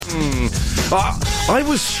I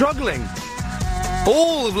was struggling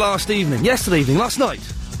all of yesterday evening, last night.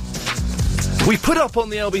 We put up on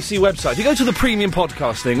the LBC website, if you go to the premium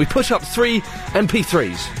podcast thing, we put up 3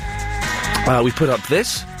 MP3s. We put up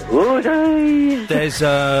this. There's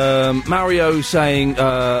Mario saying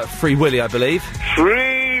Free Willy, I believe.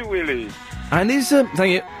 Free Willy. And is,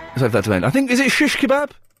 thank you. So that's the end. I think, is it shish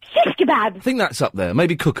kebab? Shish kebab. I think that's up there.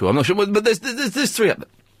 Maybe cuckoo, I'm not sure. But there's 3 up there.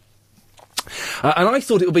 And I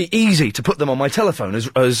thought it would be easy to put them on my telephone as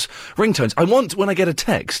ringtones. I want, when I get a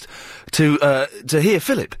text, to hear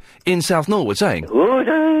Philip in South Norwood saying...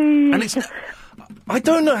 And it's... I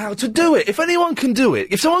don't know how to do it. If anyone can do it,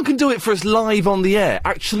 if someone can do it for us live on the air,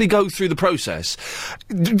 actually go through the process.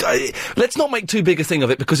 Let's not make too big a thing of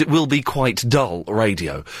it because it will be quite dull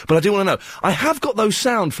radio. But I do want to know. I have got those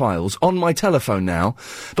sound files on my telephone now,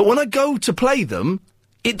 but when I go to play them,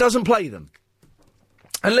 it doesn't play them.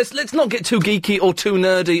 And let's not get too geeky or too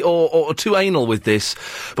nerdy or too anal with this,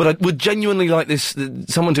 but I would genuinely like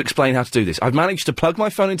someone to explain how to do this. I've managed to plug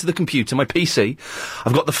my phone into the computer, my PC.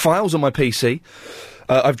 I've got the files on my PC.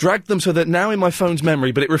 I've dragged them so that now in my phone's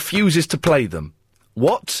memory, but it refuses to play them.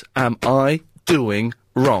 What am I doing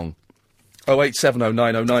wrong?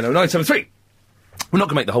 08709090973. We're not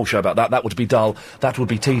going to make the whole show about that. That would be dull. That would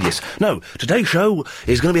be tedious. No, today's show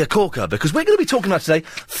is going to be a corker because we're going to be talking about today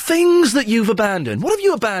things that you've abandoned. What have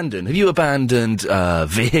you abandoned? Have you abandoned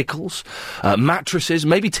vehicles, mattresses,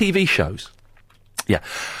 maybe TV shows? Yeah.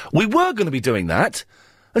 We were going to be doing that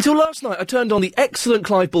until last night I turned on the excellent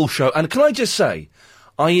Clive Bull show, and can I just say,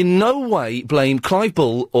 I in no way blame Clive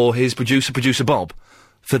Bull or his producer Bob,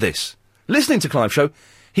 for this. Listening to Clive's show,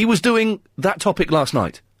 he was doing that topic last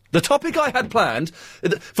night. The topic I had planned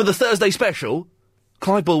for the Thursday special,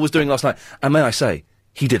 Clive Bull was doing last night. And may I say,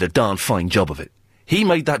 he did a darn fine job of it. He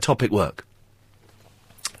made that topic work.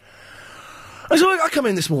 And so I come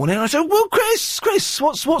in this morning and I said, well, Chris,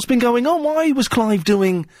 what's been going on? Why was Clive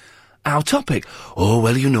doing our topic? Oh,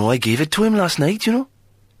 well, I gave it to him last night,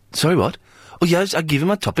 Sorry, what? Oh, yes, I gave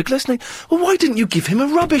him a topic last night. Well, why didn't you give him a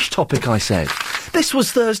rubbish topic, I said. This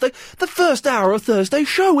was Thursday. The first hour of Thursday's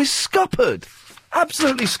show is scuppered.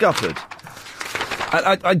 Absolutely scuppered.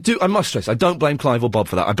 I must stress, I don't blame Clive or Bob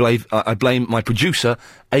for that. I blame my producer,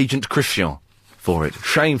 Agent Christian, for it.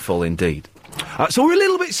 Shameful indeed. So we're a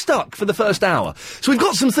little bit stuck for the first hour. So we've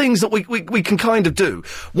got some things that we can kind of do.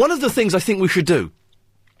 One of the things I think we should do,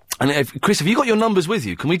 and Chris, have you got your numbers with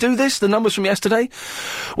you? Can we do this? The numbers from yesterday?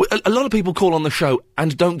 A lot of people call on the show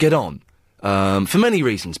and don't get on. For many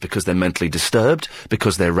reasons. Because they're mentally disturbed,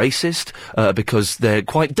 because they're racist, because they're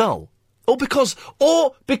quite dull. Or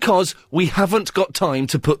because we haven't got time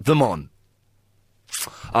to put them on.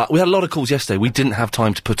 We had a lot of calls yesterday we didn't have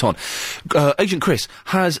time to put on. Agent Chris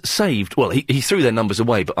has saved... Well, he threw their numbers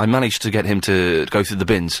away, but I managed to get him to go through the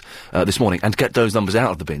bins this morning and get those numbers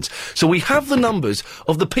out of the bins. So we have the numbers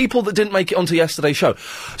of the people that didn't make it onto yesterday's show.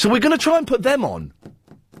 So we're going to try and put them on.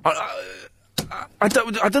 I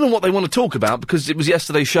don't know what they want to talk about because it was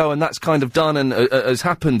yesterday's show and that's kind of done and has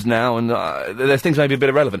happened now and their things may be a bit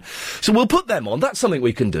irrelevant. So we'll put them on. That's something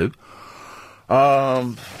we can do.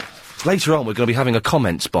 Later on we're going to be having a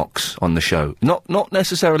comments box on the show. Not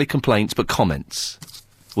necessarily complaints, but comments.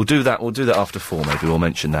 We'll do that after 4 maybe, we'll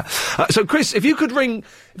mention that. So Chris, if you could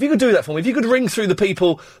do that for me, if you could ring through the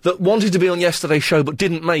people that wanted to be on yesterday's show but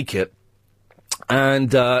didn't make it,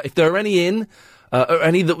 and if there are any in... or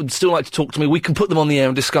any that would still like to talk to me, we can put them on the air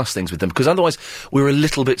and discuss things with them, because otherwise we're a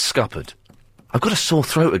little bit scuppered. I've got a sore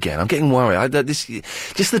throat again. I'm getting worried.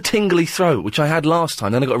 Just the tingly throat, which I had last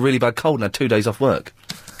time, then I got a really bad cold and had 2 days off work.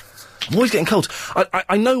 I'm always getting colds.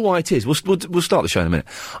 I know why it is. We'll start the show in a minute.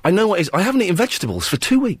 I know what it is. I haven't eaten vegetables for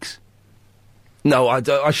 2 weeks. No,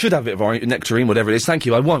 I should have a bit of nectarine, whatever it is. Thank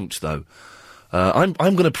you. I won't, though. I'm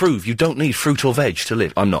going to prove you don't need fruit or veg to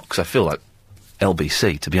live. I'm not, because I feel like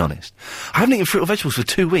LBC, to be honest. I haven't eaten fruit or vegetables for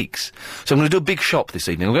 2 weeks. So I'm going to do a big shop this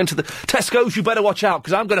evening. I'm going to the Tesco's, you better watch out,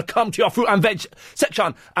 because I'm going to come to your fruit and veg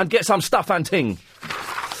section and get some stuff and ting.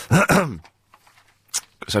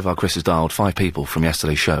 So far, Chris has dialed 5 people from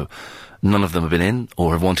yesterday's show. None of them have been in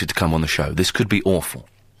or have wanted to come on the show. This could be awful.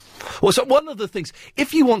 Well, so one of the things,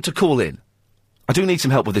 if you want to call in, I do need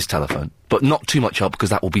some help with this telephone, but not too much help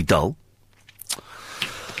because that will be dull.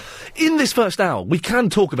 In this first hour, we can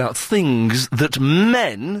talk about things that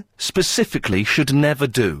men, specifically, should never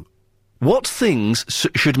do. What things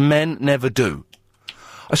should men never do?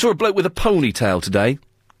 I saw a bloke with a ponytail today.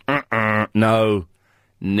 No.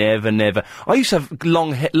 Never. I used to have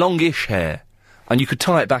longish hair, and you could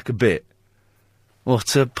tie it back a bit.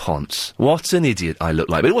 What a ponce. What an idiot I look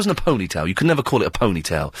like. But it wasn't a ponytail. You could never call it a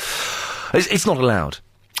ponytail. It's not allowed.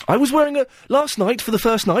 I was wearing last night, for the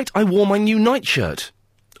first night, I wore my new nightshirt.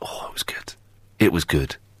 Oh, it was good. It was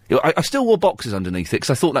good. I still wore boxers underneath it, because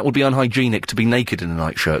I thought that would be unhygienic to be naked in a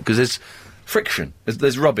nightshirt, because there's friction.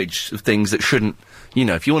 There's rubbish of things that shouldn't,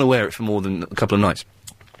 if you want to wear it for more than a couple of nights.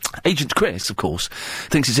 Agent Chris, of course,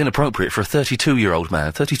 thinks it's inappropriate for a 32-year-old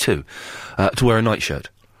man, 32, to wear a nightshirt.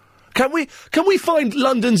 Can we find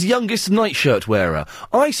London's youngest nightshirt wearer?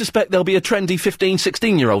 I suspect there'll be a trendy 15,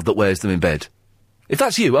 16-year-old that wears them in bed. If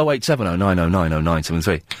that's you, 0870 909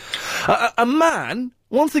 0973. A man,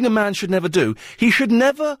 one thing a man should never do, he should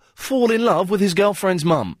never fall in love with his girlfriend's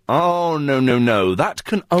mum. Oh, no. That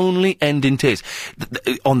can only end in tears.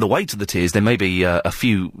 On the way to the tears, there may be a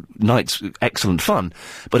few nights excellent fun,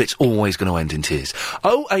 but it's always going to end in tears.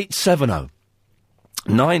 0870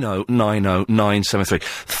 9090 973.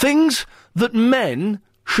 Things that men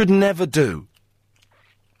should never do.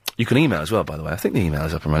 You can email as well, by the way. I think the email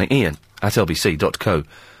is up and running.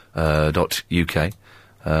 Ian@lbc.co.uk.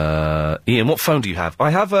 Ian, what phone do you have?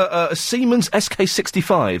 I have a Siemens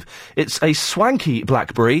SK65. It's a swanky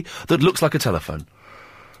BlackBerry that looks like a telephone.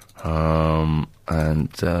 There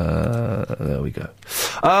we go.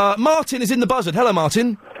 Martin is in the buzzard. Hello,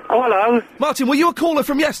 Martin. Oh, hello. Martin, were you a caller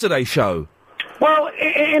from yesterday's show? Well,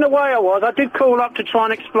 in a way I was. I did call up to try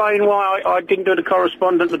and explain why I didn't do the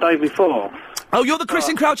correspondent the day before. Oh, you're the Chris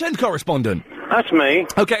in Crouch End correspondent? That's me.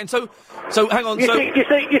 Okay, and so hang on, you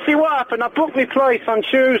see what happened? I booked my place on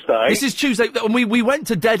Tuesday. This is Tuesday, and we went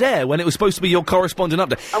to dead air when it was supposed to be your correspondent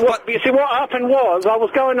update. And you see, what happened was, I was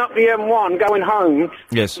going up the M1, going home.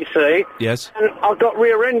 Yes. You see? Yes. And I got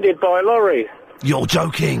rear-ended by a lorry. You're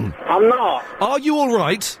joking. I'm not. Are you all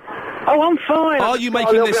right? Oh, I'm fine. Are you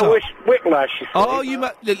making this up? Whiplash, you see. Are you...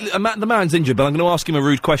 the man's injured, but I'm going to ask him a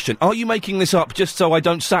rude question. Are you making this up just so I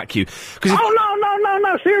don't sack you?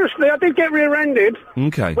 No, seriously, I did get rear-ended.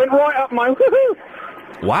 Okay. Went right up my...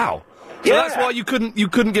 Woohoo! Wow. So that's why you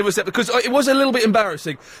couldn't give us that, because it was a little bit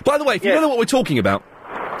embarrassing. By the way, if you don't know what we're talking about,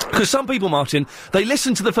 because some people, Martin, they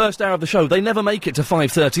listen to the first hour of the show, they never make it to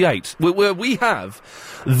 5:38, where we have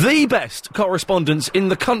the best correspondents in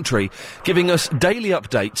the country giving us daily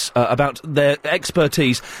updates about their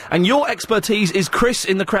expertise, and your expertise is Chris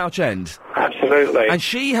in the Crouch End. Absolutely. And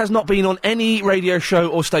she has not been on any radio show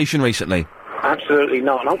or station recently. Absolutely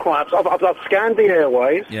not. I'm quite... I've scanned the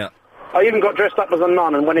airways. Yeah. I even got dressed up as a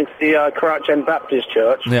nun and went into the Crouch End Baptist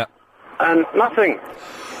Church. Yeah. And nothing.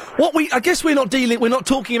 I guess we're not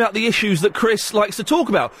talking about the issues that Chris likes to talk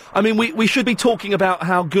about. I mean, we should be talking about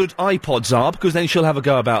how good iPods are, because then she'll have a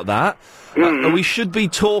go about that. We should be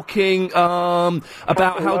talking, about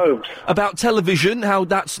television, how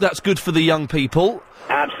that's good for the young people.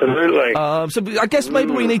 Absolutely. So I guess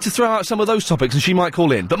maybe we need to throw out some of those topics, and she might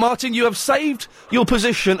call in. But Martin, you have saved your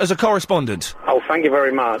position as a correspondent. Oh, thank you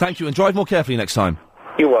very much. Thank you, and drive more carefully next time.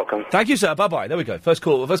 You're welcome. Thank you, sir. Bye-bye. There we go. First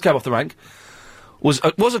cab off the rank. Was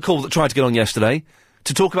a call that tried to get on yesterday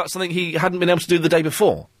to talk about something he hadn't been able to do the day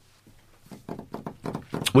before.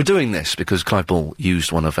 We're doing this because Clive Ball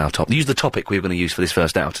used the topic we were going to use for this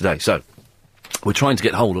first hour today. So we're trying to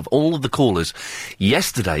get hold of all of the callers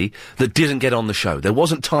yesterday that didn't get on the show. There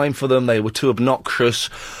wasn't time for them. They were too obnoxious.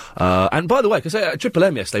 And by the way, because Triple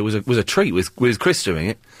M yesterday was a treat with Chris doing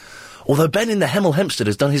it. Although Ben in the Hemel Hempstead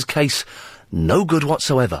has done his case no good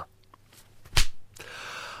whatsoever.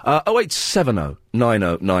 0870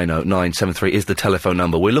 9090 973 is the telephone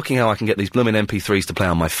number. We're looking how I can get these blooming MP3s to play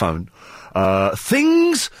on my phone.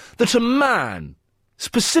 Things that a man,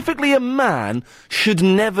 specifically a man, should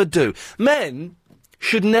never do. Men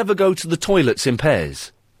should never go to the toilets in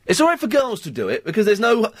pairs. It's all right for girls to do it, because there's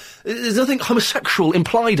nothing homosexual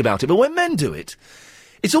implied about it, but when men do it,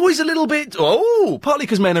 it's always a little bit, partly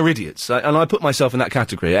because men are idiots, and I put myself in that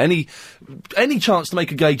category. Any chance to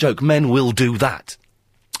make a gay joke, men will do that.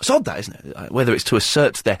 It's odd, that, isn't it? Whether it's to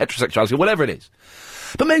assert their heterosexuality or whatever it is.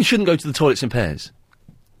 But men shouldn't go to the toilets in pairs.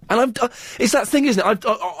 And it's that thing, isn't it?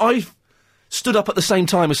 I've stood up at the same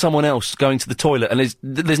time as someone else going to the toilet, and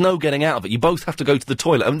there's no getting out of it. You both have to go to the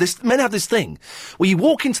toilet. And men have this thing where you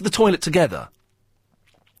walk into the toilet together,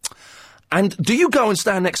 and do you go and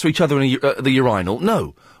stand next to each other in the urinal?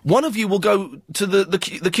 No. One of you will go to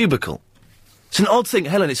the cubicle. It's an odd thing,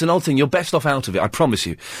 Helen, it's an odd thing. You're best off out of it, I promise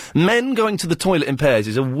you. Men going to the toilet in pairs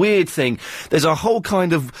is a weird thing. There's a whole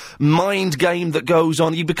kind of mind game that goes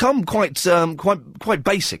on. You become quite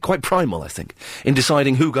basic, quite primal, I think, in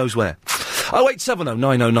deciding who goes where. 0870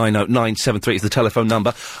 9090 973 is the telephone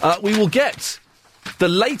number. We will get the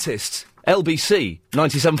latest LBC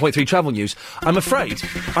 97.3 travel news. I'm afraid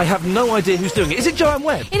I have no idea who's doing it. Is it Joanne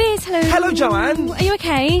Webb? It is, hello. Hello, Joanne. Are you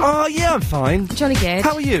okay? Yeah, I'm fine. Jolly good.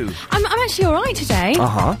 How are you? I'm actually alright today.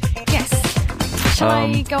 Uh-huh. Yes. Shall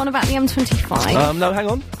I go on about the M25? No, hang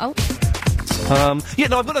on. Oh. Yeah,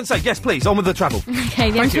 no, I've got to say, yes, please, on with the travel.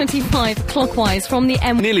 Okay, the M25 clockwise from the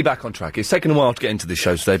M... Nearly back on track. It's taken a while to get into this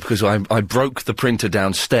show today because I broke the printer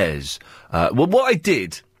downstairs. Well, what I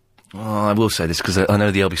did... I will say this because I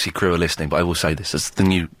know the LBC crew are listening, but I will say this as the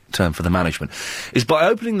new term for the management, is by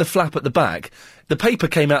opening the flap at the back, the paper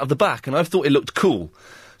came out of the back, and I thought it looked cool.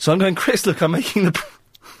 So I'm going, Chris, look, I'm making the...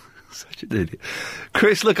 Such an idiot.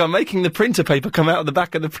 Chris, look, I'm making the printer paper come out of the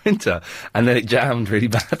back of the printer. And then it jammed really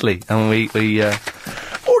badly. And we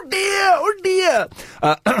oh dear!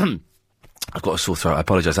 I've got a sore throat, I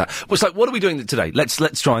apologise for that. Well, so, what are we doing today?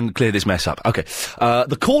 Let's try and clear this mess up. Okay.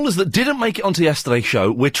 The callers that didn't make it onto yesterday's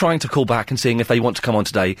show, we're trying to call back and seeing if they want to come on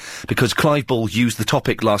today, because Clive Ball used the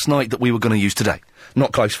topic last night that we were going to use today.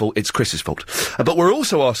 Not Clive's fault, it's Chris's fault. But we're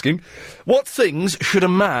also asking, what things should a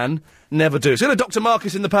man never do? So, hello, Dr.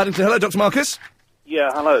 Marcus in the Paddington. Hello, Dr. Marcus. Yeah,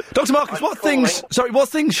 hello. Dr. Marcus, what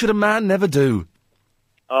things should a man never do?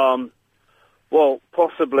 Well,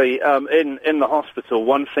 possibly, in the hospital,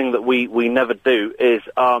 one thing that we never do is,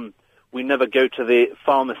 we never go to the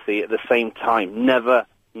pharmacy at the same time. Never,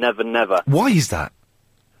 never, never. Why is that?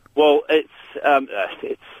 Well,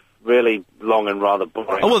 it's really long and rather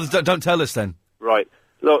boring. Oh, well, don't tell us then. Right.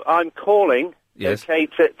 Look, I'm calling, yes, okay,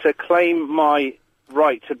 to claim my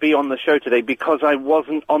right to be on the show today because I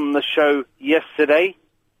wasn't on the show yesterday.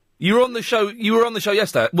 You were on the show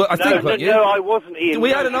yesterday? Well, I think, weren't you? No, I wasn't, Ian. We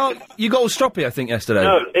had you got all stroppy, I think, yesterday.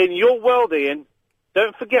 No, in your world, Ian,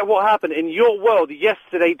 don't forget what happened. In your world,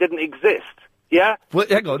 yesterday didn't exist. Yeah? Well,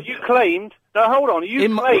 hang on. You claimed... No, hold on.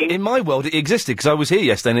 In my world, it existed, because I was here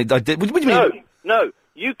yesterday, and I did... What do you mean? No.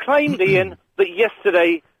 You claimed, Ian, that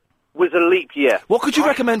yesterday was a leap year. What could you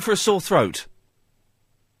recommend for a sore throat?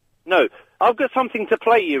 No. I've got something to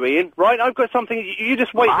play you, Ian, right? I've got something... You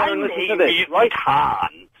just wait there and listen to this, right?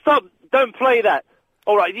 Stop! Don't play that.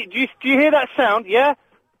 All right, do you hear that sound, yeah? Do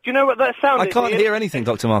you know what that sound is, I can't hear anything,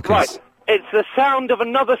 Dr. Marcus. Right. It's the sound of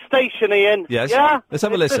another station, Ian. Yes? Yeah? Let's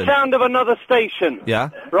have a listen. It's the sound of another station. Yeah?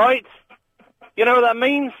 Right? You know what that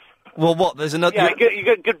means? Well, what? There's another... Yeah, you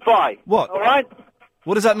get goodbye. What? All right?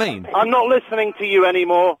 What does that mean? I'm not listening to you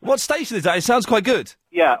anymore. What station is that? It sounds quite good.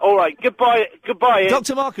 Yeah, all right. Goodbye, Ian.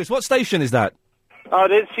 Dr. Marcus, what station is that? I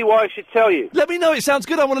didn't see why I should tell you. Let me know. It sounds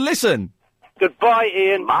good. I want to listen. Goodbye,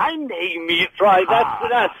 Ian. My name is Right, Khan.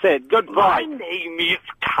 that's it. Goodbye. My name is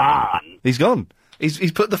Khan. He's gone.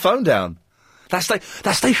 He's put the phone down. That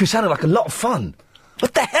station sounded like a lot of fun.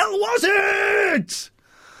 What the hell was it?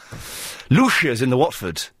 Lucia's in the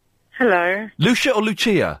Watford. Hello. Lucia or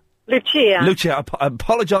Lucia? Lucia. Lucia, I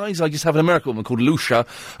apologise. I just have an American woman called Lucia.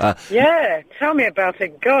 Yeah, tell me about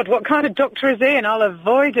it. God, what kind of doctor is he? And I'll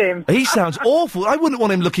avoid him. He sounds awful. I wouldn't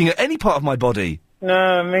want him looking at any part of my body.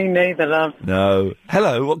 No, me neither, love. No.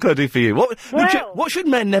 Hello, what can I do for you? Lucia, what should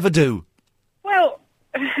men never do? Well,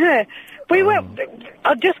 we went...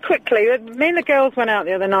 just quickly, me and the girls went out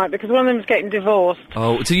the other night because one of them was getting divorced.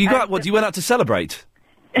 Oh, so you went out to celebrate?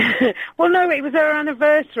 Well, no, it was her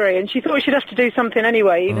anniversary, and she thought she'd have to do something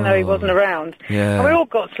anyway, even though he wasn't around. Yeah. And we all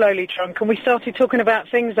got slowly drunk, and we started talking about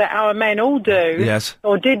things that our men all do, yes,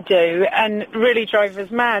 or did do, and really drove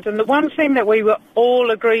us mad. And the one thing that we were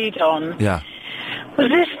all agreed on, yeah, was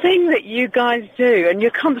this thing that you guys do, and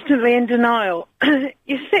you're constantly in denial.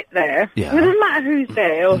 You sit there, yeah, it doesn't matter who's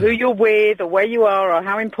there, or who you're with, or where you are, or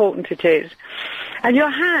how important it is, and your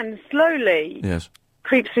hand slowly, yes,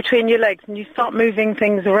 creeps between your legs and you start moving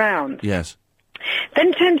things around. Yes.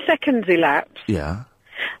 Then 10 seconds elapse. Yeah.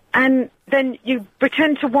 And then you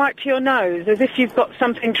pretend to wipe your nose as if you've got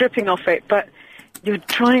something dripping off it, but you're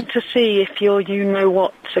trying to see if you're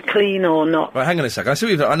you-know-what to clean or not. Right, hang on a second. I see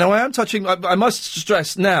what you've done. I know I am touching... I must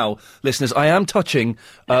stress now, listeners, I am touching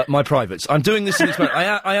my privates. I'm doing this in this moment.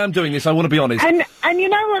 I am doing this, I want to be honest. And you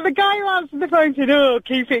know what? The guy who answered the phone said, oh,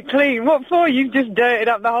 keep it clean. What for? You've just dirtied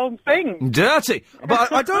up the whole thing. Dirty!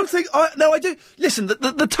 But I don't think... No, I do... Listen,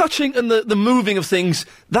 the touching and the moving of things,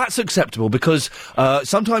 that's acceptable because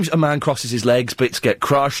sometimes a man crosses his legs, bits get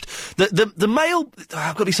crushed. The male...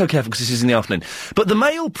 I've got to be so careful because this is in the afternoon. But the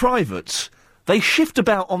male privates, they shift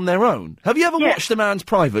about on their own. Have you ever watched a man's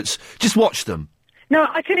privates? Just watch them. No,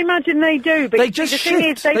 I can imagine they do, but they just the thing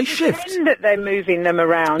is they shift. pretend that they're moving them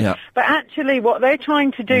around, but actually what they're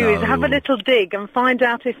trying to do is have a little dig and find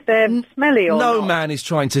out if they're smelly or not. No man is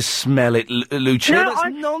trying to smell it, Lucia. No, that's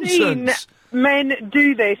I've nonsense. Seen men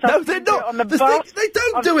do this. No, they're not. On the bus. They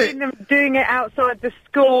don't I've do it. Seen them doing it outside the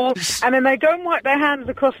school, and then they go and wipe their hands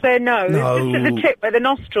across their nose, just at the tip where the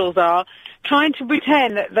nostrils are. trying to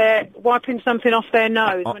pretend that they're wiping something off their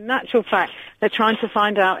nose, when in actual fact, they're trying to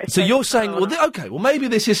find out if So you're saying, well, maybe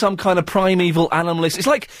this is some kind of primeval animalist.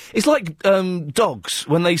 It's like dogs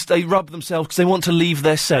when they rub themselves because they want to leave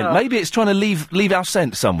their scent. Oh. Maybe it's trying to leave our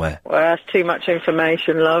scent somewhere. Well, that's too much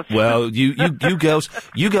information, love. Well, you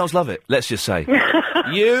girls love it. Let's just say,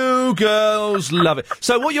 you girls love it.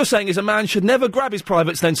 So what you're saying is a man should never grab his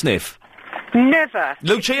privates then sniff. Never.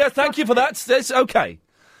 Lucia, thank you for that. That's okay.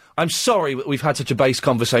 I'm sorry that we've had such a base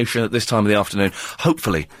conversation at this time of the afternoon.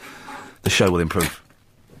 Hopefully, the show will improve.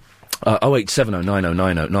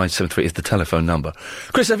 08709090973 is the telephone number.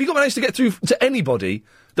 Chris, have you managed to get through to anybody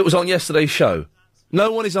that was on yesterday's show?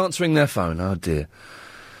 No one is answering their phone. Oh, dear.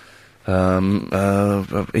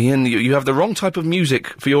 Ian, you have the wrong type of music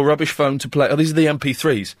for your rubbish phone to play. Oh, these are the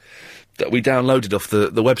MP3s that we downloaded off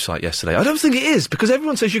the website yesterday. I don't think it is, because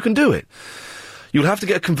everyone says you can do it. You'll have to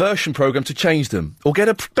get a conversion program to change them, or get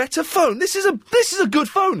a better phone. This is a good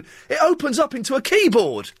phone. It opens up into a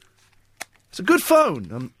keyboard. It's a good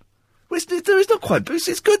phone. It's not quite.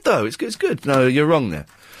 It's good though. It's good. No, you're wrong there.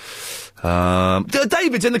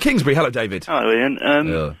 David's in the Kingsbury. Hello, David. Hello,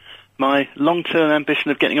 Ian. My long-term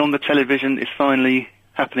ambition of getting on the television is finally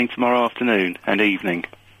happening tomorrow afternoon and evening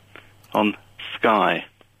on Sky.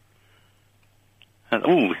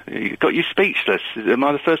 You got you speechless. Am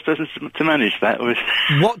I the first person to manage that? Or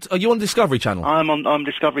What? Are you on Discovery Channel? I'm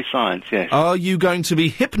Discovery Science, yes. Are you going to be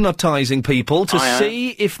hypnotising people to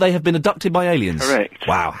see if they have been abducted by aliens? Correct.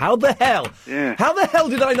 Wow, how the hell? Yeah. How the hell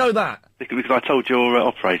did I know that? Because I told your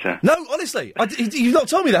operator. No, honestly. You've not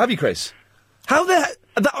told me that, have you, Chris? How the...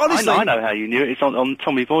 honestly... I know how you knew it. It's on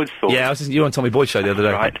Tommy Boyd's fault. Yeah, I was listening to you on Tommy Boyd's show the other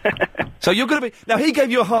day. Right. So you're going to be... Now, he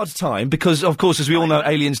gave you a hard time because, of course, as we all know,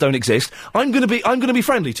 aliens don't exist. I'm going to be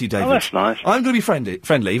friendly to you, David. Oh, that's nice. I'm going to be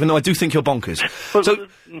friendly, even though I do think you're bonkers.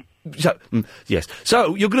 Yes.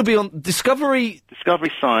 So, you're going to be on Discovery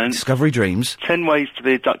Science. Discovery Dreams. 10 ways to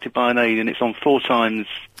be abducted by an alien. It's on 4 times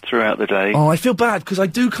throughout the day. Oh, I feel bad, because I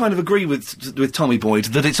do kind of agree with Tommy Boyd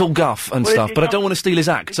that it's all guff and stuff, but I don't want to steal his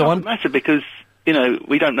act, so I'm... It doesn't matter, because... You know,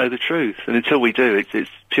 we don't know the truth, and until we do, it's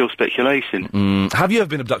pure speculation. Have you ever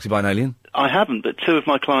been abducted by an alien? I haven't, but 2 of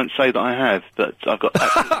my clients say that I have, but I've got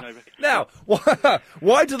absolutely no record. Now,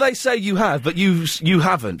 why do they say you have, but you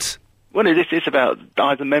haven't? Well, it's about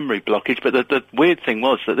either memory blockage, but the weird thing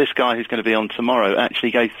was that this guy who's going to be on tomorrow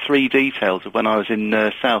actually gave 3 details of when I was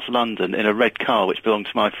in South London in a red car which belonged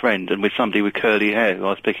to my friend, and with somebody with curly hair who I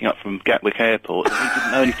was picking up from Gatwick Airport, and he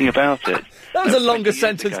didn't know anything about it. That was a longer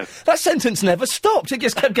sentence. That sentence never stopped. It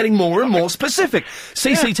just kept getting more and more specific.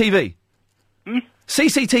 CCTV.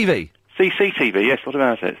 CCTV. CCTV, yes, what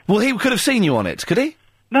about it? Well, he could have seen you on it, could he?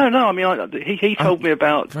 No, I mean, he told me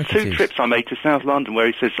about 2 trips I made to South London where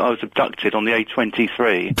he says I was abducted on the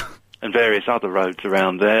A23 and various other roads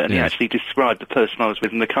around there, and he actually described the person I was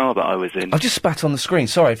with in the car that I was in. I've just spat on the screen,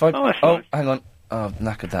 sorry. If I... Oh, that's nice. Hang on. Oh,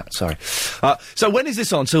 knackered that, sorry. So when is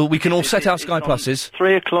this on, so we can all set our Sky Pluses?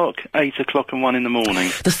 3 o'clock, 8 o'clock and 1 in the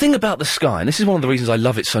morning. The thing about the Sky, and this is one of the reasons I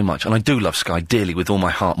love it so much, and I do love Sky dearly with all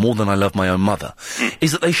my heart, more than I love my own mother,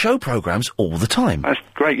 is that they show programmes all the time. That's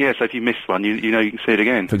great, yeah, so if you missed one, you know you can see it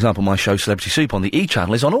again. For example, my show Celebrity Soup on the E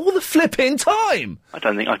Channel is on all the flipping time! I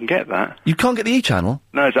don't think I can get that. You can't get the E Channel?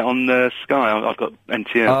 No, is that on Sky? I've got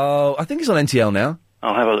NTL. Oh, I think it's on NTL now.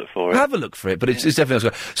 I'll have a look for it. Have a look for it, but it's definitely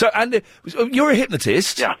on Sky. So, and you're a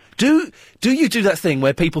hypnotist. Yeah. Do you do that thing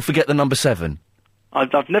where people forget the number 7?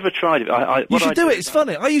 I've never tried it. You should do it. It's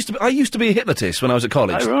funny. I used to be a hypnotist when I was at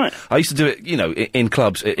college. Oh, right. I used to do it, in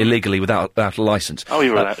clubs illegally without a licence. Oh,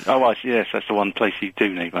 you were allowed. Yes, that's the one place you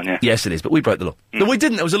do need one. Yeah. Yes, it is. But we broke the law. No, we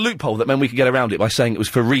didn't. There was a loophole that meant we could get around it by saying it was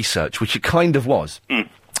for research, which it kind of was.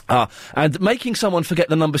 And making someone forget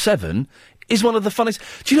the number 7 is one of the funniest...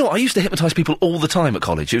 Do you know what? I used to hypnotise people all the time at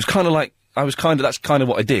college. It was kind of like... that's kind of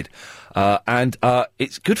what I did. And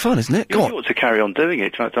it's good fun, isn't it? You ought to carry on doing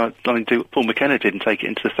it. I mean, do what Paul McKenna did and take it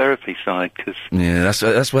into the therapy side, because... Yeah,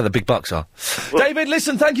 that's where the big bucks are. Well, David,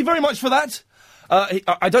 listen, thank you very much for that.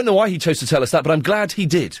 I don't know why he chose to tell us that, but I'm glad he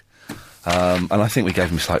did. And I think we gave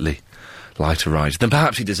him slightly... lighter ride than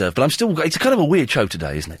perhaps he deserved, but it's kind of a weird show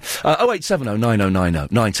today, isn't it? 0870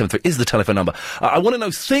 9090 973 is the telephone number. I want to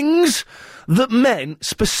know things that men,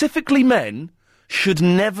 specifically men, should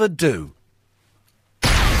never do.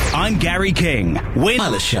 I'm Gary King.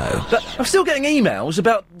 Wireless Show. I'm still getting emails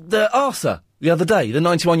about Arthur the other day, the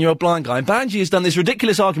 91-year-old blind guy, and Banji has done this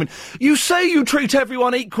ridiculous argument. You say you treat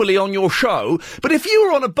everyone equally on your show, but if you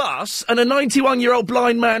were on a bus and a 91-year-old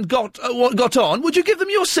blind man got on, would you give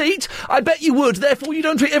them your seat? I bet you would, therefore you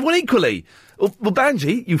don't treat everyone equally. Well,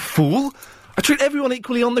 Banji, you fool, I treat everyone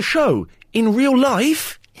equally on the show. In real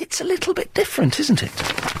life, It's a little bit different, isn't it?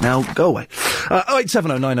 Now, go away.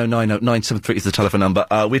 0870 9090 973 is the telephone number.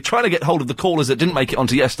 We're trying to get hold of the callers that didn't make it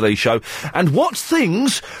onto yesterday's show. And what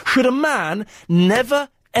things should a man never,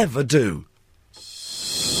 ever do?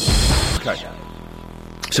 Okay.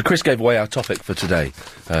 So Chris gave away our topic for today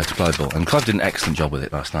to Clive Ball, and Clive did an excellent job with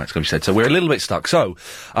it last night, it's going to be said. So we're a little bit stuck. So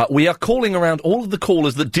we are calling around all of the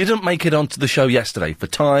callers that didn't make it onto the show yesterday for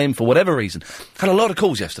time, for whatever reason. Had a lot of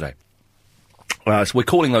calls yesterday. So we're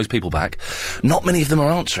calling those people back. Not many of them are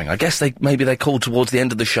answering. I guess maybe they called towards the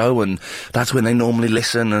end of the show, and that's when they normally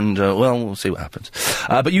listen, and, well, we'll see what happens.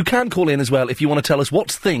 But you can call in as well if you want to tell us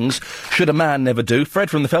what things should a man never do. Fred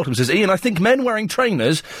from the Feltham says, Ian, I think men wearing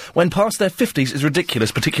trainers when past their 50s is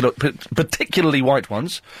ridiculous, particularly white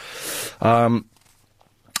ones.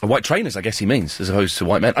 White trainers, I guess he means, as opposed to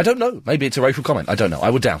white men. I don't know. Maybe it's a racial comment. I don't know. I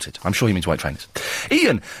would doubt it. I'm sure he means white trainers.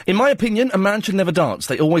 Ian, in my opinion, a man should never dance.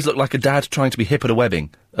 They always look like a dad trying to be hip at a wedding.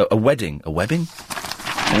 A wedding? A wedding?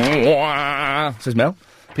 Says Mel.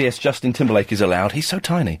 P.S. Justin Timberlake is allowed. He's so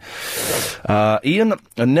tiny. Ian,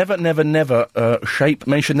 never shape.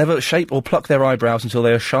 Men should never shape or pluck their eyebrows until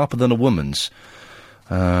they are sharper than a woman's.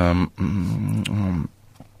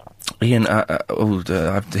 Ian,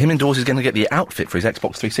 him indoors is going to get the outfit for his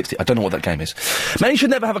Xbox 360. I don't know what that game is. Men should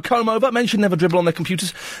never have a comb over. Men should never dribble on their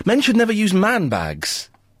computers. Men should never use man bags.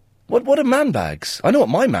 What are man bags? I know what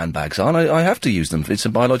my man bags are, and I have to use them. It's a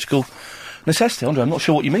biological necessity. Andre, I'm not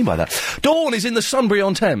sure what you mean by that. Dawn is in the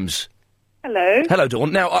Sunbury-on-Thames. Hello. Hello,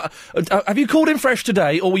 Dawn. Now, have you called in fresh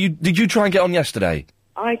today, or did you try and get on yesterday?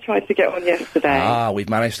 I tried to get on yesterday. We've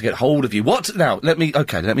managed to get hold of you. Now, let me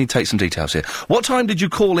take some details here. What time did you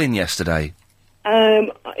call in yesterday?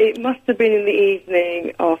 It must have been in the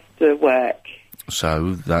evening after work.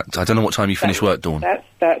 So, I don't know what time you finished work, Dawn.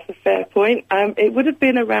 That's a fair point. It would have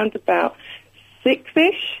been around about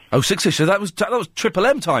 6-ish. Oh, 6-ish. So that was Triple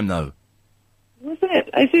M time, though. Was it?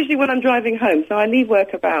 It's usually when I'm driving home, so I leave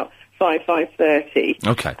work about 5:30.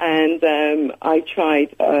 Okay. And I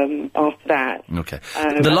tried after that. Okay.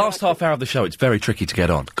 The last half hour of the show, it's very tricky to get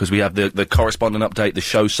on, because we have the correspondent update, the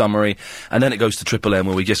show summary, and then it goes to Triple M,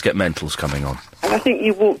 where we just get mentals coming on. And I think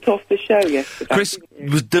you walked off the show yesterday. Chris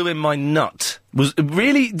was doing my nut.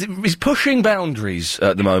 He's pushing boundaries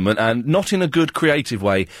at the moment, and not in a good creative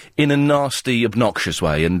way, in a nasty, obnoxious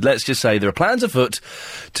way. And let's just say there are plans afoot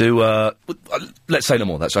to, let's say no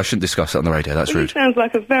more. I shouldn't discuss that on the radio, that's rude. He sounds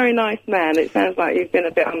like a very nice man. It sounds like you've been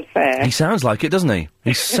a bit unfair. He sounds like it, doesn't he?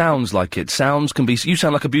 He sounds like it. You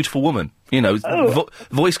sound like a beautiful woman. You know,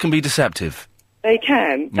 voice can be deceptive. They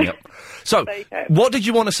can. Yep. So, what did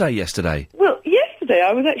you want to say yesterday? Well, yesterday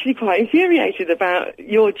I was actually quite infuriated about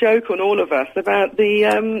your joke on all of us about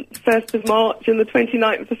the 1st of March and the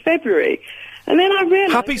 29th of February. And then I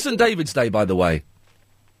realised... Happy St David's Day, by the way.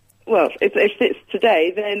 Well, if it's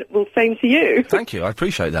today, then, well, same to you. Thank you, I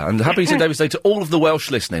appreciate that. And happy St David's Day to all of the Welsh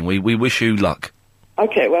listening. We wish you luck.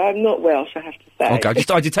 OK, well, I'm not Welsh, I have to say. OK,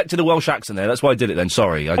 I detected a Welsh accent there, that's why I did it then,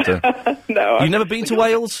 sorry. No. You've never been to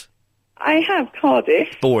Wales? I have, Cardiff.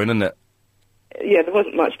 Boring, isn't it? Yeah, there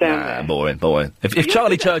wasn't much down there. Boring. If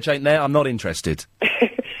Charlie Church ain't there, I'm not interested.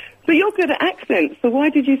 But you're good at accents, so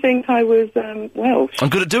why did you think I was Welsh? I'm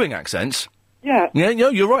good at doing accents. Yeah. Yeah, no,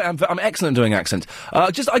 you're right, I'm excellent at doing accents.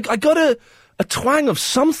 I got a twang of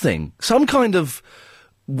something, some kind of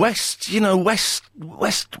west, some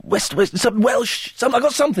Welsh, I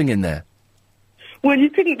got something in there. Well,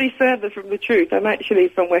 you couldn't be further from the truth. I'm actually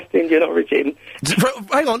from West Indian origin.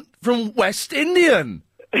 Hang on, from West Indian?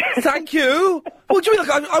 Thank you. What do you mean?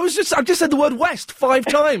 I've just said the word West 5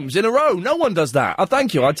 times in a row. No one does that.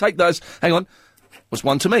 Thank you. I take those. Hang on. What's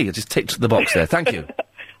one to me? I just ticked the box there. Thank you.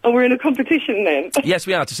 Oh, we're in a competition then? Yes,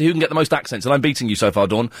 we are, to see who can get the most accents, and I'm beating you so far,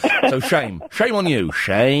 Dawn. So shame. Shame on you.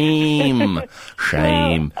 Shame.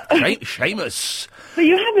 Shamus. But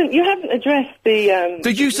you haven't addressed the,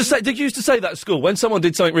 Did you used to say that at school? When someone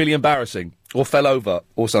did something really embarrassing, or fell over,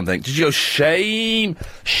 or something, did you go, shame?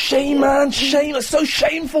 Shame, man, shame. It's so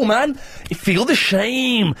shameful, man. You feel the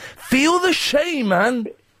shame. Feel the shame, man.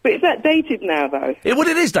 But is that dated now, though? It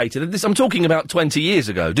is dated. I'm talking about 20 years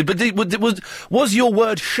ago. Was your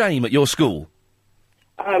word shame at your school?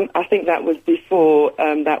 I think that was before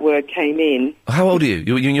that word came in. How old are you?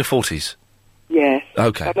 You're in your 40s? Yes.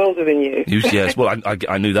 Okay. I'm older than you. Yes, well,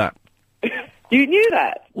 I knew that. You knew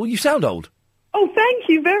that? Well, you sound old. Oh, thank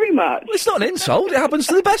you very much. Well, it's not an insult. It happens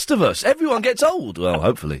to the best of us. Everyone gets old. Well,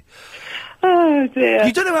 hopefully. Oh, dear.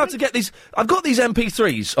 You don't know how to get these... I've got these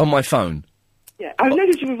MP3s on my phone. Yeah, I've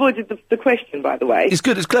noticed you've avoided the question, by the way. It's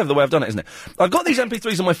good, it's clever the way I've done it, isn't it? I've got these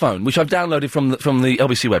MP3s on my phone, which I've downloaded from the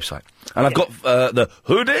LBC website. And I've got the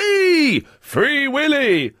Hoodie! Free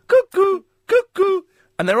Willy! Cuckoo! Cuckoo!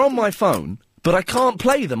 and they're on my phone, but I can't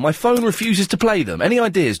play them. My phone refuses to play them. Any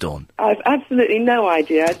ideas, Dawn? I've absolutely no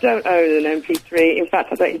idea. I don't own an MP3. In fact,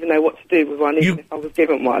 I don't even know what to do with one, even if I was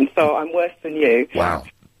given one. So I'm worse than you. Wow.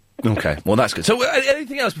 Okay, well, that's good. So,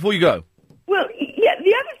 anything else before you go? Well, yeah,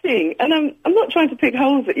 the other thing, and I'm not trying to pick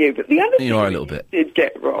holes at you, but the other thing you are a little bit. You did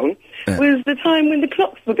get wrong was the time when the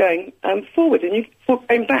clocks were going forward and you were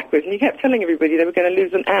going backwards, and you kept telling everybody they were going to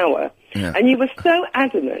lose an hour. Yeah. And you were so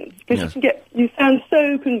adamant, because you sound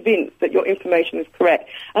so convinced that your information is correct.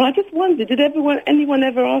 And I just wondered, did anyone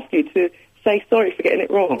ever ask you to say sorry for getting it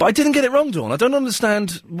wrong? But I didn't get it wrong, Dawn. I don't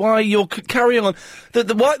understand why you're carrying on.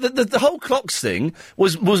 The whole clocks thing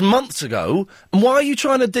was months ago, and why are you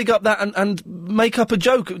trying to dig up that and make up a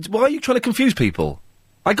joke? Why are you trying to confuse people?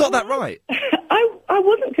 I got that right. I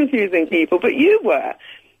wasn't confusing people, but you were.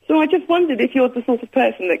 So I just wondered if you're the sort of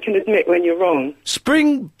person that can admit when you're wrong.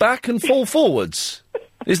 Spring back and fall forwards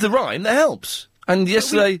is the rhyme that helps. And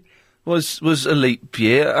yesterday was a leap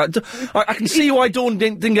year. I can see why Dawn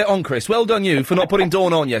didn't get on, Chris. Well done you for not putting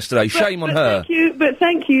Dawn on yesterday. Shame on her.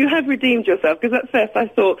 Thank you. You have redeemed yourself, because at first I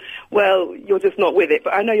thought, well, you're just not with it,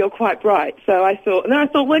 but I know you're quite bright. So I thought,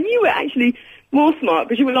 well, you were actually more smart,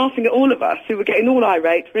 because you were laughing at all of us who were getting all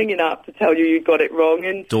irate, ringing up to tell you got it wrong.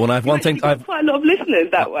 And Dawn, I have one thing. I've quite a lot of listeners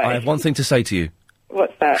that way. I have one thing to say to you.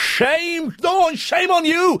 What's that? Shame, Dawn, shame on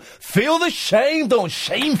you! Feel the shame, Dawn,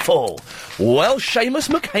 shameful. Well, Seamus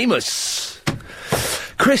McHamus.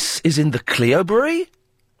 Chris is in the Cleobury.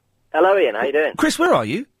 Hello, Ian, how you doing? Chris, where are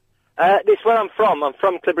you? This is where I'm from. I'm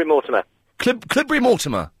from Clibbury Mortimer. Clibbury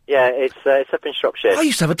Mortimer? Yeah, it's up in Shropshire. I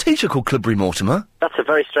used to have a teacher called Clibbury Mortimer. That's a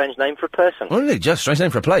very strange name for a person. Oh, really? Just a strange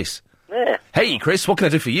name for a place. Yeah. Hey, Chris, what can I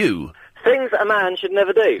do for you? Things a man should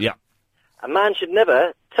never do. Yeah. A man should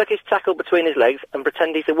never tuck his tackle between his legs and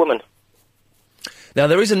pretend he's a woman. Now,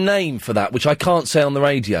 there is a name for that, which I can't say on the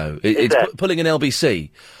radio. It's pulling an LBC,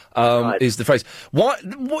 is the phrase.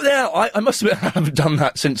 Now, I must admit, I haven't done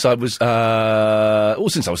that since I was,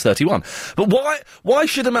 since I was 31. But why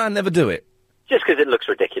should a man never do it? Just because it looks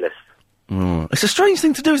ridiculous. It's a strange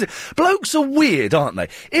thing to do, isn't it? Blokes are weird, aren't they?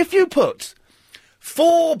 If you put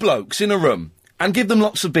 4 blokes in a room and give them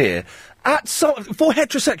lots of beer, 4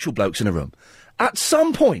 heterosexual blokes in a room, at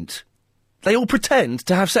some point, they all pretend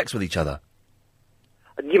to have sex with each other.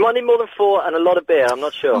 You might need more than 4 and a lot of beer, I'm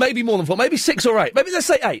not sure. Maybe more than 4, maybe 6 or 8. Maybe let's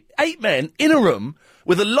say 8. 8 men in a room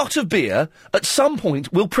with a lot of beer, at some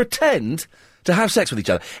point, will pretend to have sex with each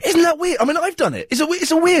other. Isn't that weird? I mean, I've done it.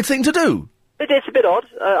 It's a weird thing to do. It's a bit odd.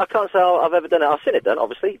 I can't say I've ever done it. I've seen it done,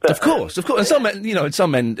 obviously. But, of course. And some men,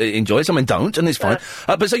 some men enjoy it, some men don't, and it's fine.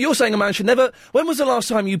 But so you're saying a man should never... When was the last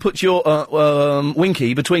time you put your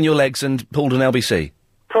winky between your legs and pulled an LBC?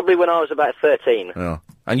 Probably when I was about 13. Oh.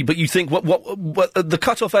 But you think what the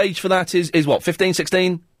cut-off age for that is what, 15,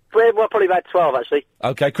 16? Well, probably about 12, actually.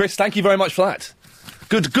 OK, Chris, thank you very much for that.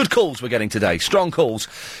 Good calls we're getting today. Strong calls.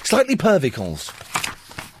 Slightly pervy calls.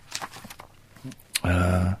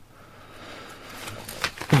 Oh,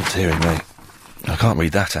 dearie me. I can't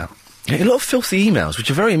read that out. A lot of filthy emails, which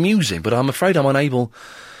are very amusing, but I'm afraid I'm unable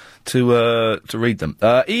to read them.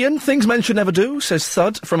 Ian, things men should never do, says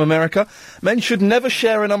Thud from America. Men should never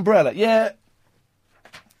share an umbrella. Yeah.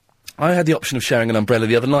 I had the option of sharing an umbrella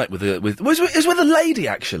the other night it was with a lady,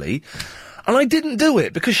 actually. And I didn't do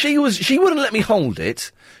it because she wouldn't let me hold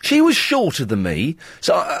it. She was shorter than me,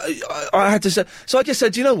 so I had to say. So I just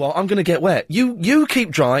said, you know what? I'm going to get wet. You keep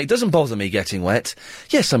dry. It doesn't bother me getting wet.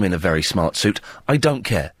 Yes, I'm in a very smart suit. I don't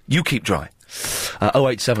care. You keep dry.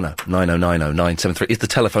 0870 9090 973 is the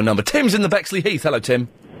telephone number. Tim's in the Bexley Heath. Hello, Tim.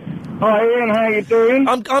 Hi, Ian. How you doing?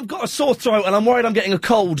 I've got a sore throat and I'm worried I'm getting a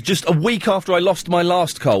cold just a week after I lost my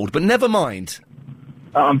last cold. But never mind.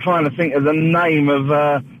 I'm trying to think of the name of,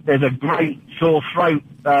 there's a great sore throat,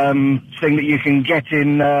 thing that you can get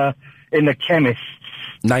in the chemist.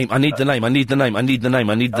 Name, I need the name.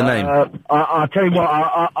 I'll tell you what,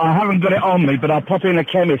 I haven't got it on me, but I'll pop in a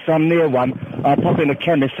chemist. I'm near one. I'll pop in a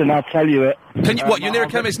chemist and I'll tell you it. Can you, you're near a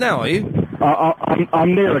chemist now, are you?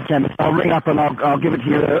 I'm near a chemist. I'll ring up and I'll give it to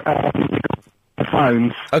you,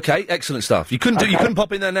 phones. Okay, excellent stuff. You couldn't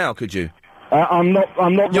pop in there now, could you? I'm not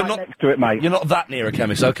next to it, mate. You're not that near a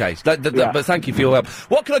chemist, okay. But thank you for your help.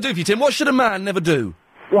 What can I do for you, Tim? What should a man never do?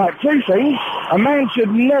 Right, 2 things. A man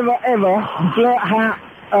should never, ever blurt out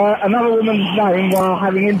another woman's name while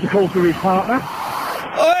having intercourse with his partner.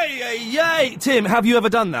 Hey, Tim, have you ever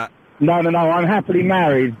done that? No, I'm happily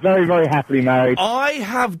married. Very, very happily married. I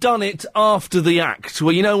have done it after the act,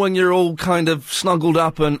 where, when you're all kind of snuggled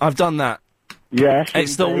up, and I've done that. Yes,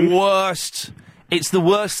 it's indeed. The worst. It's the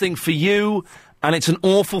worst thing for you, and it's an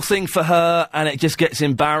awful thing for her, and it just gets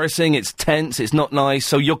embarrassing, it's tense, it's not nice,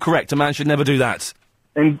 so you're correct, a man should never do that.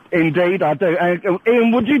 Indeed, I do.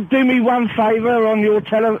 Ian, would you do me one favour on your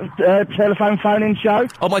telephone phoning show?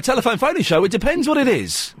 Oh, my telephone phoning show? It depends what it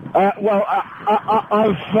is. Well,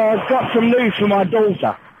 I've got some news for my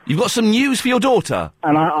daughter. You've got some news for your daughter?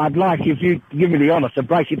 And I'd like, if you give me the honour, to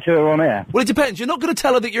break it to her on air. Well, it depends. You're not going to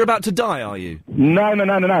tell her that you're about to die, are you? No,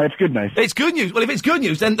 it's good news. It's good news? Well, if it's good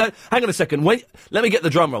news, then hang on a second. Wait, let me get the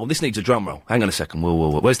drum roll. This needs a drum roll. Hang on a second.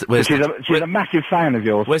 Whoa. She's a massive fan of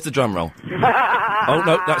yours. Where's the drum roll? Oh,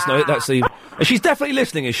 no, that's not it. That's the... She's definitely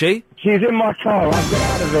listening, is she? She's in my car. I've got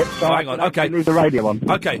out of it, so hang on, okay. Leave the radio on.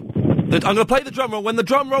 Okay. I'm going to play the drum roll. When the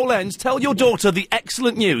drum roll ends, tell your daughter the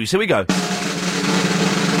excellent news. Here we go.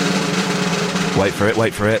 Wait for it.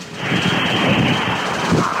 Wait for it.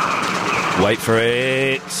 Wait for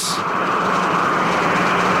it.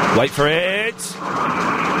 Wait for it.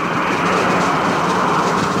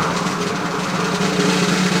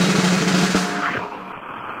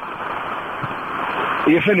 Are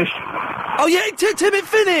you finished? Oh yeah, Tim, it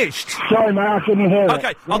finished. Sorry, mate, I couldn't hear it.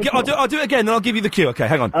 Okay, I'll do it again, and I'll give you the cue. Okay,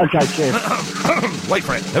 hang on. Okay, cheers. Wait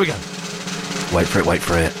for it. There we go. Wait for it. Wait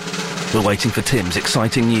for it. We're waiting for Tim's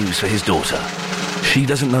exciting news for his daughter. She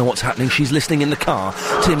doesn't know what's happening. She's listening in the car.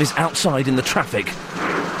 Tim is outside in the traffic.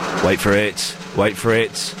 Wait for it. Wait for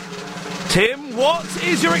it. Tim, what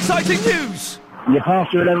is your exciting news? You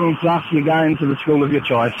passed your 11 plus, you're going to the school of your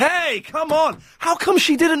choice. Hey, come on! How come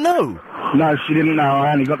she didn't know? No, she didn't know.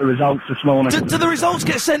 I only got the results this morning. Do the results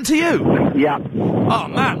get sent to you? Yeah. Oh,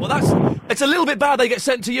 man, well, it's a little bit bad they get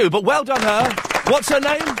sent to you, but well done, her. What's her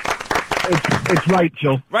name? It's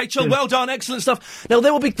Rachel. Rachel, well done, excellent stuff. Now,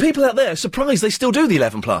 there will be people out there surprised they still do the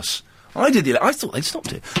 11 plus. I did the... I thought they'd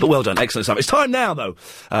stopped it. But well done, excellent stuff. It's time now, though,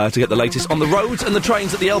 to get the latest on the roads and the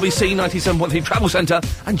trains at the LBC 97.3 Travel Centre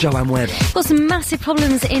and Joanne Webb. Got some massive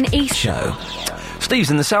problems in East Show.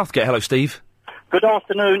 Steve's in the Southgate. Hello, Steve. Good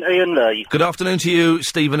afternoon, Ian Lee. Good afternoon to you,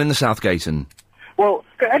 Stephen in the Southgaten. Well,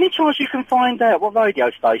 any chance you can find out what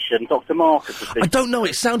radio station Dr. Marcus has been... I don't know.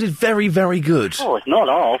 It sounded very, very good. Oh, it's not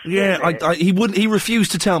off. Yeah, he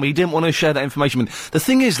refused to tell me. He didn't want to share that information. The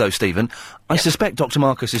thing is, though, Stephen, I suspect Dr.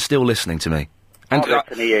 Marcus is still listening to me. And I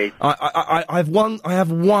reckon he is. I have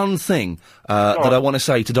one thing that I want to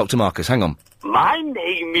say to Dr. Marcus. Hang on. My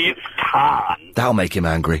name is Khan. That'll make him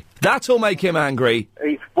angry. That'll make him angry.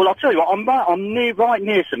 Well, I'll tell you what, I'm right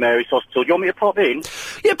near St Mary's Hospital. Do you want me to pop in?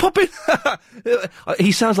 Yeah, pop in.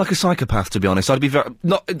 He sounds like a psychopath, to be honest.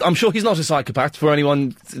 I'm sure he's not a psychopath for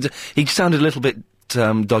anyone. He sounded a little bit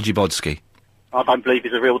dodgy bodsky. I don't believe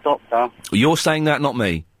he's a real doctor. You're saying that, not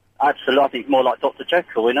me. Absolutely, I think more like Dr.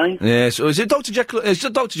 Jekyll, isn't he? Yes, is it Dr. Jekyll? It's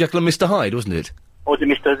Dr. Jekyll and Mr. Hyde, wasn't it? Or is it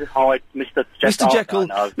Mr. Hyde, Mr. Jekyll? Mr. Jekyll.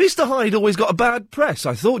 Mr. Hyde always got a bad press.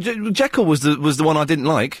 I thought Jekyll was the one I didn't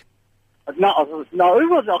like. No, who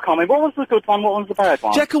was it? I can't remember. What was the good one? What was the bad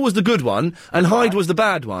one? Jekyll was the good one, and Hyde was the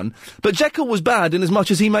bad one. But Jekyll was bad in as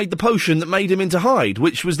much as he made the potion that made him into Hyde,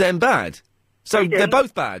 which was then bad. So they're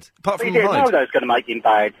both bad, apart from Hyde. He didn't know that was going to make him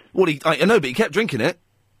bad. Well, I know, but he kept drinking it.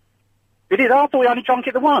 He did. I thought he only drank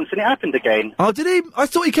it the once, and it happened again. Oh, did he? I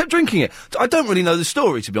thought he kept drinking it. I don't really know the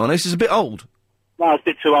story, to be honest. It's a bit old. No, it's a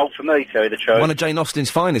bit too old for me, to tell you the truth. One of Jane Austen's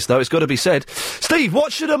finest, though, it's got to be said. Steve,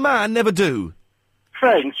 what should a man never do?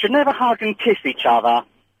 Friends should never hug and kiss each other.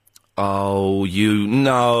 Oh,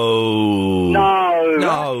 No.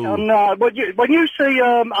 No. When you see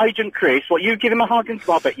Agent Chris, you give him a hug and...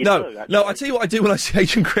 I bet you do, actually. No, I tell you what I do when I see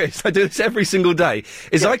Agent Chris. I do this every single day.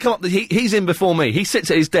 I come up... He's in before me. He sits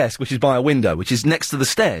at his desk, which is by a window, which is next to the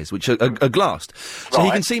stairs, which are glassed. So he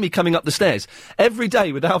can see me coming up the stairs. Every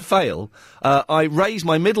day, without fail, I raise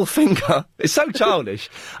my middle finger. It's so childish.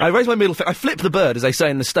 I raise my middle finger. I flip the bird, as they say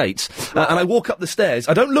in the States, and I walk up the stairs.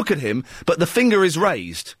 I don't look at him, but the finger is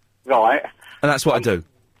raised. Right. And that's what I do.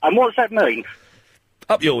 And what does that mean?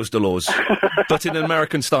 Up yours, Dolores. But in an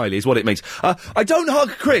American style is what it means. I don't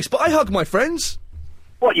hug Chris, but I hug my friends.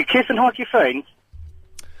 What, you kiss and hug your friends?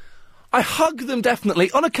 I hug them,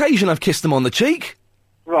 definitely. On occasion, I've kissed them on the cheek.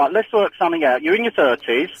 Right, let's work something out. You're in your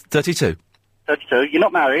 30s. 32. 32. You're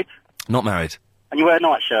not married. Not married. And you wear a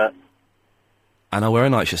nightshirt. And I wear a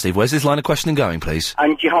nightshirt, Steve. Where's this line of questioning going, please?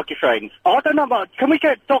 And you hug your friends. Oh, I don't know, but can we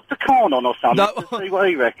get Dr. Khan on or something to see what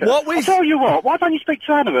he reckons? I'll tell you what, why don't you speak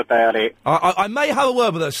to Anna about it? I may have a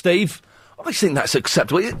word with her, Steve. I think that's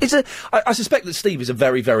acceptable. I suspect that Steve is a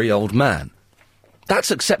very, very old man.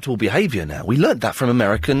 That's acceptable behaviour now. We learnt that from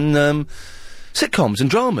American sitcoms and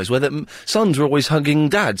dramas, where the sons were always hugging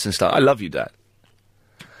dads and stuff. I love you, Dad.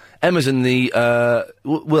 Emma's in the,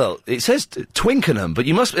 well, it says Twickenham, but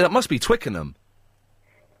that must be Twickenham.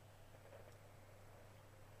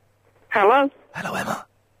 Hello? Hello, Emma.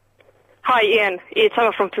 Hi, Ian. It's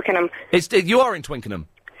Emma from Twickenham. You are in Twickenham?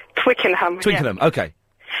 Twickenham, Twickenham, yeah. OK.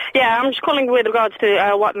 Yeah, I'm just calling with regards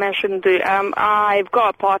to what men shouldn't do. I've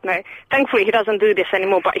got a partner. Thankfully, he doesn't do this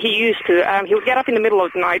anymore, but he used to. He would get up in the middle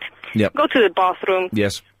of the night, go to the bathroom,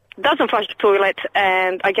 doesn't flush the toilet,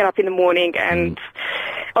 and I get up in the morning and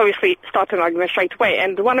obviously start an argument straight away.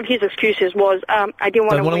 And one of his excuses was, I didn't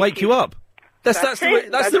want to wake you up. That's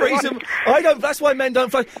the reason. That's why men don't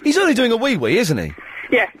flush. He's only doing a wee-wee, isn't he?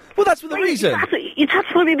 Yeah. Well, that's the reason. It's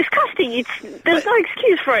absolutely disgusting. There's no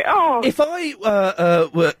excuse for it. Oh. If I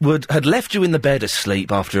had left you in the bed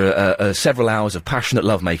asleep after several hours of passionate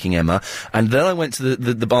lovemaking, Emma, and then I went to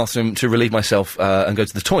the bathroom to relieve myself and go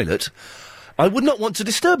to the toilet, I would not want to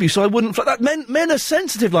disturb you, so I wouldn't. Men are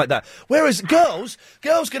sensitive like that. Whereas girls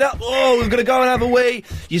get up. Oh, we're going to go and have a wee.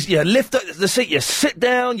 You lift up the seat. You sit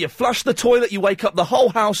down. You flush the toilet. You wake up the whole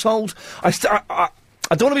household. I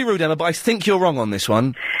don't want to be rude, Emma, but I think you're wrong on this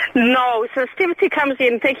one. No, so festivity comes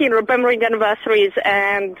in, taking remembering anniversaries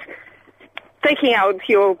and taking out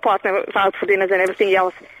your partner out for dinners and everything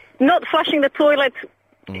else. Not flushing the toilet.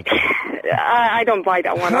 I don't buy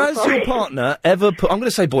that one. Has your partner ever put... I'm going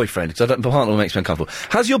to say boyfriend, because partner makes me uncomfortable.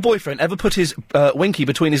 Has your boyfriend ever put his winky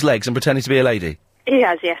between his legs and pretended to be a lady? He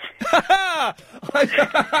has, yes.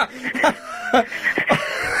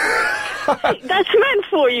 That's meant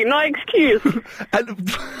for you, no excuse.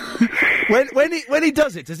 And when he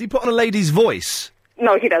does it, does he put on a lady's voice?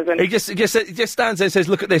 No, he doesn't. He just stands there and says,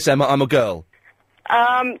 "Look at this, Emma, I'm a girl."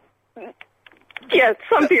 Yeah,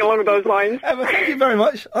 something along those lines. Emma, thank you very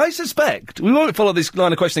much. I suspect we won't follow this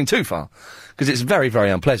line of questioning too far because it's very,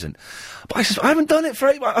 very unpleasant. But I haven't done it for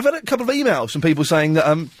 8 months. I've had a couple of emails from people saying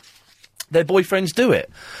that their boyfriends do it.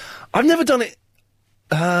 I've never done it.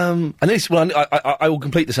 And this, I will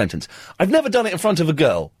complete the sentence. I've never done it in front of a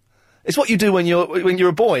girl. It's what you do when you're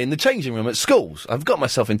a boy in the changing room at schools. I've got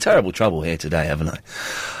myself in terrible trouble here today, haven't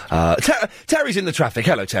I? Terry's in the traffic.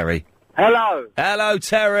 Hello, Terry. Hello. Hello,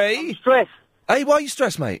 Terry. I'm stressed. Hey, why are you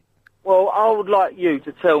stressed, mate? Well, I would like you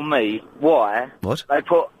to tell me why they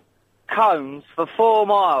put cones for 4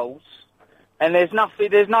 miles and there's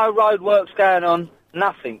no road works going on,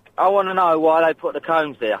 nothing. I want to know why they put the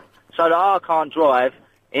cones there so that I can't drive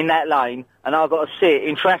in that lane and I've got to sit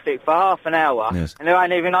in traffic for half an hour and there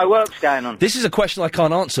ain't even no works going on. This is a question I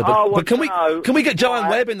can't answer, but can we get Joanne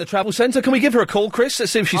Webb in the travel centre? Can we give her a call, Chris?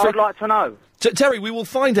 Let's see if she's... I would like to know. Terry, we will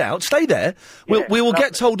find out. Stay there. We will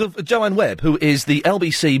get hold of Joanne Webb, who is the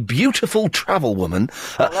LBC beautiful travel woman.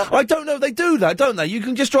 I don't know, they do that, don't they? You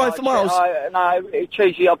can just drive for miles. No, it's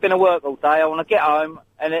cheesy. I've been at work all day. I want to get home,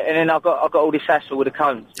 and then I've got all this hassle with the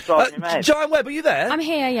cones. It's driving me mad. Joanne Webb, are you there? I'm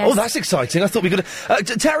here, yes. Oh, that's exciting. I thought we could...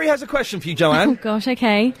 Terry has a question for you, Joanne. Oh, gosh,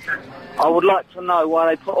 OK. I would like to know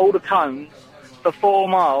why they put all the cones for 4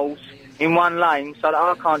 miles in one lane so that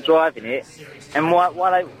I can't drive in it, and why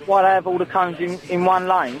they have all the cones in one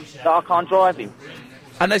lane that I can't drive in.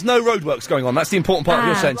 And there's no roadworks going on. That's the important part of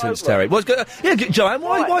your sentence, Terry. Joanne,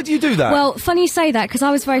 why do you do that? Well, funny you say that, because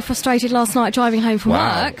I was very frustrated last night driving home from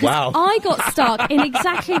work. 'Cause I got stuck in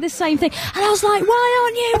exactly the same thing. And I was like, why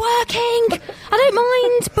aren't you working? I don't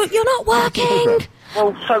mind, but you're not working.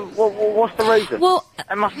 Well, so what's the reason? Well,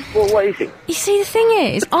 what is it? You see, the thing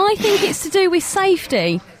is, I think it's to do with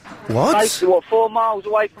safety. What? Safety, 4 miles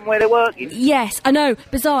away from where they're working? Yes, I know,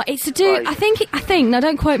 bizarre. It's to do, I think, now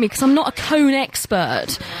don't quote me because I'm not a cone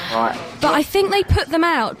expert. Right. But I think they put them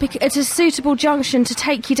out at a suitable junction to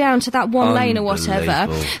take you down to that one lane or whatever,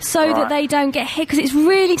 so that they don't get hit, because it's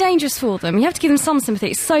really dangerous for them. You have to give them some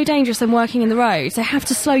sympathy. It's so dangerous them working in the roads. They have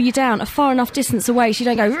to slow you down a far enough distance away so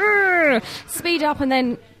you don't go, speed up and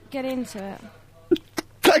then get into it.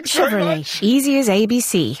 Thanks very much. Easy as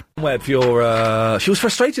ABC. Webb, she was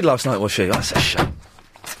frustrated last night, was she? Oh, that's a shame.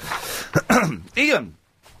 Ian.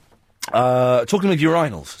 Talking of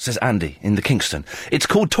urinals, says Andy in the Kingston. It's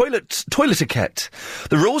called toilet etiquette.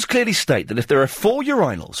 The rules clearly state that if there are 4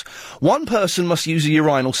 urinals, one person must use a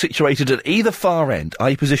urinal situated at either far end,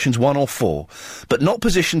 i.e. positions 1 or 4, but not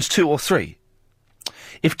positions 2 or 3.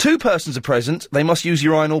 If 2 persons are present, they must use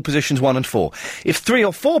urinal positions 1 and 4. If 3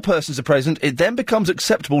 or 4 persons are present, it then becomes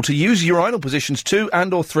acceptable to use urinal positions 2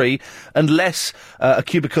 and or 3 unless a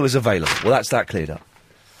cubicle is available. Well, that's that cleared up.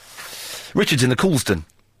 Richard's in the Coulsdon.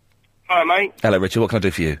 Hi, mate. Hello, Richard. What can I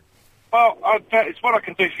do for you? Well, it's what I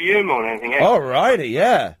can do for you more than anything else. All righty,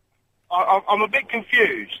 yeah. I'm a bit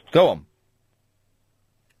confused. Go on.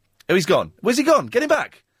 Oh, he's gone. Where's he gone? Get him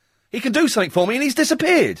back. He can do something for me and he's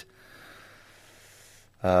disappeared.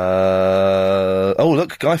 Oh,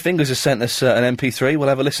 look, Guy Fingers has sent us an MP3. We'll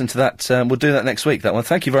have a listen to that. We'll do that next week, that one.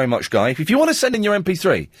 Thank you very much, Guy. If you want to send in your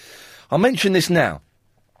MP3, I'll mention this now.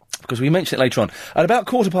 because we mention it later on. At about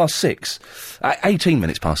 6:15, 18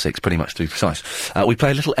 minutes past 6, pretty much to be precise, we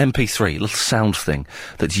play a little MP3, a little sound thing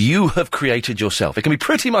that you have created yourself. It can be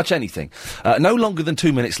pretty much anything. No longer than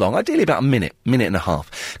 2 minutes long, ideally about a minute and a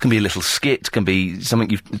half. It can be a little skit, can be something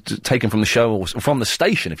you've taken from the show or from the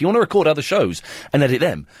station. If you want to record other shows and edit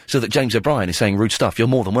them so that James O'Brien is saying rude stuff, you're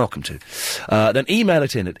more than welcome to. Then email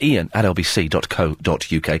it in at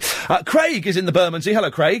ian@lbc.co.uk. Craig is in the Bermondsey.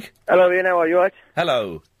 Hello, Craig. Hello, Ian. How are you, right?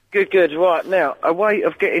 Hello. Good. Right, now, a way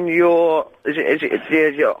of getting your... Is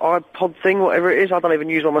it your iPod thing, whatever it is? I don't even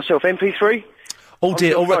use one myself. MP3? Oh,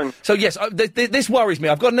 dear. All right. So, yes, this worries me.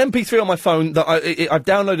 I've got an MP3 on my phone that I've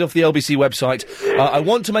downloaded off the LBC website. I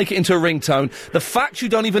want to make it into a ringtone. The fact you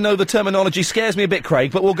don't even know the terminology scares me a bit,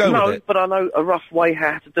 Craig, but we'll go with it. No, but I know a rough way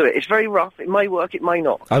how to do it. It's very rough. It may work, it may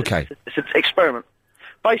not. OK. It's an experiment.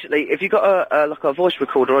 Basically, if you've got a voice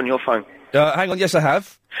recorder on your phone... hang on, yes, I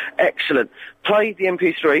have. Excellent. Play the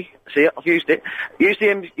MP3. See it? I've used it. You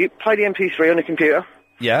play the MP3 on the computer.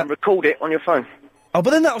 Yeah. And record it on your phone. Oh,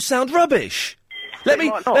 but then that'll sound rubbish. Let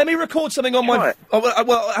me record something on my...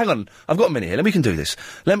 well, hang on. I've got a minute here. We can do this.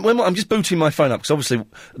 I'm just booting my phone up, because obviously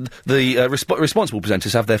the responsible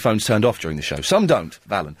presenters have their phones turned off during the show. Some don't,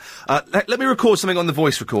 Valen. Let me record something on the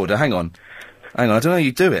voice recorder. Hang on. I don't know how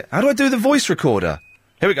you do it. How do I do the voice recorder?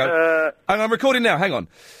 Here we go. I'm recording now. Hang on.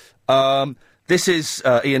 This is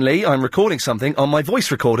Ian Lee. I'm recording something on my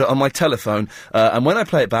voice recorder on my telephone, and when I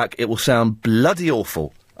play it back, it will sound bloody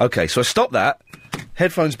awful. OK, so I stop that.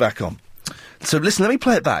 Headphones back on. So listen, let me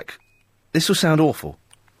play it back. This will sound awful.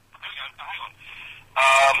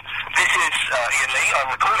 This is Ian Lee.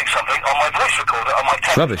 I'm recording something on my voice recorder on my telephone.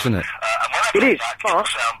 It's rubbish, isn't it? It is, but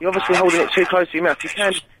you're obviously holding it too close to your mouth. You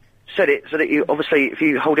can set it so that you, obviously, if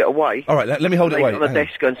you hold it away... All right, let me hold it away. On the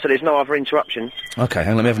desk, and so there's no other interruption. OK,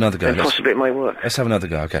 hang on, let me have another go. And possibly it may work. Let's have another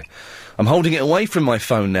go, OK. I'm holding it away from my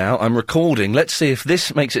phone now. I'm recording. Let's see if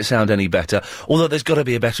this makes it sound any better. Although there's got to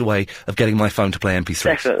be a better way of getting my phone to play MP3s.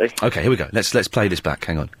 Definitely. OK, here we go. Let's play this back.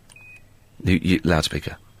 Hang on.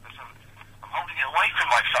 Loudspeaker. I'm holding it away from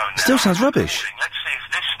my phone now. Still sounds rubbish. Let's see if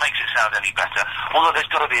this makes it sound any better. Although there's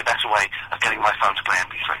got to be a better way of getting my phone to play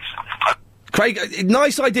MP3s. Craig,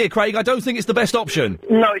 nice idea, Craig. I don't think it's the best option.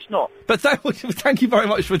 No, it's not. But thank you very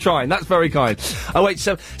much for trying. That's very kind. Oh, wait,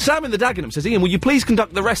 so Sam in the Dagenham says, Ian, will you please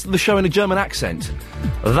conduct the rest of the show in a German accent?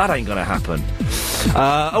 That ain't going to happen.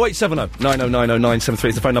 0870 9090 973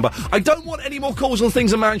 is the phone number. I don't want any more calls on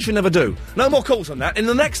things a man should never do. No more calls on that. In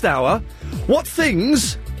the next hour, what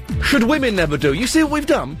things should women never do? You see what we've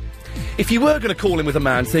done? If you were going to call in with a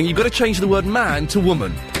man thing, you've got to change the word man to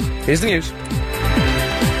woman. Here's the news.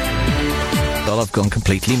 Well, I've gone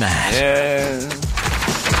completely mad. Yeah.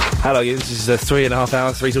 Hello, this is 3.5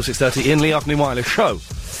 hours, 3 till 6:30, Ian Lee Afternoon Wireless Show.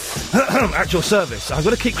 At your service. I've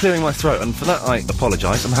got to keep clearing my throat, and for that I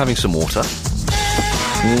apologise. I'm having some water.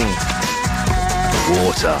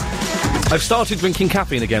 Water. I've started drinking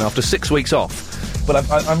caffeine again after 6 weeks off, but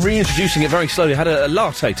I'm reintroducing it very slowly. I had a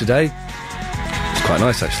latte today. It's quite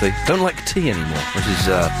nice, actually. Don't like tea anymore, which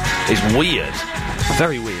is weird.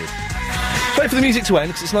 Very weird. Wait for the music to end,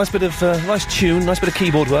 because it's a nice bit of, nice tune, nice bit of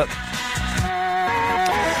keyboard work.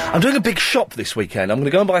 I'm doing a big shop this weekend. I'm going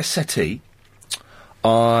to go and buy a settee.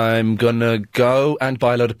 I'm going to go and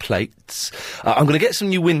buy a load of plates. I'm going to get some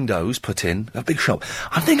new windows put in. A big shop.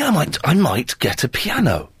 I think I might get a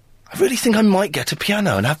piano. I really think I might get a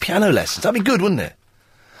piano and have piano lessons. That'd be good, wouldn't it?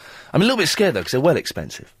 I'm a little bit scared, though, because they're well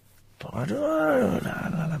expensive.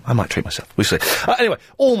 I might treat myself. We'll see. Anyway,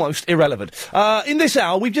 almost irrelevant. In this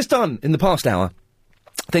hour, we've just done, in the past hour,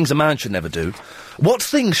 things a man should never do. What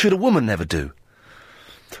things should a woman never do?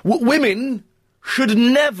 Women should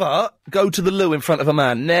never go to the loo in front of a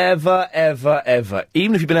man. Never, ever, ever.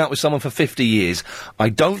 Even if you've been out with someone for 50 years, I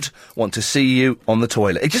don't want to see you on the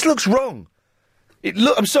toilet. It just looks wrong.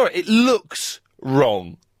 I'm sorry, it looks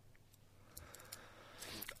wrong.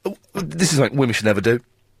 This is something women should never do.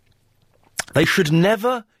 They should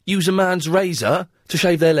never use a man's razor to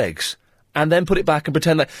shave their legs and then put it back and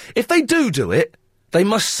pretend that... If they do it, they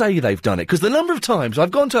must say they've done it. Because the number of times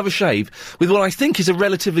I've gone to have a shave with what I think is a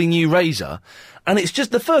relatively new razor, and it's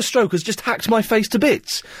just... The first stroke has just hacked my face to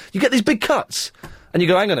bits. You get these big cuts, and you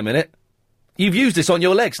go, hang on a minute, you've used this on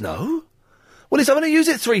your legs? No. Well, I'm going to use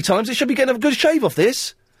it 3 times. It should be getting a good shave off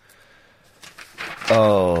this.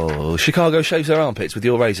 Oh, Chicago shaves their armpits with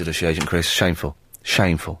your razor, does she, Agent Chris? Shameful.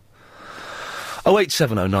 Shameful.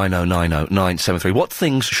 08709090973. What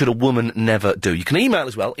things should a woman never do? You can email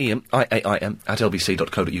as well, Ian, I-A-I-M,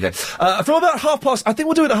 @lbc.co.uk. From about 4:30, I think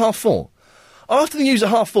we'll do it at 4:30. After the news at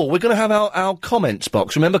 4:30, we're going to have our comments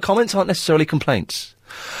box. Remember, comments aren't necessarily complaints.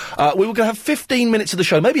 We were going to have 15 minutes of the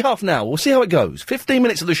show, maybe half an hour. We'll see how it goes. 15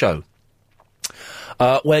 minutes of the show,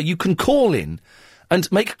 where you can call in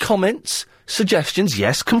and make comments, suggestions,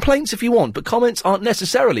 yes, complaints if you want, but comments aren't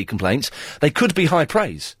necessarily complaints. They could be high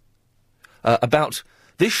praise about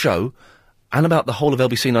this show and about the whole of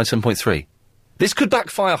LBC 97.3. This could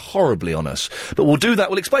backfire horribly on us, but we'll do that.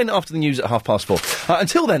 We'll explain it after the news at 4:30.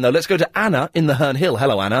 Until then, though, let's go to Anna in the Herne Hill.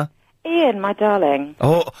 Hello, Anna. Ian, my darling.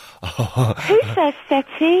 Oh. Who says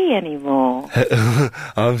settee anymore?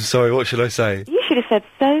 I'm sorry, what should I say? You should have said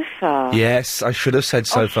sofa. Yes, I should have said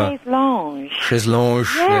sofa. Chaise lounge. Chaise lounge,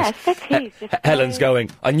 yes. Settees. Helen's going.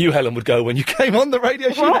 I knew Helen would go when you came on the radio.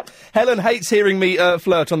 What? Helen hates hearing me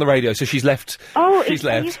flirt on the radio, so she's left. Oh, she's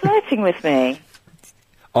left. Are you flirting with me?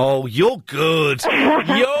 Oh, you're good.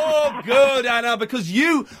 You're good, Anna, because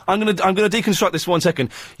I'm gonna deconstruct this for 1 second.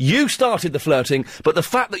 You started the flirting, but the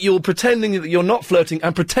fact that you're pretending that you're not flirting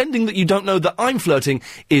and pretending that you don't know that I'm flirting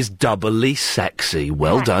is doubly sexy.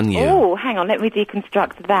 Well done, you. Oh, hang on, let me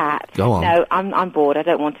deconstruct that. Go on. No, I'm bored. I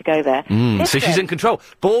don't want to go there. So she's in control.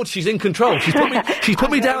 Bored, she's in control. She's put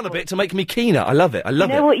me down a bit to make me keener. I love it. You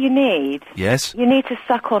know what you need? Yes? You need to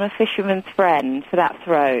suck on a fisherman's friend for that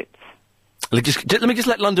throat. Let me just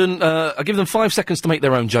let London, I'll give them 5 seconds to make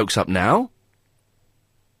their own jokes up now.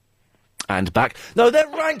 And back. No, they're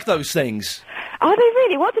rank, those things. Are they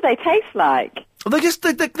really? What do they taste like? They're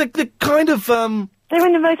kind of, They're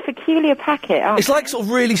in the most peculiar packet, aren't It's like sort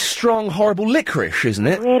of really strong, horrible licorice, isn't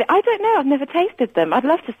it? Really? I don't know, I've never tasted them. I'd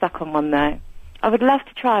love to suck on one, though. I would love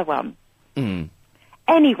to try one.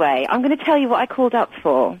 Anyway, I'm going to tell you what I called up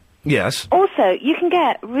for. Yes. Also, you can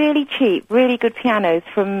get really cheap, really good pianos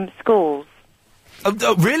from schools.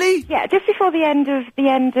 Really? Yeah, just before the end of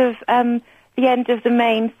the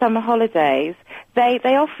main summer holidays, they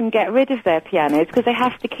often get rid of their pianos because they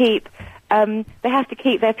have to keep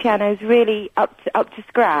their pianos really up to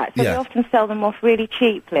scratch. So they often sell them off really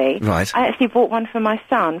cheaply. Right. I actually bought one for my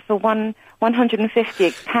son for £150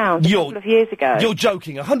 a couple of years ago. You're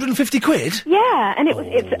joking? 150 quid? Yeah, and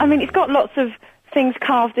it's got lots of things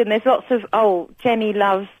carved in. There's lots of, Jenny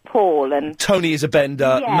loves Paul and... Tony is a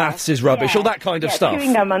bender, maths is rubbish, all that kind of stuff.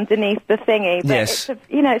 Chewing gum underneath the thingy. But yes.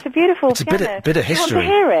 It's a beautiful piano. It's a bit of history.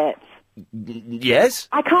 You want to hear it? Yes?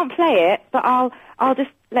 I can't play it, but I'll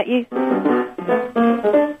just let you...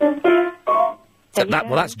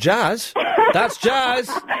 Well, that's jazz. That's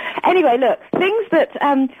jazz. Anyway, look, things that...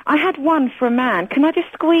 I had one for a man. Can I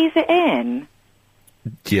just squeeze it in?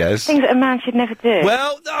 Yes. Things that a man should never do.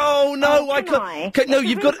 Well, I can't. No,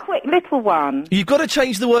 you've got quick little one. You've got to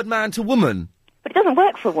change the word man to woman. But it doesn't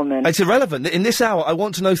work for a woman. It's irrelevant. In this hour, I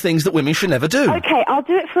want to know things that women should never do. Okay, I'll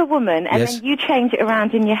do it for a woman, and then you change it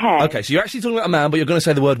around in your head. Okay, so you're actually talking about a man, but you're going to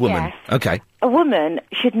say the word woman. Yes. Okay. A woman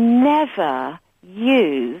should never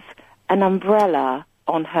use an umbrella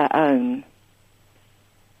on her own.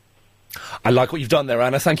 I like what you've done there,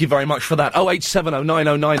 Anna. Thank you very much for that. 0870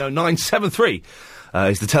 9090 973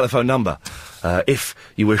 is the telephone number, if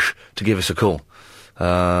you wish to give us a call.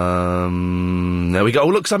 There we go. Oh,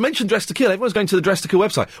 look, 'cause I mentioned Dress to Kill. Everyone's going to the Dress to Kill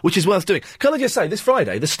website, which is worth doing. Can I just say, this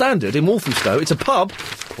Friday, the Standard in Walthamstow, it's a pub.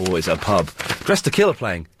 Oh, it's a pub. Dress to Kill are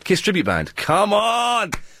playing. Kiss Tribute Band. Come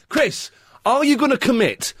on! Chris, are you going to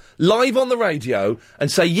commit live on the radio and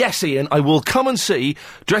say, yes, Ian, I will come and see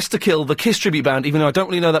Dress to Kill, the Kiss Tribute Band, even though I don't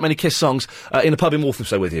really know that many Kiss songs, in a pub in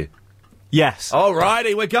Walthamstow with you? Yes. All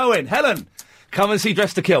righty, we're going. Helen! Come and see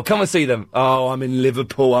Dress to Kill. Come and see them. Oh, I'm in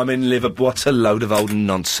Liverpool. What a load of old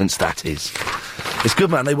nonsense that is. It's good,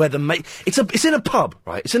 man. They wear the It's in a pub,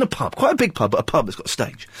 right? It's in a pub. Quite a big pub, but a pub that's got a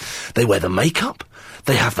stage. They wear the makeup.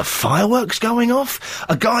 They have the fireworks going off.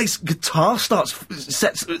 A guy's guitar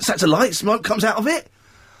sets alight. Smoke comes out of it.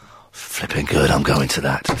 Flipping good. I'm going to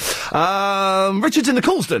that. Richard's in the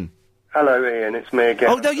Coulsdon. Hello, Ian. It's me again.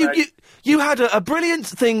 Oh, no, you had a brilliant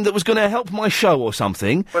thing that was going to help my show or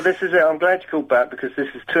something. Well, this is it. I'm glad you called back because this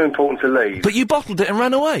is too important to leave. But you bottled it and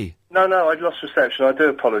ran away. No, I'd lost reception. I do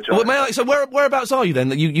apologise. Well, so whereabouts are you then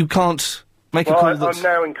that you can't make a call? I'm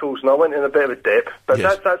now in Coulsdon. I went in a bit of a dip, but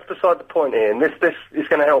that's beside the point, Ian. This is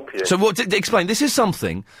going to help you. So explain. This is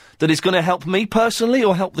something that is going to help me personally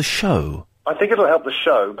or help the show? I think it'll help the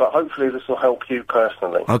show, but hopefully this will help you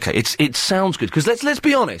personally. Okay, it sounds good because let's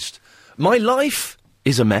be honest. My life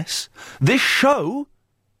is a mess. This show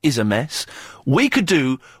is a mess. We could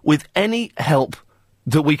do with any help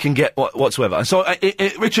that we can get whatsoever. And so,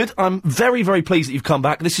 Richard, I'm very, very pleased that you've come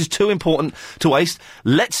back. This is too important to waste.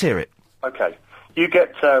 Let's hear it. Okay. You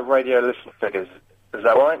get radio listener figures. Is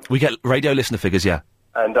that right? We get radio listener figures, yeah.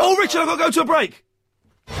 And Richard, I've got to go to a break.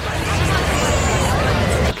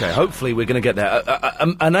 OK, hopefully we're going to get there.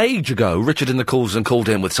 An age ago, Richard in the calls and called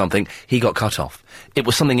in with something. He got cut off. It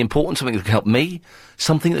was something important, something that could help me,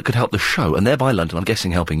 something that could help the show, and thereby London, I'm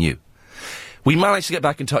guessing, helping you. We managed to get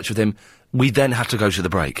back in touch with him. We then had to go to the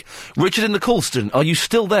break. Richard in the Colston, are you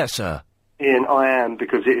still there, sir? Ian, I am,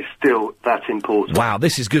 because it is still that important. Wow,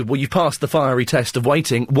 this is good. Well, you've passed the fiery test of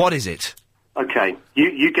waiting. What is it? OK,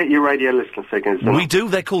 you get your radio listener figures. We do.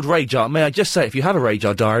 They're called Radar. May I just say, if you have a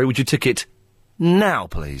Radar diary, would you tick it now,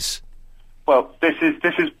 please? Well, this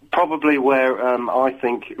is probably where I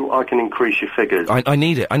think I can increase your figures. I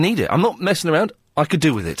need it. I need it. I'm not messing around. I could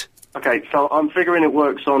do with it. OK, so I'm figuring it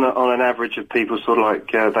works on an average of people sort of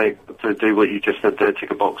like, they do what you just said there,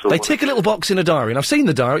 tick a box. They tick a little box in a diary, and I've seen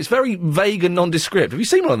the diary. It's very vague and nondescript. Have you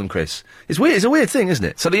seen one of them, Chris? It's weird. It's a weird thing, isn't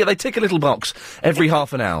it? So they tick a little box every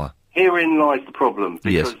half an hour. Herein lies the problem,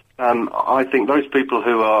 because I think those people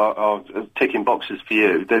who are ticking boxes for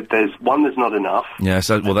you, there's not enough. Yeah,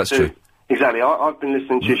 well, that's true. Exactly. I've been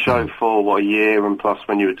listening to your show for, a year, and plus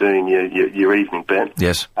when you were doing your evening bit.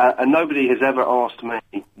 Yes. And nobody has ever asked me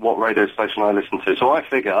what radio station I listen to. So I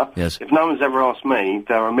figure, if no one's ever asked me,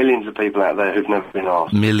 there are millions of people out there who've never been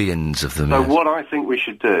asked. Millions of them, So what I think we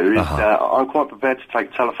should do is, I'm quite prepared to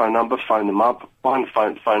take a telephone number, phone them up, find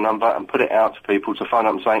the phone number, and put it out to people to phone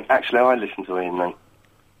up and saying, actually, I listen to Ian Lee.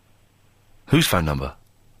 Whose phone number?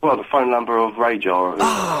 Well, the phone number of Radar.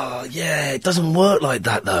 Oh, yeah, it doesn't work like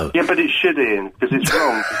that, though. Yeah, but it should, Ian, because it's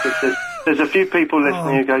wrong. Because there's a few people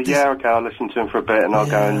listening who go, yeah, OK, I'll listen to him for a bit, and I'll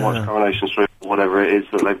go and watch Coronation Street, or whatever it is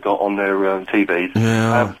that they've got on their TVs.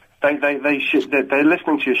 Yeah. They're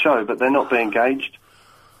listening to your show, but they're not being engaged.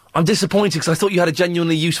 I'm disappointed because I thought you had a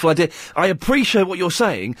genuinely useful idea. I appreciate what you're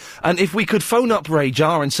saying, and if we could phone up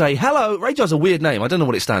Radar and say, hello, Radar's a weird name, I don't know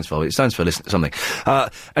what it stands for, it stands for something,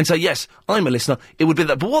 and say, yes, I'm a listener, it would be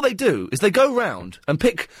that. But what they do is they go round and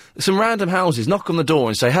pick some random houses, knock on the door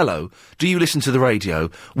and say, hello, do you listen to the radio?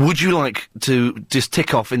 Would you like to just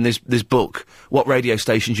tick off in this book what radio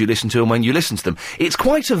stations you listen to and when you listen to them? It's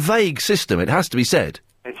quite a vague system, it has to be said.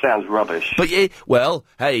 It sounds rubbish. But well,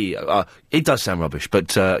 hey, it does sound rubbish.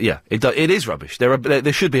 But it is rubbish.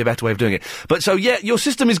 There should be a better way of doing it. But so your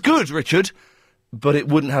system is good, Richard, but it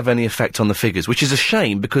wouldn't have any effect on the figures, which is a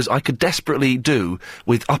shame because I could desperately do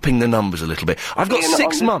with upping the numbers a little bit. I've got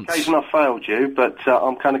 6 months. On this occasion I failed you, but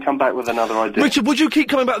I'm going to come back with another idea. Richard, would you keep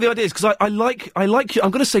coming back with the ideas? Because I like you.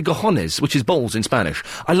 I'm going to say cojones, which is balls in Spanish.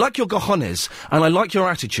 I like your cojones, and I like your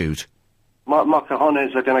attitude. My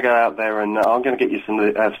cojones are going to go out there, and I'm going to get you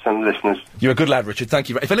some listeners. You're a good lad, Richard. Thank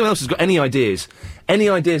you. If anyone else has got any ideas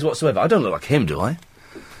whatsoever, I don't look like him, do I?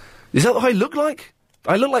 Is that what I look like?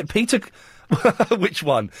 I look like Peter... Which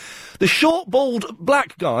one? The short, bald,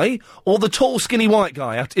 black guy, or the tall, skinny, white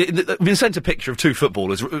guy? I've been sent a picture of two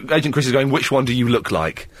footballers. Agent Chris is going, which one do you look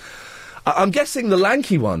like? I'm guessing the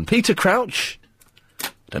lanky one. Peter Crouch? I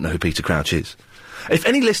don't know who Peter Crouch is. If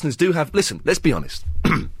any listeners do have... Listen, let's be honest.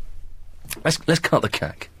 Let's cut the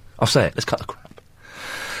cack. I'll say it. Let's cut the crap.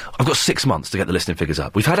 I've got 6 months to get the listening figures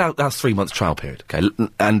up. We've had our 3 month trial period, okay,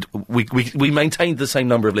 and we maintained the same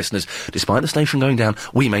number of listeners despite the station going down.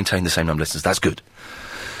 We maintained the same number of listeners. That's good.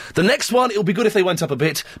 The next one, it'll be good if they went up a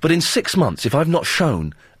bit, but in 6 months, if I've not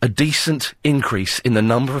shown a decent increase in the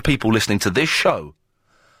number of people listening to this show,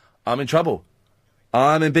 I'm in trouble.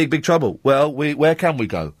 I'm in big trouble. Well, where can we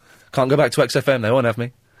go? Can't go back to XFM. They won't have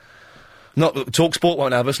me. Talk Sport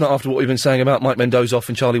won't have us, not after what we've been saying about Mike Mendoza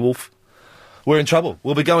and Charlie Wolf. We're in trouble.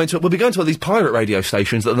 We'll be going to all these pirate radio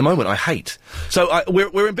stations that at the moment I hate. So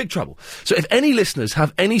we're in big trouble. So if any listeners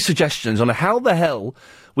have any suggestions on how the hell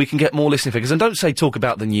we can get more listening figures, and don't say talk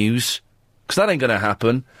about the news, because that ain't going to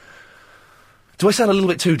happen. Do I sound a little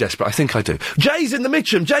bit too desperate? I think I do. Jay's in the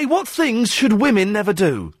Mitcham. Jay, what things should women never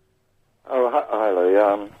do? Oh,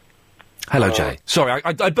 hello, Hello, Jay. Sorry,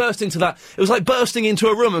 I burst into that. It was like bursting into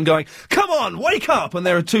a room and going, come on, wake up! And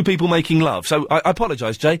there are two people making love. So I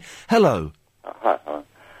apologise, Jay. Hello. Hi.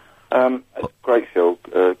 Great show.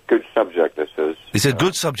 Good subject, this is. It's a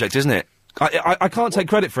good subject, isn't it? I can't take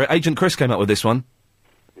credit for it. Agent Chris came up with this one.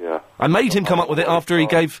 Yeah. I made him come up with it after he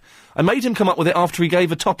gave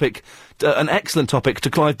a topic, an excellent topic, to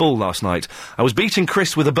Clive Ball last night. I was beating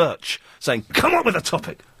Chris with a birch, saying, come up with a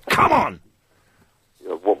topic! Come on!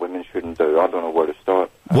 What women shouldn't do. I don't know where to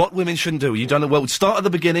start. What women shouldn't do? You don't know. Well, start at the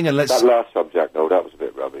beginning and let's... That last subject, though, that was a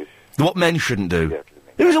bit rubbish. What men shouldn't do? Yeah,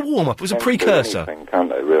 it was a warm-up. It was a precursor. Can do anything, can't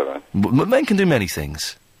they, really? Men can do many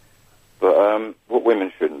things. But, what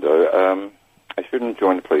women shouldn't do, they shouldn't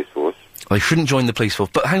join the police force. They shouldn't join the police force.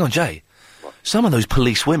 But hang on, Jay. What? Some of those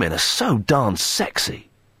police women are so darn sexy.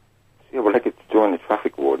 Yeah, well, they could join the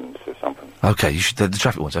traffic wardens or something. Okay, the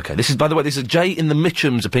traffic ones. Okay, this is, by the way, this is Jay in the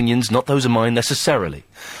Mitchum's opinions, not those of mine necessarily.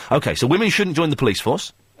 Okay, so women shouldn't join the police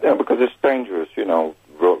force? Yeah, because it's dangerous, you know,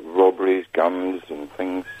 robberies, guns and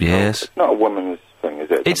things. Yes. So it's not a woman's thing, is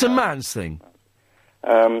it? It's a man's thing.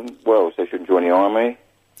 Well, they shouldn't join the army.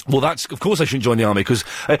 Well, of course they shouldn't join the army, because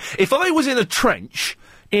if I was in a trench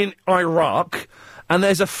in Iraq and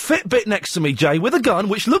there's a Fitbit next to me, Jay, with a gun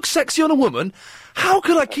which looks sexy on a woman, how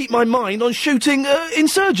could I keep my mind on shooting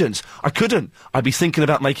insurgents? I couldn't. I'd be thinking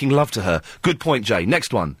about making love to her. Good point, Jay.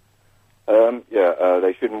 Next one.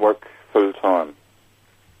 They shouldn't work full-time.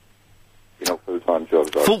 You know, full-time jobs.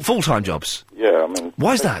 Full-time jobs? Yeah, I mean...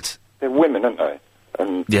 Why is that? They're women, aren't they?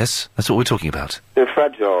 And yes, that's what we're talking about. They're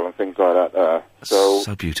fragile and things like that.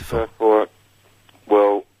 So beautiful. Therefore,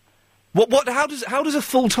 well... How does a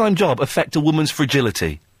full-time job affect a woman's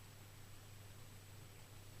fragility?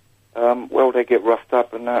 Well, they get roughed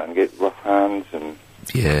up and that, and get rough hands and...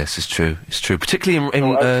 Yes, it's true. It's true. Particularly in...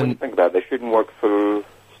 when you think about it, they shouldn't work full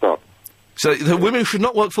stop. So the women should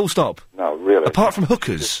not work full stop? No, really. Apart from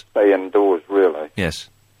hookers? Just stay indoors, really. Yes.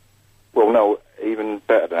 Well, no, even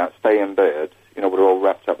better than that, stay in bed. You know, we're all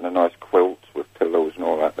wrapped up in a nice quilt with pillows and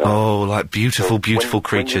all that. Oh, like beautiful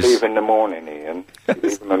creatures. When you leave in the morning, Ian, you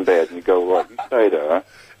leave them in bed and you go, right, you stay there.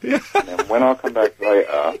 And then when I come back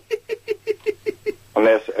later...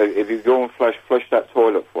 Unless, if you go and flush that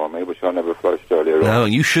toilet for me, which I never flushed earlier on. No,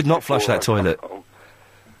 you should not flush that toilet.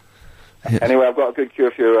 Anyway, I've got a good cure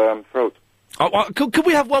for your throat. Could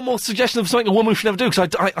we have one more suggestion of something a woman should never do?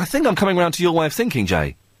 Because I think I'm coming around to your way of thinking,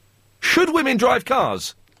 Jay. Should women drive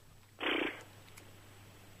cars?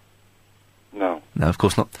 No. No, of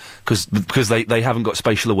course not. Because they haven't got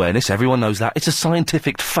spatial awareness. Everyone knows that. It's a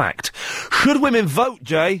scientific fact. Should women vote,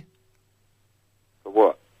 Jay? For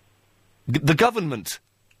what? The government.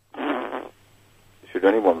 Should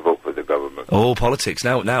anyone vote for the government? Oh, politics.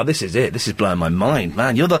 Now this is it. This is blowing my mind,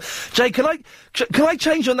 man. You're the... Jay, can I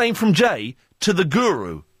change your name from Jay to the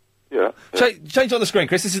Guru? Yeah. Change on the screen,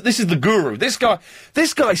 Chris. This is the Guru. This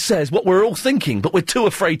guy says what we're all thinking, but we're too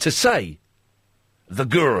afraid to say. The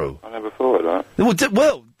Guru. I never thought of that.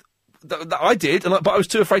 Well, I did, but I was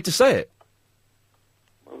too afraid to say it.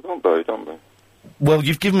 Well, don't be. Well,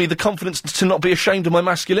 you've given me the confidence to not be ashamed of my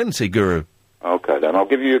masculinity, Guru. Okay, then. I'll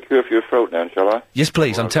give you a cure for your throat then, shall I? Yes,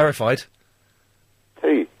 please. I'm terrified.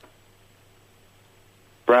 Tea.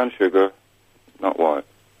 Brown sugar, not white.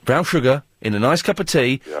 Brown sugar in a nice cup of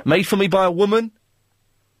tea, made for me by a woman?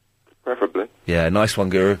 Preferably. Yeah, nice one,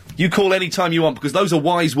 Guru. You call any time you want, because those are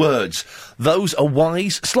wise words. Those are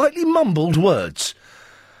wise, slightly mumbled words.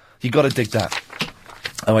 You got to dig that.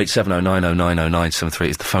 08709090973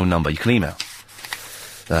 is the phone number. You can email.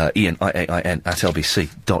 Ian, IAIN,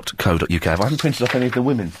 @lbc.co.uk. I haven't printed off any of the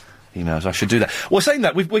women emails. I should do that. Well, saying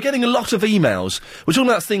that, we're getting a lot of emails. We're talking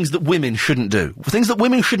about things that women shouldn't do. Things that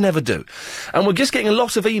women should never do. And we're just getting a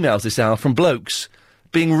lot of emails this hour from blokes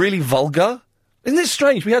being really vulgar. Isn't it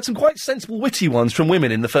strange? We had some quite sensible, witty ones from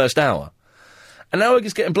women in the first hour. And now we're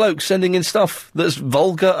just getting blokes sending in stuff that's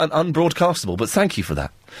vulgar and unbroadcastable. But thank you for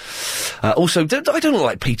that. Also, I don't look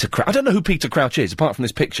like Peter Crouch. I don't know who Peter Crouch is, apart from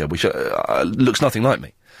this picture, which looks nothing like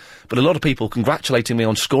me. But a lot of people congratulating me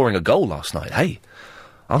on scoring a goal last night. Hey,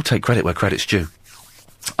 I'll take credit where credit's due.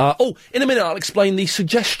 In a minute I'll explain the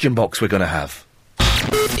suggestion box we're going to have.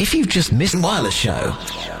 If you've just missed Wireless Show.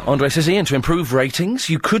 Andre says, Ian, to improve ratings,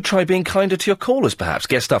 you could try being kinder to your callers, perhaps.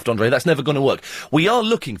 Get stuffed, Andre. That's never going to work. We are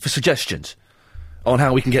looking for suggestions on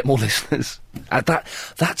how we can get more listeners. That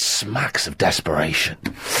smacks of desperation.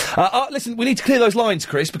 Listen, we need to clear those lines,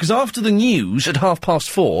 Chris, because after the news at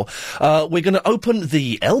 4:30, we're going to open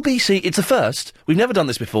the LBC. It's a first. We've never done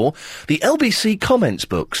this before. The LBC comments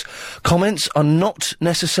books. Comments are not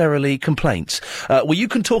necessarily complaints. Where you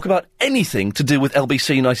can talk about anything to do with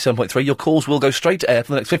LBC 97.3. Your calls will go straight to air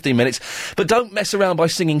for the next 15 minutes. But don't mess around by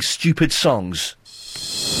singing stupid songs.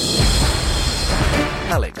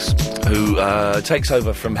 Alex, who takes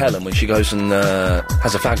over from Helen when she goes and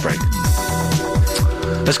has a fag break,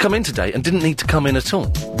 has come in today and didn't need to come in at all.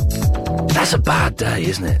 That's a bad day,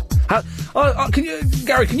 isn't it?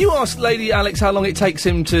 Gary, can you ask Lady Alex how long it takes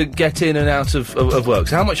him to get in and out of work?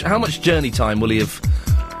 So how much journey time will he have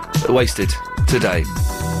wasted today?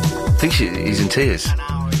 I think he's in tears.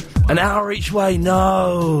 An hour each way?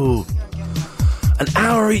 No! An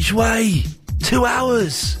hour each way! 2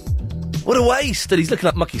 hours! What a waste! And he's looking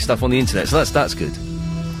up mucky stuff on the internet, so that's good.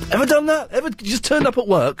 Ever done that? Ever just turned up at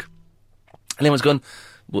work and anyone's gone,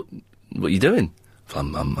 what are you doing?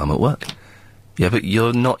 I'm at work. Yeah, but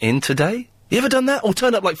you're not in today? You ever done that? Or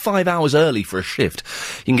turn up like 5 hours early for a shift?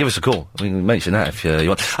 You can give us a call. We can mention that if you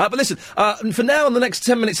want. But listen, for now, in the next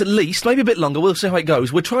 10 minutes at least, maybe a bit longer, we'll see how it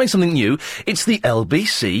goes. We're trying something new. It's the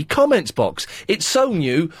LBC comments box. It's so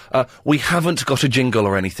new, we haven't got a jingle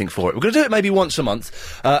or anything for it. We're going to do it maybe once a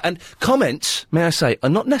month. And comments, may I say, are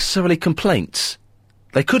not necessarily complaints.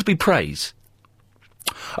 They could be praise.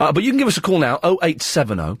 But you can give us a call now,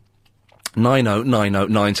 0870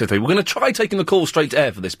 9090 We're going to try taking the call straight to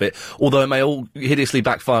air for this bit, although it may all hideously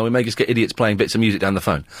backfire. We may just get idiots playing bits of music down the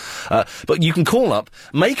phone. But you can call up,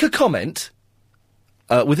 make a comment,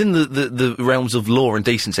 within the realms of law and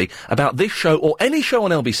decency, about this show or any show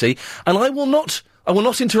on LBC, and I will not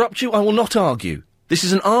interrupt you, I will not argue. This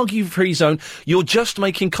is an argue-free zone. You're just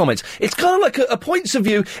making comments. It's kind of like a points of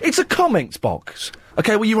view. It's a comments box.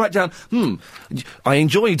 Okay, well, you write down, I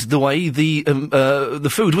enjoyed the way the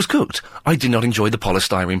food was cooked. I did not enjoy the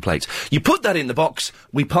polystyrene plates. You put that in the box,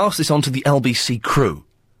 we pass this on to the LBC crew.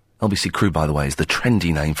 LBC crew, by the way, is the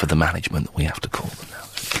trendy name for the management that we have to call them now.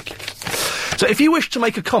 So if you wish to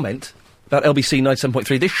make a comment about LBC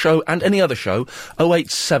 97.3, this show and any other show,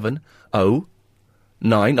 0870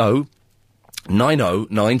 90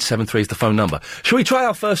 90973 is the phone number. Shall we try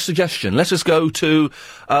our first suggestion? Let us go to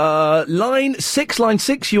line 6. Line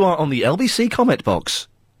 6, you are on the LBC comment box.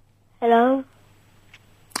 Hello?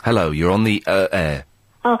 Hello, you're on the air.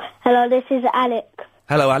 Oh, hello, this is Alex.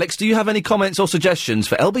 Hello, Alex. Do you have any comments or suggestions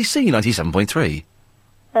for LBC 97.3?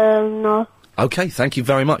 No. OK, thank you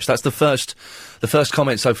very much. That's the first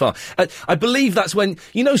comment so far. I believe that's when,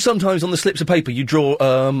 you know, sometimes on the slips of paper you draw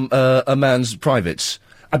a man's privates.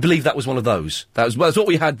 I believe that was one of those. That's what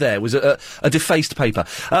we had there, was a defaced paper.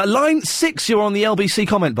 Line 6, you're on the LBC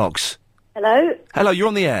comment box. Hello? Hello, you're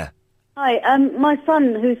on the air. Hi, my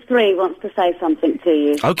son, who's 3, wants to say something to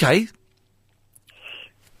you. OK.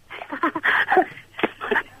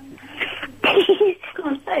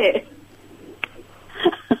 Can't say it.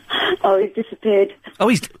 Oh, he's disappeared. Oh,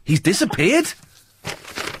 he's disappeared?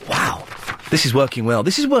 Wow. This is working well.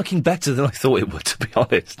 This is working better than I thought it would, to be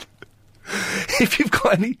honest. If you've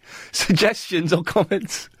got any suggestions or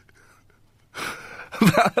comments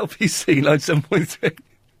about LBC 97.3,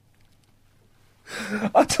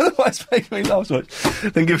 I don't know why it's making me laugh so much,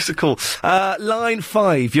 then give us a call. Line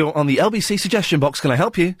 5, you're on the LBC suggestion box. Can I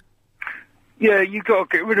help you? Yeah, you got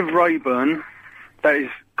to get rid of Rayburn. That is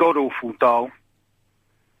god-awful dull.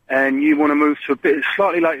 And you want to move to a bit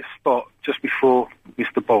slightly later spot just before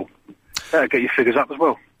Mr. Ball. That'll get your figures up as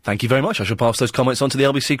well. Thank you very much. I shall pass those comments on to the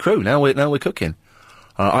LBC crew. Now we're cooking.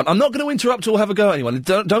 I'm not going to interrupt or have a go at anyone.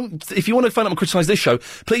 Don't. If you want to phone up and criticise this show,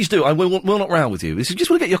 please do. I will not row with you. This is just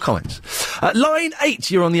want to get your comments. Line 8,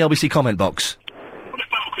 you're on the LBC comment box.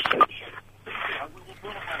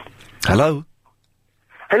 Hello.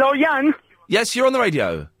 Hello, Jan. Yes, you're on the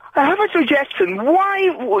radio. I have a suggestion. Why,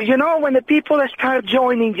 you know, when the people start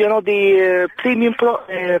joining, you know, the premium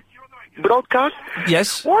broadcast.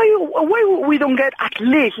 Yes. Why we don't get at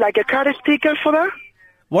least like a car sticker for that?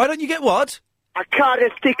 Why don't you get what? A car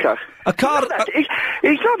sticker. A car.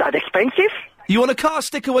 It's not that expensive. You want a car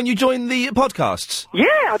sticker when you join the podcasts?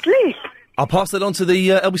 Yeah, at least. I'll pass that on to the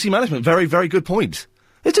LBC management. Very, very good point.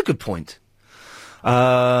 It's a good point.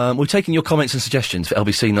 We're taking your comments and suggestions for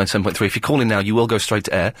LBC 97.3. If you call in now, you will go straight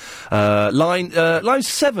to air. Line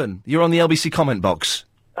 7, you're on the LBC comment box.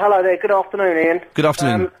 Hello there. Good afternoon, Ian. Good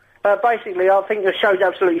afternoon. Basically, I think your show's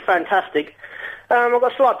absolutely fantastic. I've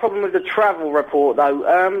got a slight problem with the travel report, though.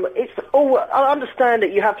 I understand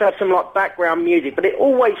that you have to have some, like, background music, but it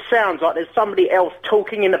always sounds like there's somebody else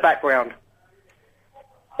talking in the background.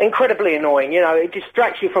 Incredibly annoying, you know. It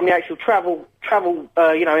distracts you from the actual travel,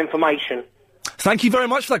 information. Thank you very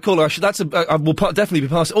much for that caller. I will definitely be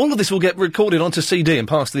passed. All of this will get recorded onto CD and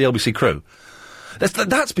passed to the LBC crew.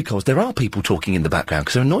 That's because there are people talking in the background,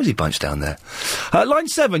 because they're a noisy bunch down there. Line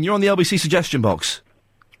 7, you're on the LBC suggestion box.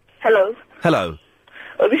 Hello. Hello.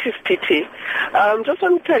 Oh, this is PT. Just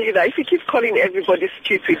want to tell you that if you keep calling everybody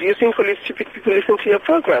stupid, do you think only stupid people listen to your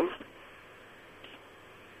program?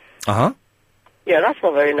 Uh-huh. Yeah, that's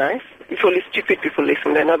not very nice. If only stupid people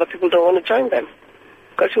listen, then other people don't want to join them.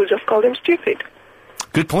 Because you'll just call them stupid.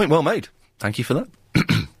 Good point, well made. Thank you for that.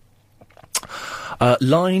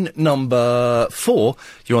 Line number 4,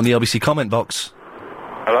 you're on the LBC comment box.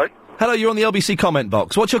 Hello? Hello, you're on the LBC comment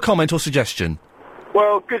box. What's your comment or suggestion?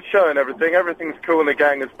 Well, good show and everything. Everything's cool in the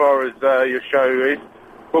gang as far as your show is.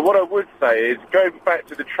 But what I would say is, going back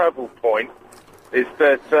to the travel point, is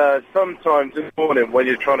that sometimes in the morning when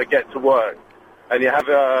you're trying to get to work, and you have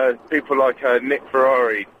people like Nick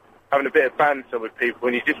Ferrari having a bit of banter with people,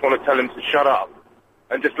 and you just want to tell them to shut up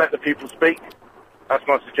and just let the people speak. That's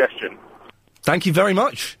my suggestion. Thank you very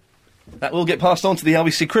much. That will get passed on to the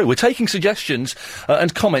LBC crew. We're taking suggestions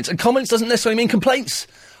and comments. And comments doesn't necessarily mean complaints.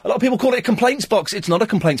 A lot of people call it a complaints box. It's not a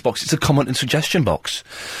complaints box. It's a comment and suggestion box.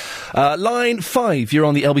 Line 5, you're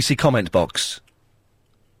on the LBC comment box.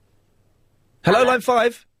 Hello, Line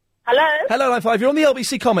 5. Hello? Hello, Line 5. You're on the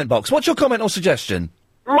LBC comment box. What's your comment or suggestion?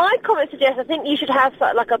 My comment suggests I think you should have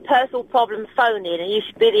like a personal problem phone in, and you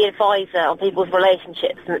should be the advisor on people's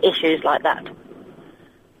relationships and issues like that.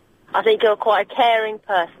 I think you're quite a caring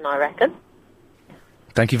person, I reckon.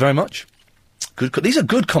 Thank you very much. Good. These are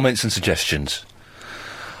good comments and suggestions.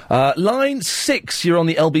 Line 6, you're on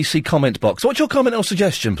the LBC comment box. What's your comment or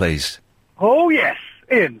suggestion, please? Oh, yes,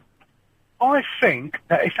 Ian. I think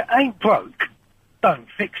that if it ain't broke, don't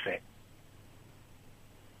fix it.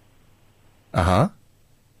 Uh-huh.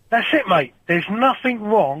 That's it, mate. There's nothing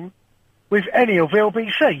wrong with any of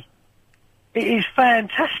LBC. It is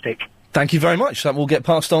fantastic. Thank you very much. That will get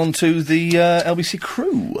passed on to the LBC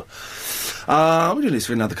crew. We're doing this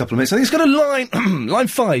for another couple of minutes. I think it's got a line... line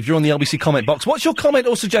 5, you're on the LBC comment box. What's your comment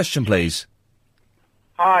or suggestion, please?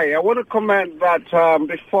 Hi, I want to comment that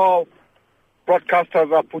before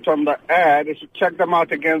broadcasters are put on the air, they should check them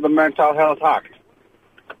out against the Mental Health Act.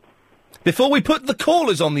 Before we put the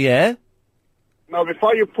callers on the air? No,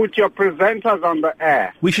 before you put your presenters on the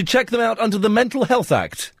air. We should check them out under the Mental Health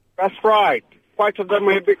Act. That's right. Quite of them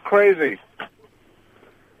are a bit crazy.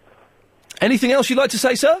 Anything else you'd like to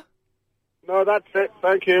say, sir? No, that's it.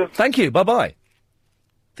 Thank you. Thank you. Bye-bye.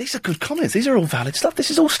 These are good comments. These are all valid stuff.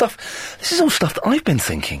 This is all stuff that I've been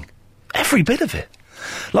thinking. Every bit of it.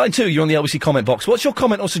 Line 2, you're on the LBC comment box. What's your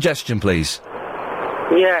comment or suggestion, please?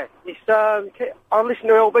 Yeah, it's, I listen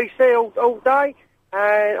to LBC all day,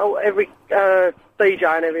 and every DJ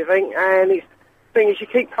and everything, and it's thing is you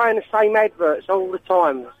keep playing the same adverts all the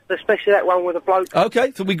time, especially that one with the bloke.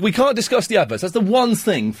 OK, so we can't discuss the adverts. That's the one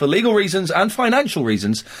thing, for legal reasons and financial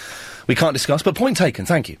reasons, we can't discuss, but point taken,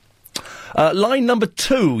 thank you. Line number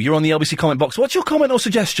 2, you're on the LBC comment box. What's your comment or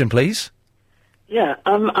suggestion, please? Yeah,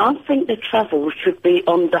 I think the travel should be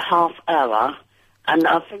on the half hour, and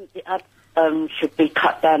I think the ad should be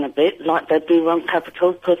cut down a bit, like they do on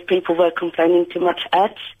Capital, because people were complaining too much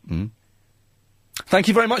ads. Mm. Thank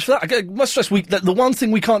you very much for that. I must stress, the one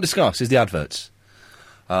thing we can't discuss is the adverts.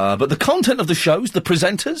 But the content of the shows, the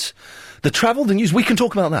presenters, the travel, the news, we can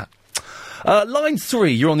talk about that. Line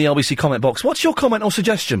 3, you're on the LBC comment box. What's your comment or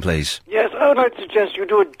suggestion, please? Yes, I would like to suggest you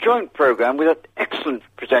do a joint programme with an excellent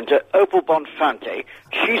presenter, Opal Bonfante.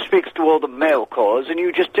 She speaks to all the male callers, and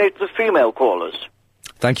you just take the female callers.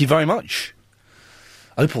 Thank you very much.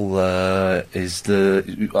 Opal is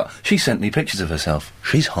the... she sent me pictures of herself.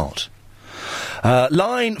 She's hot.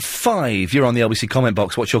 Line 5, you're on the LBC comment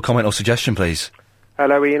box. What's your comment or suggestion, please?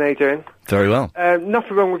 Hello, Ian, how you doing? Very well.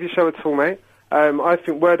 Nothing wrong with your show at all, mate. I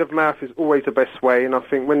think word of mouth is always the best way, and I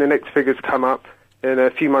think when the next figures come up in a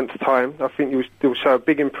few months' time, I think you'll show a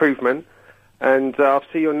big improvement. And I've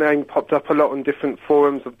seen your name popped up a lot on different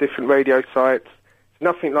forums of different radio sites. It's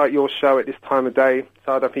nothing like your show at this time of day,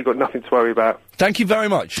 so I don't think you've got nothing to worry about. Thank you very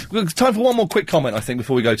much. Time for one more quick comment, I think,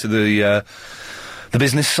 before we go to the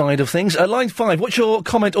business side of things. Line 5, what's your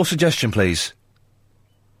comment or suggestion, please?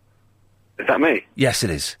 Is that me? Yes, it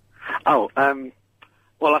is. Oh,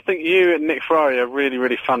 well, I think you and Nick Ferrari are really,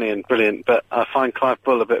 really funny and brilliant, but I find Clive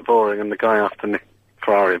Bull a bit boring and the guy after Nick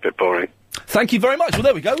Ferrari a bit boring. Thank you very much. Well,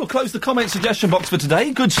 there we go. We'll close the comment suggestion box for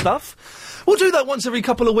today. Good stuff. We'll do that once every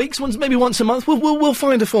couple of weeks, maybe once a month. We'll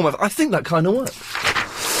find a format. I think that kind of works.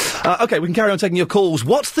 OK, we can carry on taking your calls.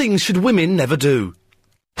 What things should women never do?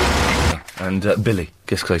 And Billy,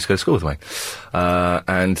 guess close to go to school with me.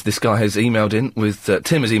 And this guy has emailed in with...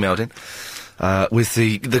 Tim has emailed in with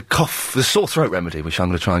the cough, the sore throat remedy, which I'm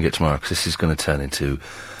going to try and get tomorrow, because this is going to turn into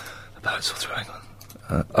a bad sore throat.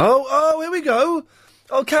 Hang on. Here we go.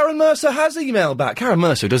 Oh, Karen Mercer has emailed back. Karen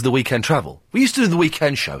Mercer does the weekend travel. We used to do the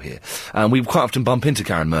weekend show here, and we quite often bump into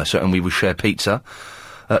Karen Mercer, and we would share pizza.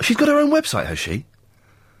 She's got her own website, has she?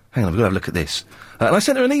 Hang on, we've got to have a look at this. And I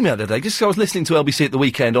sent her an email today, just because I was listening to LBC at the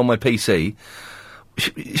weekend on my PC.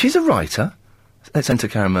 She's a writer. Let's enter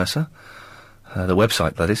Karen Mercer. The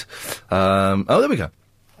website, that is. There we go.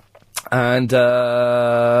 And,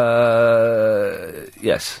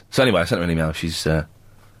 yes. So anyway, I sent her an email. She's, look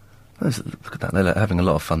at that, they're having a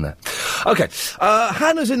lot of fun there. OK,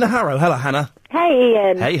 Hannah's in the Harrow. Hello, Hannah. Hey,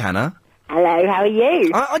 Ian. Hey, Hannah. Hello, how are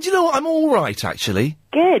you? Do you know what? I'm all right, actually.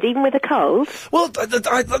 Good, even with a cold? Well,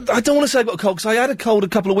 I don't want to say I've got a cold, because I had a cold a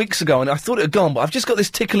couple of weeks ago, and I thought it had gone, but I've just got this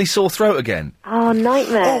tickly sore throat again. Oh,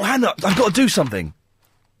 nightmare. Oh, Hannah, I've got to do something.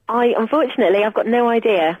 Unfortunately, I've got no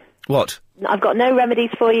idea. What? I've got no remedies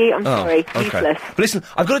for you. I'm Oh, sorry. okay. Useless. But listen,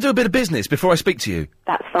 I've got to do a bit of business before I speak to you.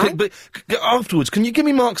 That's fine. Afterwards, can you give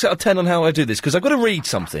me marks out of 10 on how I do this? Because I've got to read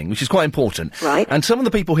something, which is quite important. Right. And some of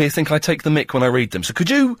the people here think I take the mick when I read them. So could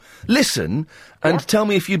you listen and tell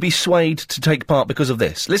me if you'd be swayed to take part because of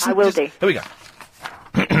this? Listen. I will do. Here we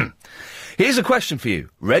go. Here's a question for you.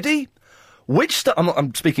 Ready? Which star...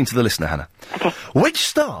 I'm speaking to the listener, Hannah. Okay. Which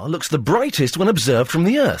star looks the brightest when observed from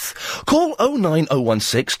the Earth? Call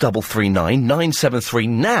 09016 339 973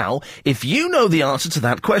 now if you know the answer to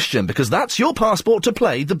that question, because that's your passport to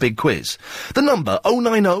play the big quiz. The number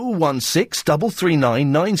 09016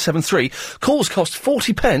 339 973. Calls cost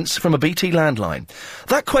 40 pence from a BT landline.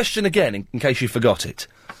 That question again, in case you forgot it.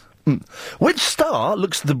 Which star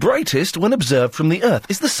looks the brightest when observed from the Earth?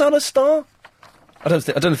 Is the sun a star? I don't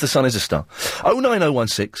know if the sun is a star.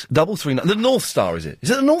 09016 339. The North Star, is it?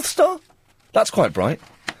 Is it the North Star? That's quite bright.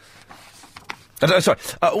 Sorry.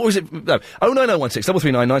 Or is it? No. 09016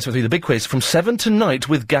 339 973. The big quiz from 7 tonight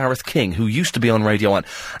with Gareth King, who used to be on Radio 1.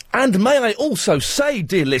 And may I also say,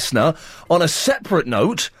 dear listener, on a separate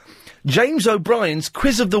note, James O'Brien's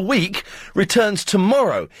Quiz of the Week returns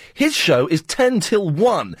tomorrow. His show is 10 till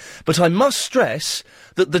 1. But I must stress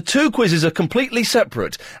that the two quizzes are completely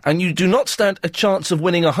separate, and you do not stand a chance of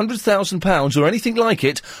winning £100,000 or anything like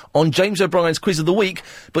it on James O'Brien's Quiz of the Week,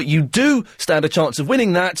 but you do stand a chance of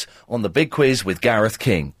winning that on the big quiz with Gareth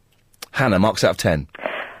King. Hannah, marks out of 10.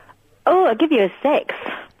 Oh, I'll give you a 6.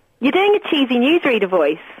 You're doing a cheesy newsreader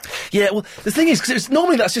voice. Yeah, well, the thing is, 'cause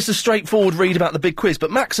normally that's just a straightforward read about the big quiz,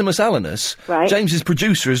 but Maximus Alanus, James's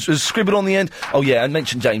producer, has scribbled on the end, oh yeah, and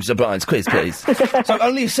mention James O'Brien's quiz, please. So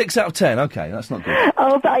only a 6 out of 10, okay, that's not good.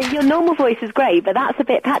 Oh, but your normal voice is great, but that's a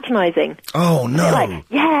bit patronising. Oh, no. Like,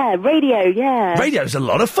 yeah, radio, yeah. Radio's a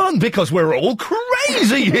lot of fun, because we're all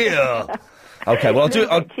crazy here! Okay, well,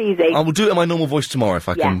 I will do it in my normal voice tomorrow if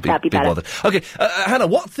I can be that'd be better. bothered. Okay, Hannah,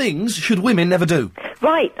 what things should women never do?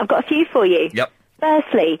 Right, I've got a few for you. Yep.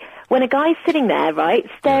 Firstly, when a guy's sitting there, right,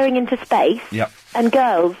 staring into space, Yep. and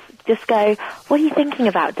girls just go, what are you thinking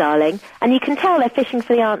about, darling? And you can tell they're fishing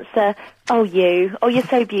for the answer, oh, you're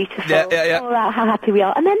so beautiful. Yeah. Oh, how happy we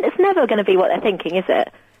are. And then it's never going to be what they're thinking, is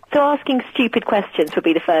it? So asking stupid questions would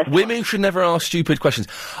be the first. Women should never ask stupid questions.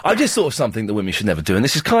 I just thought of something that women should never do, and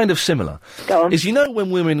this is kind of similar. Go on. Is, you know, when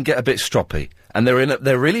women get a bit stroppy, and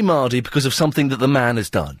they're really mardy because of something that the man has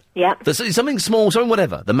done. Yeah. Something small, something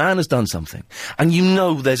whatever. The man has done something, and you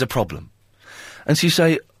know there's a problem. And so you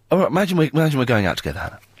say, all right, imagine we're going out together,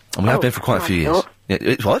 Hannah. And we have been for quite a few years.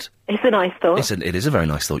 Yeah, what? It's a nice thought. It is a very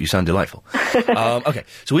nice thought. You sound delightful. Okay,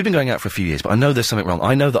 so we've been going out for a few years, but I know there's something wrong.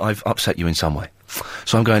 I know that I've upset you in some way.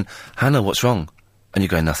 So I'm going, Hannah, what's wrong? And you're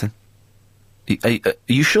going, nothing. Are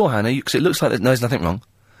you sure, Hannah? Because it looks like there's nothing wrong.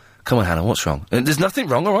 Come on, Hannah, what's wrong? There's nothing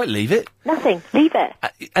wrong, all right, leave it. Nothing, leave it.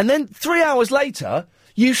 And then 3 hours later,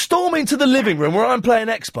 you storm into the living room where I'm playing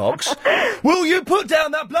Xbox. Will you put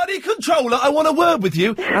down that bloody controller? I want a word with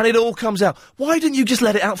you. And it all comes out. Why didn't you just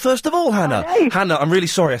let it out first of all, Hannah? Hannah, I'm really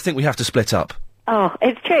sorry. I think we have to split up. Oh,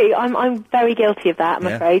 it's true. I'm very guilty of that, I'm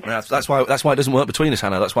afraid. Yeah, that's why it doesn't work between us,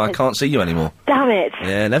 Hannah. That's why I can't see you anymore. Damn it.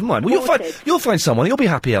 Yeah, never mind. Well, you'll find someone. You'll be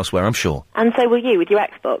happy elsewhere, I'm sure. And so will you with your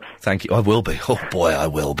Xbox. Thank you. I will be. Oh, boy, I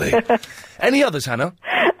will be. Any others, Hannah?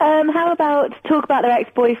 How about talk about their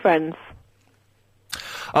ex-boyfriends?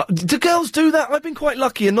 Do girls do that? I've been quite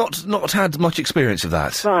lucky and not had much experience of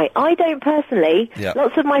that. Right, I don't personally. Yeah.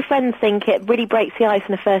 Lots of my friends think it really breaks the ice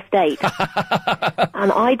on a first date.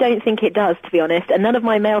 And I don't think it does, to be honest, and none of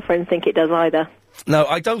my male friends think it does either. No,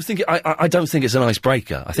 I don't think I don't think it's an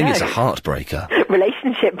icebreaker. I think it's a heartbreaker.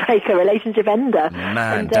 Relationship breaker, relationship ender.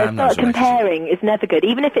 Man, and damn those start comparing is never good,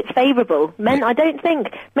 even if it's favourable. Men, I don't think,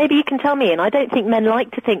 maybe you can tell me, and I don't think men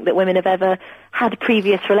like to think that women have ever had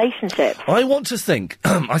previous relationships. I want to think,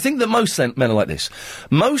 I think that most men are like this.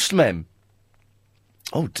 Most men,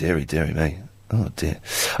 oh dearie me, oh dear.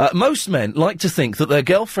 Most men like to think that their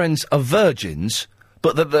girlfriends are virgins,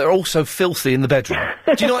 but that they're also filthy in the bedroom.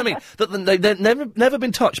 Do you know what I mean? That they've never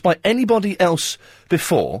been touched by anybody else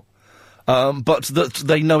before, but that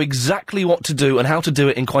they know exactly what to do and how to do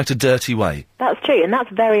it in quite a dirty way. That's true, and that's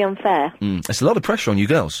very unfair. It's a lot of pressure on you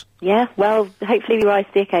girls. Yeah, well, hopefully we rise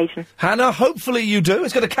to the occasion. Hannah, hopefully you do.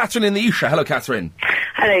 Let's go to Catherine in the Isha. Hello, Catherine.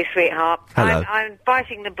 Hello, sweetheart. Hello. I'm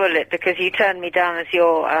biting the bullet because you turned me down as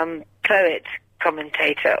your poet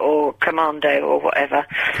commentator or commando or whatever.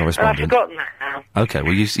 But I've Correspondent. forgotten that now. Okay,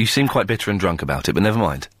 well, you seem quite bitter and drunk about it, but never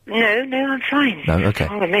mind. No, I'm fine. No, okay.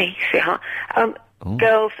 What's wrong with me, sweetheart?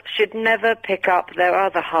 Girls should never pick up their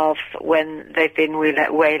other half when they've been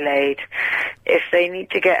waylaid. If they need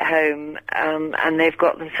to get home and they've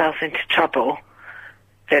got themselves into trouble,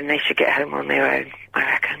 then they should get home on their own, I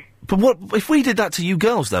reckon. But what if we did that to you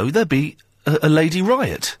girls, though? There'd be a lady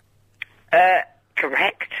riot.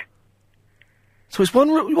 Correct. So it's one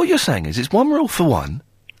rule. What you're saying is it's one rule for one.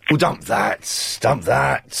 Well, dump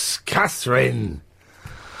that, Catherine.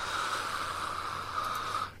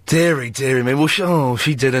 Dearie me. Well,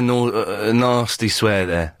 she did a nasty swear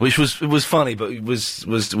there, which was funny, but it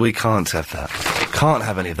was we can't have that. Can't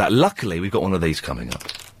have any of that. Luckily, we've got one of these coming up.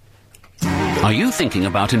 Are you thinking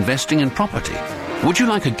about investing in property? Would you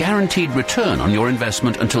like a guaranteed return on your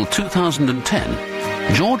investment until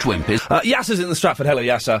 2010? George Wimp is... Yasser's in the Stratford. Hello,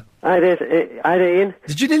 Yasser. Hi there, Ian.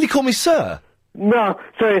 Did you nearly call me sir? No,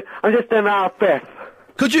 sorry, I'm just out of breath.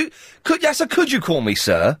 Could you call me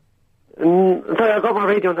sir? Sorry, I've got my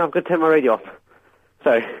radio on, I'm going to turn my radio off.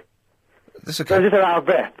 Sorry. That's okay. I'm just out of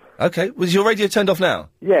breath. Okay, was your radio turned off now?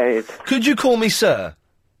 Yeah, it is. Could you call me sir?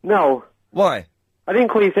 No. Why? I didn't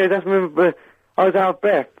call you sir, that's I was out of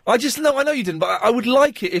breath. I know you didn't, but I would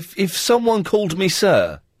like it if someone called me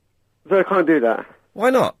sir. So I can't do that. Why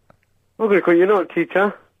not? I'm going to call you, you're not a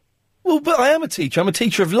teacher. Well, but I am a teacher, I'm a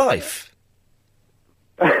teacher of life.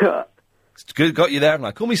 It's good, got you there, haven't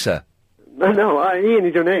I? Call me sir. No, Ian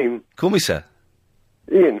is your name. Call me sir.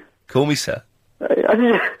 Ian. Call me sir.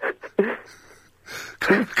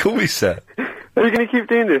 Call me sir. Are you going to keep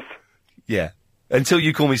doing this? Yeah. Until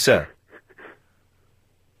you call me sir.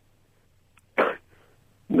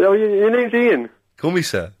 No, your name's Ian. Call me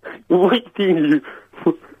sir. What do you?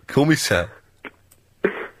 Call me sir.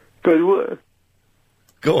 But what?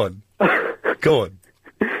 Go on. Go on.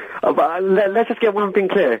 But let's just get one thing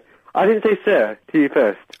clear. I didn't say sir to you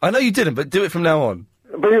first. I know you didn't, but do it from now on.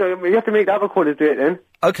 But you have to make the other callers do it then.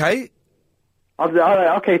 Okay.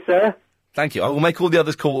 Alright, okay, sir. Thank you. I will make all the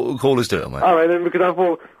others callers do it, mate. Alright then, because I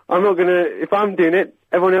thought, I'm not gonna, if I'm doing it,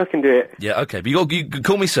 everyone else can do it. Yeah, okay, but you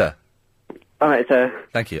call me sir. Alright, sir.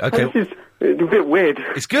 Thank you, okay. This is a bit weird.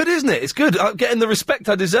 It's good, isn't it? It's good. I'm getting the respect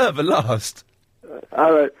I deserve at last.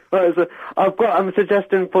 Alright, so I've got a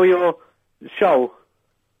suggestion for your show.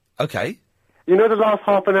 Okay. You know the last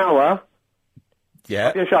half an hour? Yeah.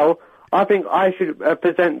 Of your show? I think I should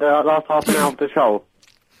present the last half an hour of the show.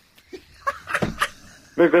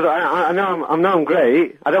 Because I know I'm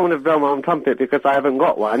great. I don't want to blow my own trumpet because I haven't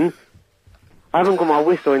got one. I haven't got my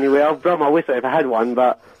whistle anyway. I'll blow my whistle if I had one,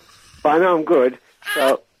 but I know I'm good.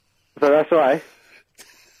 So that's why.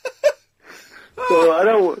 So I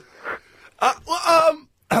don't...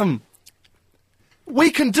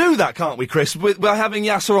 We can do that, can't we, Chris, by having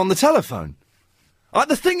Yasser on the telephone?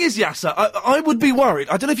 The thing is, Yasser, I would be worried.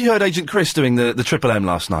 I don't know if you heard Agent Chris doing the Triple M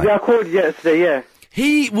last night. Yeah, I called yesterday, yeah.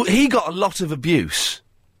 He got a lot of abuse.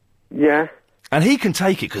 Yeah. And he can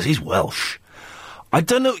take it because he's Welsh. I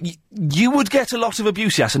don't know, you would get a lot of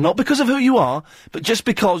abuse, Yasser, not because of who you are, but just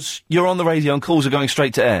because you're on the radio and calls are going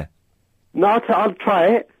straight to air. No, I'll try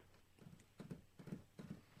it.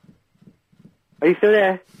 Are you still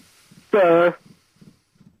there? Sir?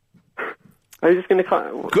 Are you just going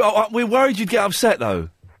to... We're worried you'd get upset, though.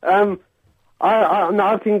 I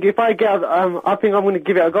think if I get... I think I'm going to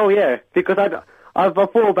give it a go, yeah. Because I've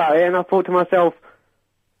thought about it and I thought to myself,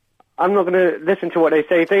 I'm not going to listen to what they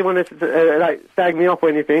say. If they want to, slag me off or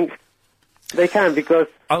anything, they can, because...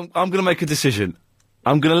 I'm going to make a decision.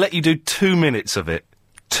 I'm going to let you do 2 minutes of it.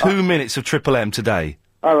 2 minutes of Triple M today.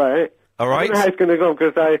 All right. All right? I don't know how it's going to go,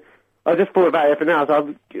 because I just thought about it for now,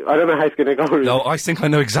 so I don't know how it's going to go. Really. No, I think I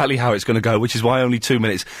know exactly how it's going to go, which is why only 2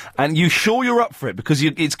 minutes. And you sure you're up for it? Because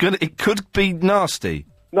it could be nasty.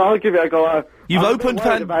 No, I'll give it a go. You've opened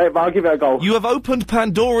about it, but I'll give it a go. You have opened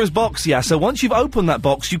Pandora's box, yeah. So once you've opened that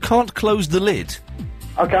box, you can't close the lid.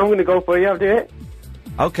 Okay, I'm going to go for it. Yeah, I'll do it.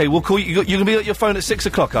 Okay, we'll call you. You're going to be at your phone at 6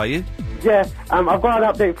 o'clock, are you? Yeah. I've got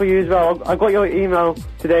an update for you as well. I got your email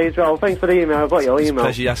today as well. Thanks for the email. I got your email.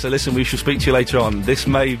 It's a pleasure, Yasser. Listen, we shall speak to you later on. This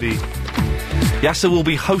may be... Yasser will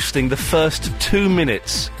be hosting the first 2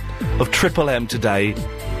 minutes of Triple M today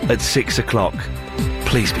at 6 o'clock.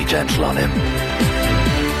 Please be gentle on him.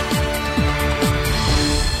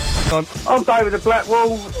 I'm David of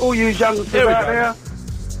Blackwall. All you youngsters out there,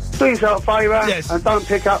 do yourself a favour and don't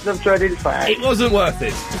pick up the dreaded fag. It wasn't worth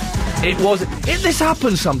it. It wasn't. This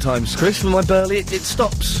happens sometimes, Chris, with my burley. It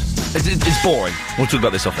stops. It's boring. We'll talk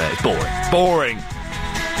about this off air. It's boring. Boring.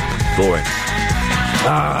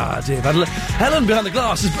 Ah, dear. Helen behind the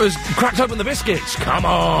glass has cracked open the biscuits. Come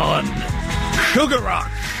on. Sugar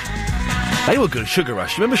Rush. They were good, Sugar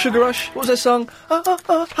Rush. Remember Sugar Rush? What was their song?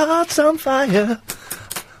 Oh, hearts on fire.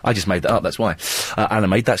 I just made that up, that's why. And I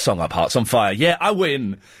made that song up, Hearts on Fire. Yeah, I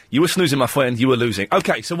win. You were snoozing, my friend, you were losing.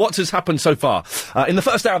 OK, so what has happened so far? In the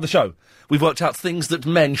first hour of the show, we've worked out things that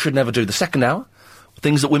men should never do. The second hour,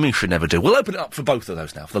 Things that women should never do. We'll open it up for both of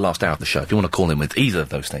those now, for the last hour of the show, if you want to call in with either of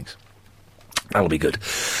those things. That'll be good.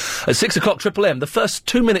 At 6 o'clock, Triple M. The first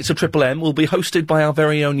 2 minutes of Triple M will be hosted by our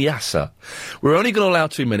very own Yasser. We're only going to allow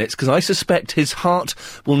 2 minutes because I suspect his heart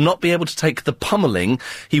will not be able to take the pummelling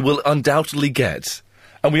he will undoubtedly get.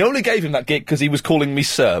 And we only gave him that gig because he was calling me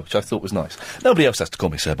sir, which I thought was nice. Nobody else has to call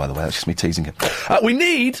me sir, by the way. That's just me teasing him. We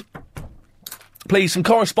need, please, some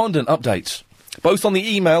correspondent updates, both on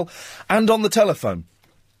the email and on the telephone.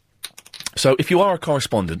 So, if you are a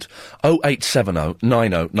correspondent, 0870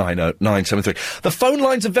 9090 973. The phone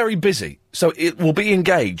lines are very busy, so it will be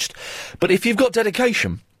engaged. But if you've got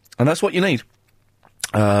dedication, and that's what you need,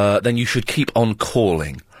 then you should keep on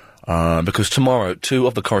calling. Because tomorrow, 2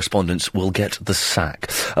 of the correspondents will get the sack.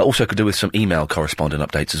 Also could do with some email correspondent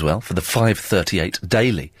updates as well, for the 5:38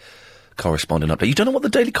 daily correspondent update. You don't know what the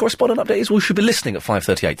daily correspondent update is? Well, you should be listening at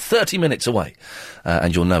 5:38, 30 minutes away.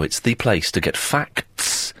 And you'll know it's the place to get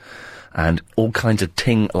facts and all kinds of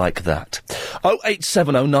ting like that.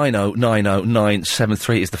 0870 9090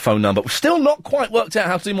 973 is the phone number. We've still not quite worked out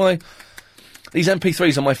how to do these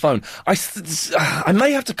MP3s on my phone. I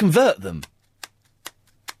may have to convert them.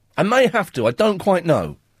 I may have to. I don't quite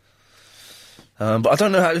know. But I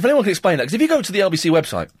don't know how. If anyone can explain that, because if you go to the LBC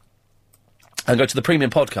website and go to the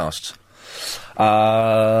premium podcasts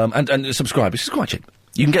and subscribe, which is quite cheap.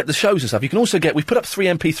 You can get the shows and stuff. You can also get, we've put up 3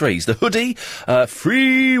 MP3s. The Hoodie,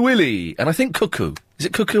 Free Willy, and I think Cuckoo. Is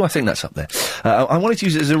it Cuckoo? I think that's up there. I wanted to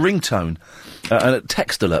use it as a ringtone and a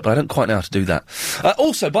text alert, but I don't quite know how to do that.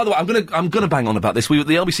 Also, by the way, I'm gonna bang on about this. The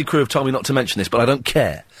LBC crew have told me not to mention this, but I don't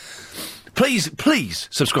care. Please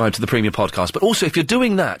subscribe to the premium podcast. But also, if you're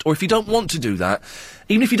doing that, or if you don't want to do that,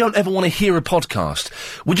 even if you don't ever want to hear a podcast,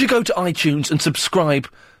 would you go to iTunes and subscribe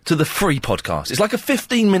to the free podcast? It's like a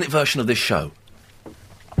 15-minute version of this show.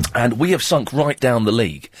 And we have sunk right down the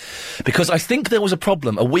league. Because I think there was a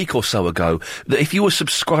problem a week or so ago that if you were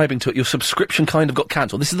subscribing to it, your subscription kind of got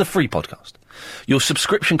cancelled. This is the free podcast. Your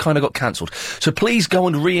subscription kind of got cancelled. So please go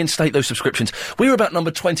and reinstate those subscriptions. We were about number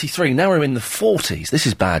 23. Now we're in the 40s. This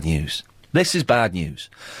is bad news. This is bad news.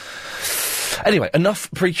 Anyway, enough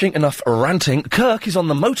preaching, enough ranting. Kirk is on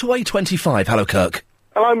the motorway 25. Hello, Kirk.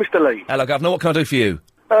 Hello, Mr. Lee. Hello, Governor. What can I do for you?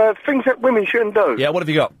 Things that women shouldn't do. Yeah, what have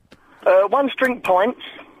you got? Once drink pints.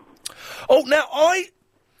 Oh, now,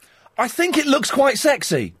 I think it looks quite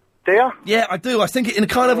sexy. Do you? Yeah, I do. I think it in a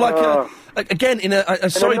kind of like a... Again, in a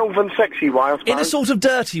northern sexy way, I suppose. In a sort of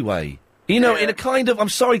dirty way. You know, in a kind of... I'm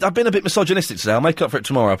sorry, I've been a bit misogynistic today. I'll make up for it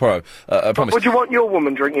tomorrow, I promise. Would you want your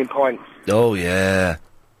woman drinking pints? Oh, yeah.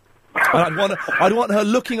 I'd want her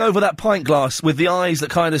looking over that pint glass with the eyes that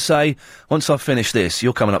kind of say, once I've finished this,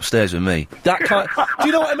 you're coming upstairs with me. That kind... Do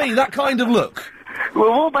you know what I mean? That kind of look.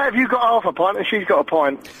 Well, what about if you've got half a pint and she's got a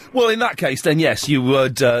pint? Well, in that case, then yes, you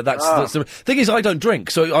would. That's the thing is, I don't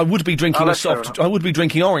drink, so I would be drinking I would be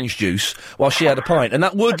drinking orange juice while she had a pint, and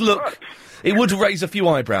that would look. It would raise a few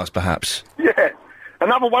eyebrows, perhaps. Yeah.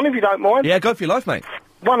 Another one, if you don't mind. Yeah, go for your life, mate.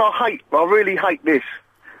 One I really hate this,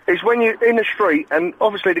 is when you're in the street, and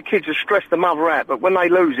obviously the kids have stressed the mother out, but when they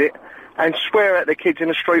lose it, and swear at the kids in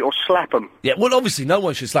the street or slap them. Yeah, well, obviously, no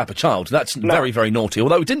one should slap a child. That's very, very naughty,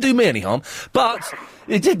 although it didn't do me any harm. But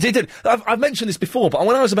it did. I've mentioned this before, but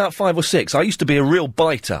when I was about 5 or 6, I used to be a real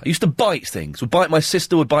biter. I used to bite things. Would bite my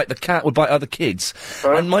sister, would bite the cat, would bite other kids.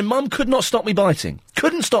 And my mum could not stop me biting.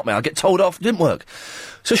 Couldn't stop me. I'd get told off. It didn't work.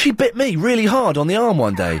 So she bit me really hard on the arm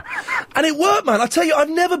one day. And it worked, man. I tell you, I've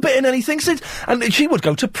never bitten anything since. And she would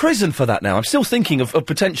go to prison for that now. I'm still thinking of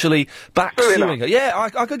potentially back-suing her. Yeah,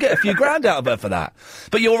 I could get a few grand out of her for that.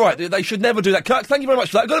 But you're right, they should never do that. Kirk, thank you very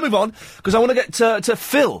much for that. I've got to move on, because I want to get to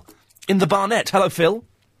Phil in the Barnet. Hello, Phil.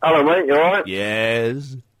 Hello, mate. You all right?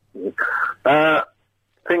 Yes. Things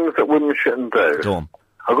that women shouldn't do. Go on.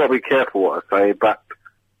 I've got to be careful what I say, but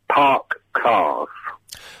park cars.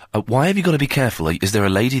 Why have you got to be careful? Is there a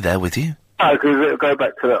lady there with you? No, because it'll go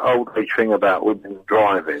back to the old age thing about women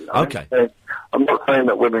driving. Okay. I'm not saying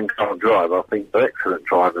that women can't drive. I think they're excellent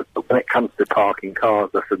drivers. But when it comes to parking cars,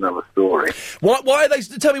 that's another story. Why are they...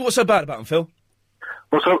 Tell me what's so bad about them, Phil.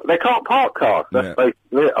 Well, so they can't park cars. That's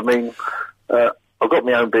basically it. I mean, I've got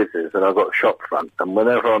my own business and I've got a shop front, and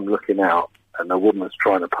whenever I'm looking out and a woman's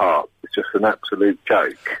trying to park, it's just an absolute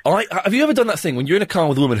joke. Have you ever done that thing when you're in a car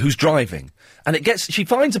with a woman who's driving, and she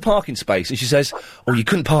finds a parking space and she says, "Oh, you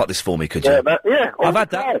couldn't park this for me, could you?" I've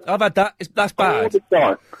had that. That's bad.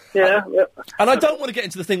 Yeah. And I don't want to get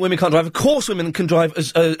into the thing women can't drive. Of course, women can drive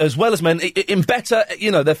as well as men. In better,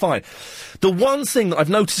 they're fine. The one thing that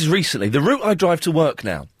I've noticed recently, the route I drive to work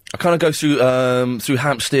now, I kind of go through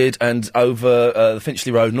Hampstead and over the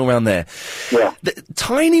Finchley Road and all around there. Yeah. The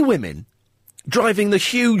tiny women driving the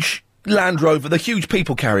huge Land Rover, the huge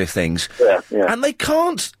people carrier things. Yeah. And they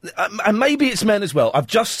can't, and maybe it's men as well. I've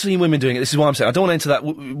just seen women doing it. This is why I'm saying I don't want to enter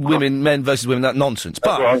that men versus women, that nonsense.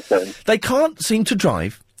 But they can't seem to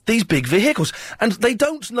drive these big vehicles, and they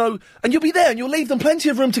don't know. And you'll be there, and you'll leave them plenty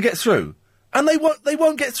of room to get through, and they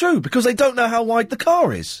won't get through because they don't know how wide the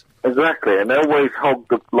car is. Exactly, and they always hog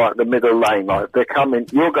the middle lane. Like they're coming,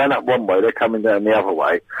 you're going up one way, they're coming down the other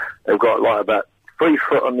way. They've got like about 3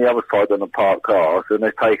 foot on the other side on the parked cars, and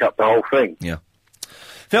they take up the whole thing. Yeah.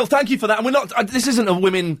 Phil, thank you for that. And we're not. This isn't a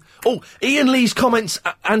women. Oh, Ian Lee's comments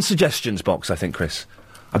and suggestions box. I think, Chris.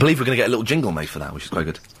 I believe we're going to get a little jingle made for that, which is quite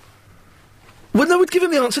good. Well, no, we'd give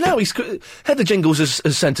him the answer now. Heather Jingles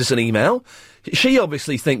has sent us an email. She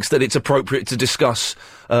obviously thinks that it's appropriate to discuss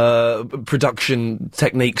production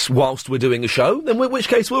techniques whilst we're doing a show. Then, in which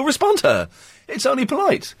case, we'll respond to her. It's only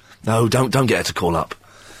polite. No, don't get her to call up.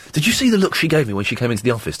 Did you see the look she gave me when she came into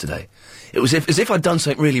the office today? It was as if I'd done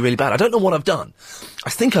something really, really bad. I don't know what I've done. I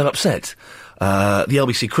think I've upset the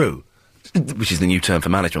LBC crew, which is the new term for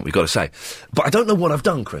management, we've got to say. But I don't know what I've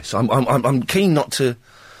done, Chris. I'm keen not to.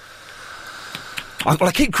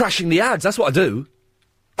 I keep crashing the ads. That's what I do.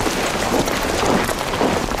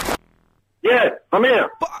 Yeah, I'm here.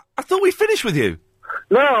 But I thought we finished with you.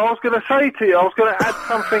 No, I was going to say to you, I was going to add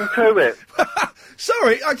something to it.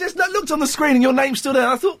 Sorry, I just looked on the screen and your name's still there.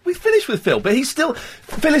 I thought we finished with Phil, but he's still...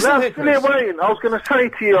 Phil is still here, Chris. Wayne, I was going to say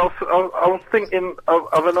to you, I was thinking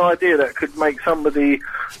of an idea that could make somebody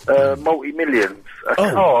multi-millions. A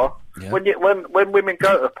car, yeah. when women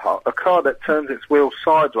go to park, a car that turns its wheels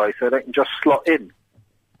sideways so they can just slot in.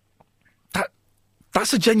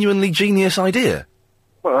 That's a genuinely genius idea.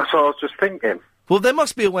 Well, that's what I was just thinking. Well, there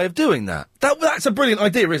must be a way of doing that. That's a brilliant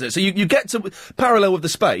idea, isn't it? So you get to parallel with the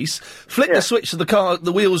space, flick the switch to the car,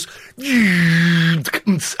 the wheels...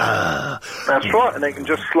 That's right, and they can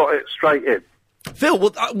just slot it straight in. Phil,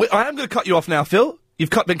 well, I am going to cut you off now, Phil. You've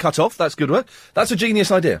been cut off. That's good work. That's a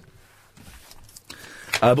genius idea.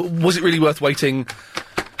 But was it really worth waiting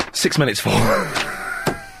 6 minutes for?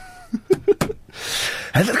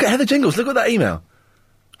 Look at Heather Jingles. Look at that email.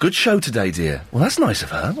 Good show today, dear. Well, that's nice of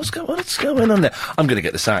her. What's going on there? I'm going to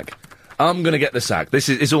get the sack. This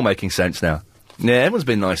is it's all making sense now. Yeah, everyone's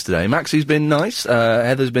been nice today. Maxie's been nice.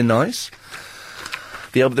 Heather's been nice.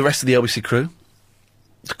 The rest of the LBC crew.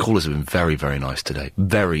 The callers have been very, very nice today.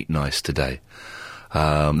 Very nice today.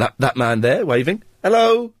 That man there waving.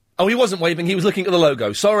 Hello. Oh, he wasn't waving. He was looking at the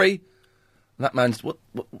logo. Sorry. That man's what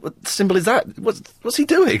symbol is that? What's he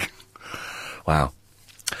doing? Wow.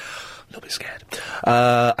 A little bit scared.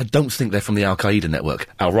 I don't think they're from the Al Qaeda network,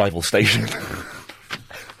 our rival station.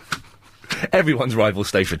 Everyone's rival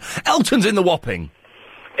station. Elton's in the Wapping.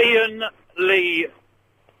 Ian Lee.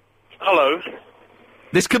 Hello.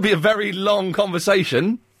 This could be a very long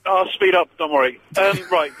conversation. I'll speed up, don't worry.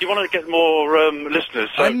 Right, you want to get more listeners.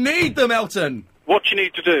 So I need them, Elton. What you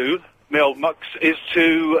need to do, my old mucks, is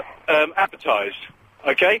to advertise,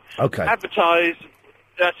 okay? Okay. Advertise,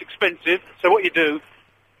 that's expensive, so what you do...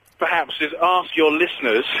 perhaps is ask your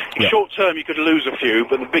listeners. Yeah. Short term, you could lose a few,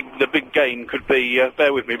 but the big gain could be.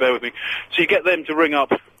 Bear with me. So you get them to ring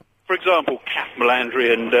up, for example, Kath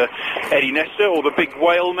Melandri and Eddie Nestor, or the Big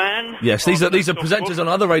Whale Man. Yes, these are presenters on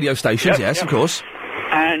other radio stations. Of course.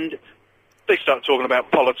 And they start talking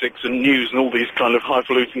about politics and news and all these kind of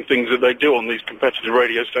highfalutin things that they do on these competitive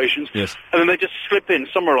radio stations. Yes. And then they just slip in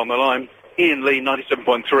somewhere on the line. Ian Lee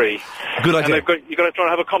 97.3. Good idea. And you've got to try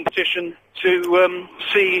and have a competition to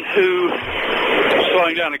see who...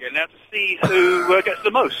 slowing down again now, to see who gets the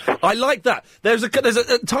most. I like that. There's a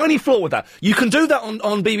tiny flaw with that. You can do that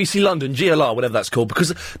on BBC London, GLR, whatever that's called,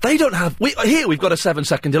 because they don't have... Here we've got a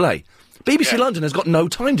 7-second delay. BBC London has got no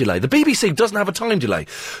time delay. The BBC doesn't have a time delay.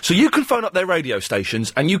 So you can phone up their radio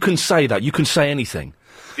stations and you can say that. You can say anything.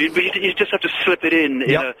 You just have to slip it in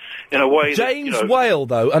in a way James that, Whale,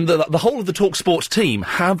 though, and the whole of the Talk Sports team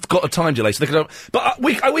have got a time delay, so they can... But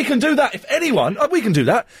we can do that. If anyone... we can do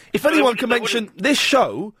that. If anyone can mention this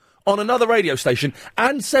show on another radio station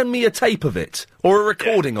and send me a tape of it, or a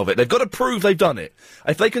recording of it, they've got to prove they've done it.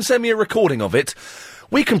 If they can send me a recording of it,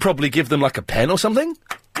 we can probably give them, like, a pen or something.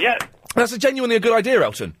 Yeah. That's genuinely a good idea,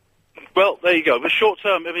 Elton. Well, there you go. But short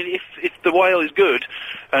term, I mean, if the Whale is good,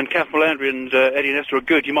 and Kath Melandri and Eddie Nestor are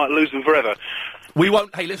good, you might lose them forever. We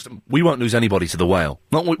won't... Hey, listen, we won't lose anybody to the Whale.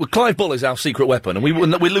 Clive Bull is our secret weapon, and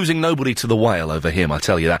we're losing nobody to the Whale over him, I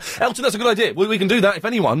tell you that. Elton, that's a good idea. We can do that if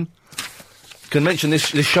anyone can mention this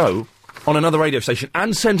show on another radio station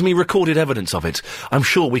and send me recorded evidence of it. I'm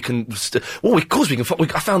sure we can... of course we can...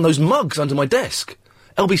 I found those mugs under my desk.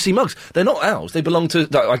 LBC mugs. They're not ours. They belong to,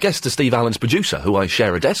 I guess, to Steve Allen's producer, who I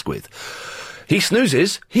share a desk with. He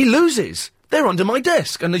snoozes, he loses.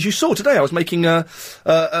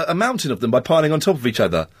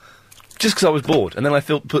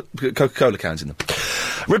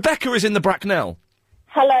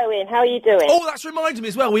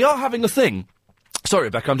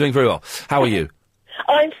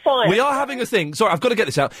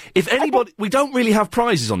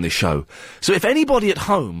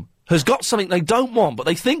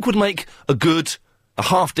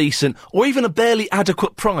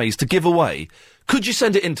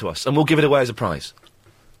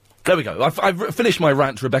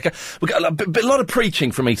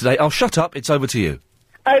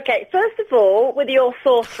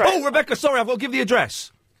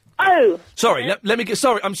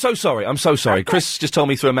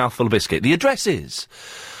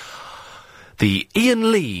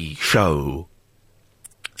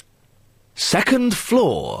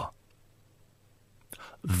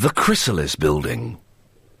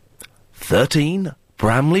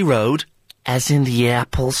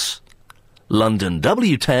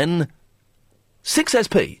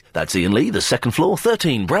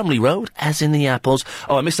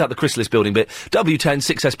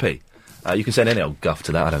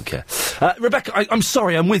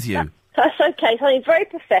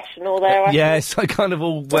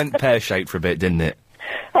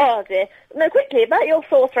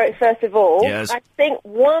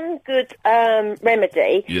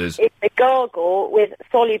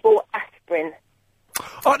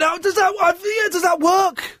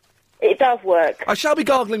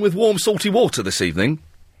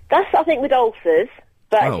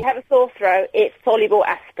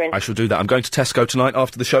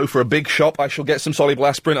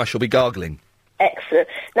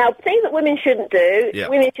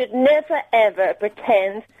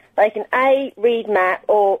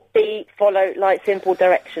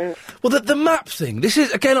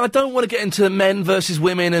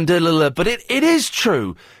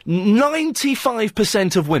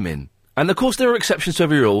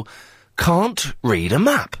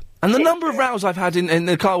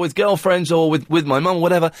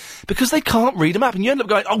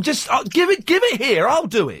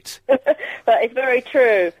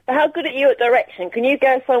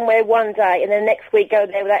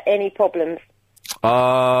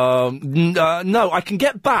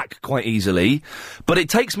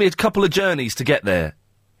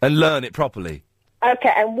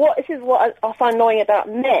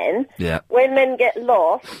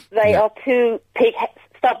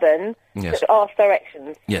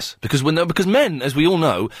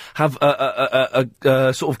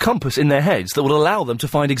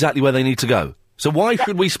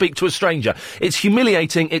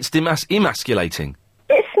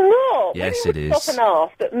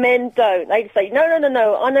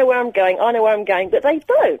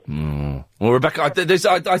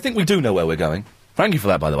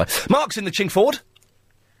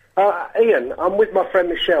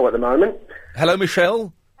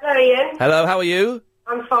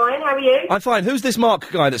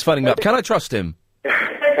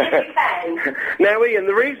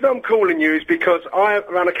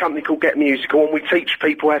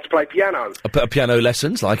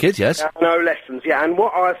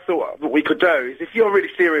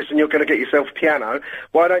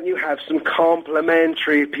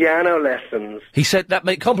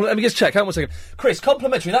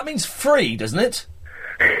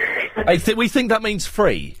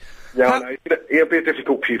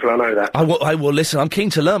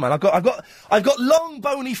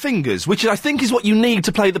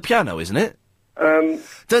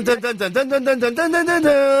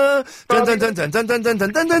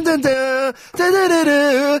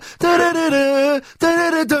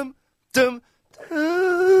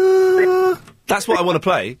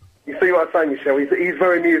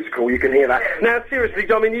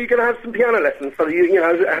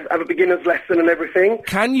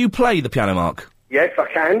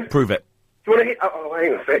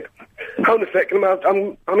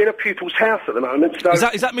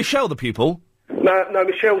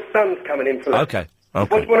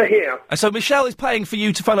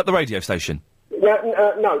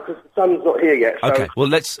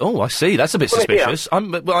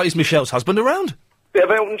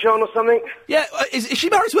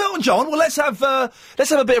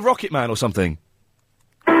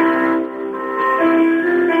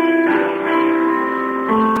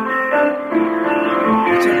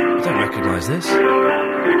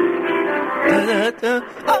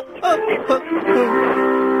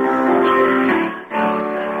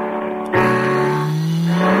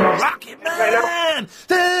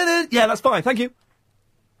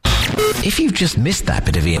 If you've just missed that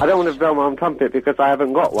bit of it... I don't want to blow my own trumpet because I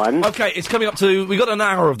haven't got one. Okay, it's coming up to... We've got an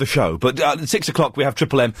hour of the show, but at 6 o'clock we have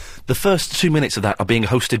Triple M. The first 2 minutes of that are being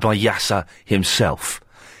hosted by Yasser himself.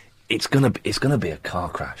 It's gonna be a car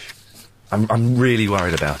crash. I'm really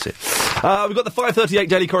worried about it. We've got the 5:38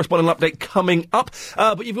 Daily Correspondent Update coming up,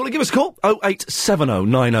 but you've got to give us a call. 0870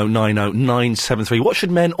 9090 973. What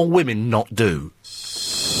should men or women not do?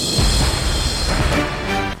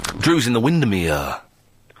 Drew's in the Windermere.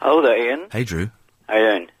 Hello there, Ian. Hey, Drew. How you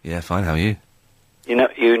doing? Yeah, fine. How are you? You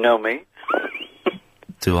know me.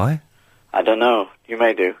 Do I? I don't know. You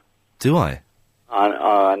may do. Do I?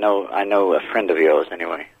 I know a friend of yours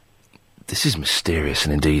anyway. This is mysterious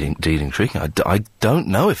and indeed intriguing. I don't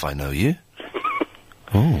know if I know you.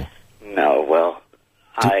 Oh. No, well,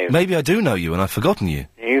 maybe I do know you and I've forgotten you.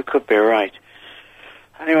 You could be right.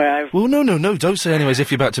 Anyway, Well, no, don't say anyway as if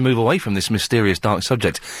you're about to move away from this mysterious, dark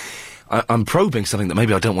subject. I'm probing something that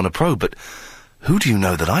maybe I don't want to probe, but who do you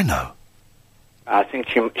know that I know? I think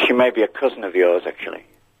she may be a cousin of yours, actually.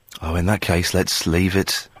 Oh, in that case, let's leave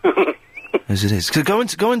it as it is. Go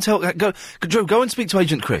and speak to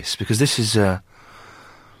Agent Chris, because this is, I'm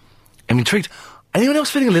intrigued. Anyone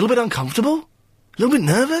else feeling a little bit uncomfortable? A little bit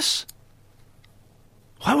nervous?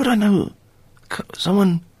 Why would I know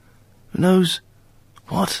someone who knows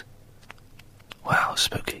what? Wow,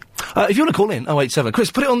 spooky. If you want to call in, 087.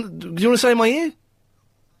 Chris, put it on... Do you want to say in my ear?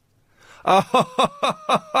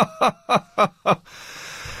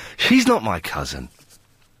 She's not my cousin.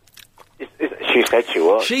 She said she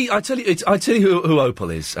was. I tell you who Opal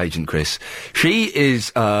is, Agent Chris. She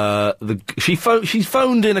is, she's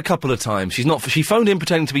phoned in a couple of times. She phoned in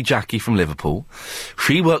pretending to be Jackie from Liverpool.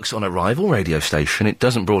 She works on a rival radio station. It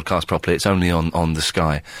doesn't broadcast properly. It's only on the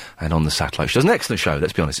Sky and on the satellite. She does an excellent show,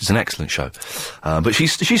 let's be honest. It's an excellent show. But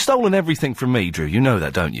she's stolen everything from me, Drew. You know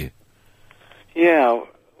that, don't you? Yeah,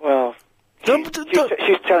 well...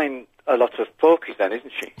 She's telling a lot of porkies then,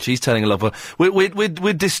 isn't she? She's telling a lot of...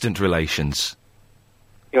 We're distant relations.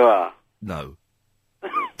 You are? No.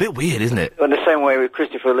 Bit weird, isn't it? In the same way with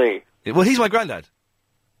Christopher Lee. Well, he's my granddad.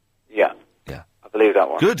 Yeah. Yeah. I believe that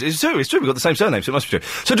one. Good. It's true. We've got the same surname, so it must be true.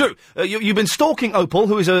 So, Drew, you've been stalking Opal,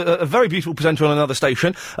 who is a very beautiful presenter on another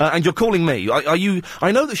station, and you're calling me. Are you...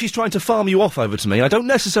 I know that she's trying to farm you off over to me. I don't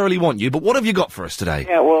necessarily want you, but what have you got for us today?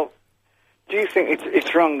 Yeah, well, do you think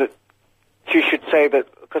it's wrong that she should say that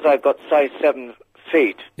because I've got size 7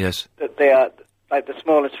 feet... Yes. ...that they are... like the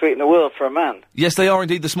smallest feet in the world for a man? Yes, they are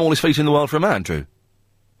indeed the smallest feet in the world for a man, Drew.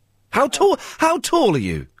 How tall are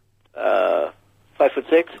you?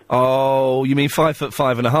 5'6". Oh, you mean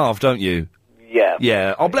 5'5.5", don't you? Yeah.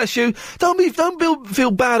 Yeah. Oh, bless you. Don't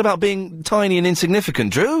feel bad about being tiny and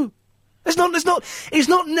insignificant, Drew. It's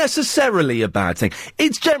not necessarily a bad thing.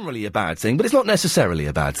 It's generally a bad thing, but it's not necessarily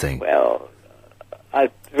a bad thing. Well,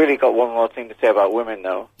 I've really got one more thing to say about women,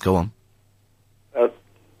 though. Go on.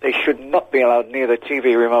 They should not be allowed near the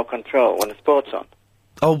TV remote control when the sport's on.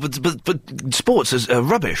 Oh, but sports is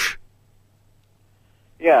rubbish.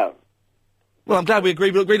 Yeah. Well, I'm glad we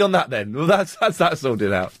agreed on that then. Well, that's that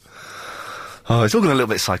sorted out. Oh, it's all gone a little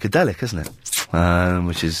bit psychedelic, isn't it?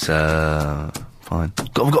 Which is fine.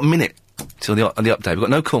 We've got a minute till the update. We've got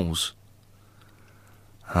no calls.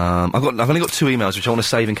 I've only got 2 emails which I want to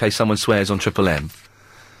save in case someone swears on Triple M.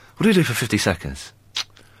 What do we do for 50 seconds?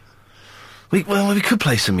 We could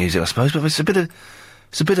play some music, I suppose, but it's a bit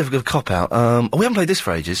of a cop-out. We haven't played this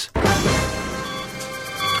for ages.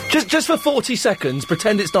 Just for 40 seconds,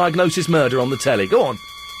 pretend it's Diagnosis Murder on the telly. Go on.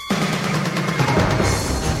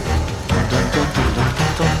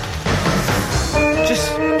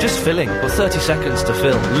 Just filling. Well, 30 seconds to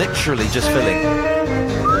fill. Literally just filling.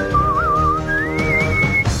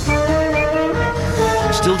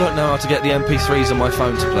 Still don't know how to get the MP3s on my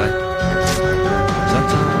phone to play.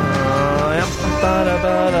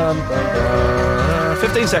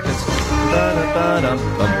 15 seconds.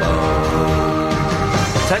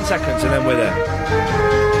 10 seconds and then we're there.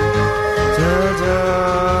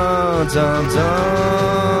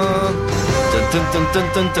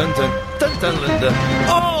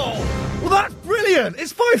 Oh! Well, that's brilliant!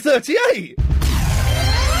 It's 5:38!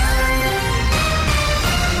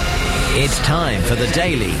 It's time for the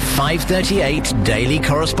daily 5:38 Daily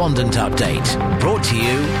Correspondent Update. Brought to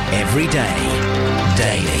you every day.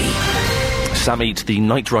 Daily. Samit, the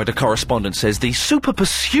Knight Rider correspondent, says the Super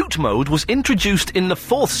Pursuit mode was introduced in the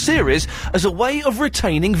 4th series as a way of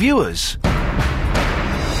retaining viewers.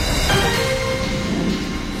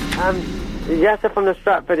 Yasser from the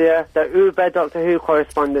Stratford here, the Uber Doctor Who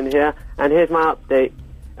correspondent here, and here's my update.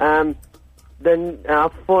 The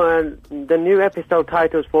new episode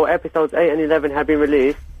titles for episodes 8 and 11 have been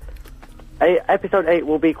released. Episode 8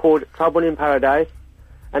 will be called Trouble in Paradise,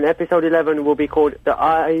 and episode 11 will be called The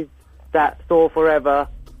Eyes That Saw Forever.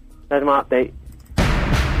 That's my update.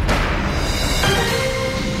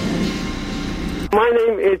 My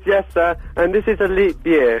name is Jester, and this is a leap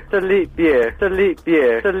year. It's a leap year. It's a leap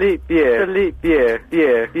year. It's a leap year. It's a leap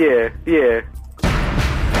year. Year.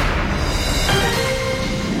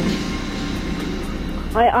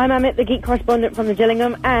 Hi, I'm Amit, the geek correspondent from the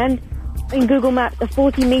Gillingham, and in Google Maps, a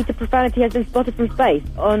 40-metre profanity has been spotted from space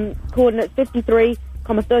on coordinates 53,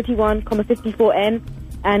 31, 54N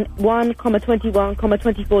and 1, 21,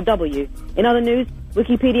 24W. In other news,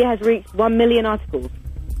 Wikipedia has reached 1 million articles.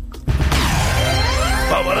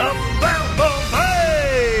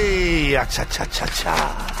 Hey! That's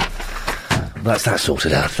that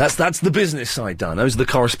sorted out. That's the business side done. Those are the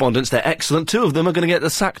correspondents. They're excellent. 2 of them are going to get the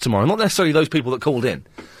sack tomorrow. Not necessarily those people that called in,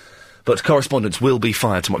 but correspondents will be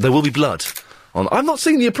fired tomorrow. There will be blood on. I've not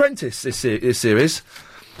seen The Apprentice this series.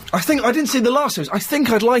 I didn't see the last series. I think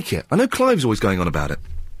I'd like it. I know Clive's always going on about it.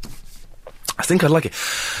 I think I'd like it.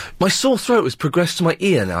 My sore throat has progressed to my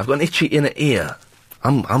ear now. I've got an itchy inner ear.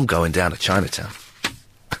 I'm going down to Chinatown.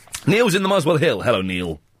 Neil's in the Muswell Hill. Hello,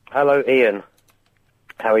 Neil. Hello, Ian.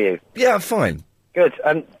 How are you? Yeah, I'm fine. Good.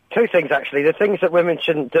 2 things, actually. The things that women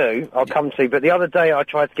shouldn't do, I'll come to, but the other day I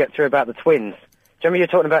tried to get through about the twins. Do you remember you were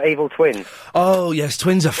talking about evil twins? Oh, yes,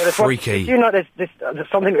 twins are freaky. You know, there's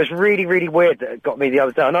something that was really, really weird that got me the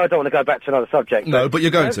other day. I know I don't want to go back to another subject. No, but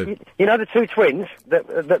you're going to. You know the 2 twins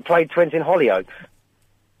that played twins in Hollyoaks?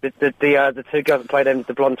 The 2 girls that played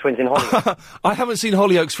the blonde twins in Hollyoaks. I haven't seen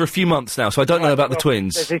Hollyoaks for a few months now, so I don't know about the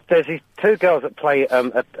twins. There's these 2 girls that play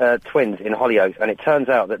twins in Hollyoaks, and it turns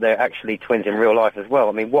out that they're actually twins in real life as well.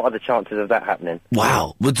 I mean, what are the chances of that happening?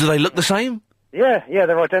 Wow. Well, do they look the same? Yeah,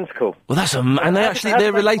 they're identical. Well, that's and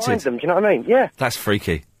they're related. Find them, do you know what I mean? Yeah. That's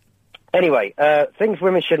freaky. Anyway, things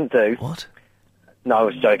women shouldn't do. What? No, I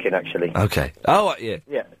was joking, actually. Okay. Oh, yeah.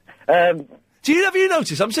 Yeah. Have you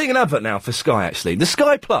noticed? I'm seeing an advert now for Sky, actually. The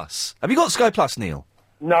Sky Plus. Have you got Sky Plus, Neil?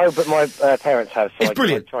 No, but my parents have. So it's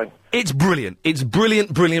brilliant. It's brilliant. It's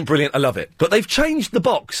brilliant. I love it. But they've changed the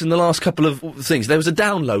box in the last couple of things. There was a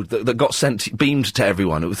download that got beamed to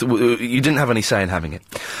everyone. You didn't have any say in having it.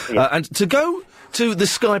 Yeah. And to go to the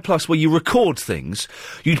Sky Plus where you record things,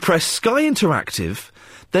 you'd press Sky Interactive,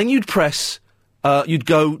 then you'd press,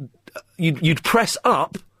 you'd press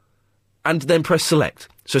up, and then press select.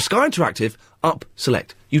 So Sky Interactive, up,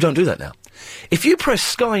 select. You don't do that now. If you press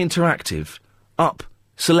Sky Interactive, up,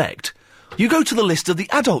 select, you go to the list of the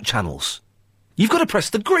adult channels. You've got to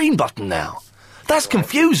press the green button now. That's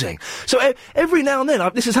confusing. So every now and then,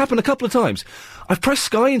 this has happened a couple of times. I've pressed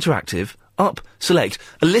Sky Interactive, up, select,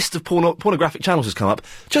 a list of pornographic channels has come up,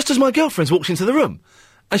 just as my girlfriend's walked into the room.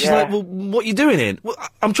 And she's like, well, what are you doing in? Well,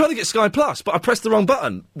 I'm trying to get Sky Plus, but I pressed the wrong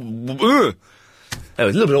button. Ugh. Oh,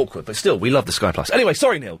 it's a little bit awkward, but still, we love the Sky Plus. Anyway,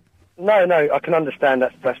 sorry, Neil. No, I can understand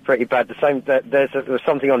that's pretty bad. The same, there's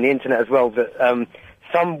something on the internet as well that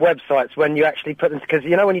some websites, when you actually put them, because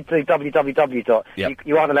you know when you do www.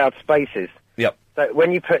 You aren't allowed spaces. Yep. So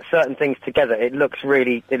when you put certain things together, it looks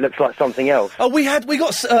like something else. Oh, we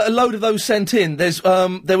got a load of those sent in.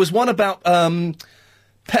 There was one about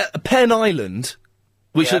Penn Island,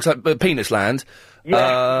 which looks like Penis Land. We had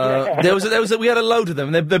a load of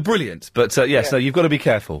them, and they're brilliant. But yes, no, you've got to be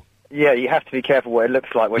careful. Yeah, you have to be careful what it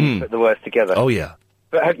looks like when you put the words together. Oh yeah.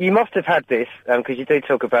 But you must have had this, because you do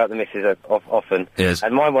talk about the missus often. Yes.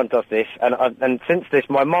 And my one does this, and since this,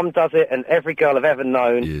 my mum does it, and every girl I've ever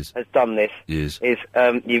known has done this. Yes. Is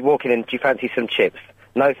you walk in and, do you fancy some chips?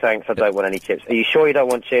 No thanks, I don't want any chips. Are you sure you don't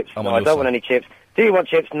want chips? No, I don't want any chips. Do you want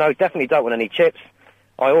chips? No, definitely don't want any chips.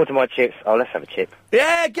 I order my chips. Oh, let's have a chip.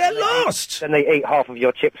 Yeah, get lost! Then they eat half of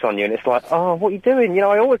your chips on you, and it's like, oh, what are you doing? You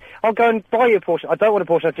know, I'll go and buy you a portion. I don't want a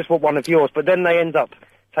portion, I just want one of yours. But then they end up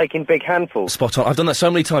taking big handfuls. Spot on. I've done that so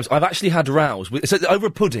many times. I've actually had rows over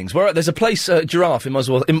puddings. There's a place, Giraffe in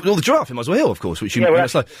Muswell. The Giraffe in Muswell Hill, of course, which you. Yeah,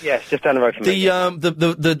 it's just down the road from me.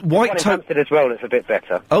 The white Hampstead as well. It's a bit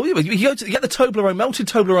better. Oh yeah, you get the Toblerone melted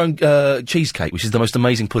Toblerone cheesecake, which is the most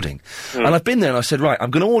amazing pudding. And I've been there and I said, right, I'm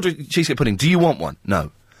going to order cheesecake pudding. Do you want one?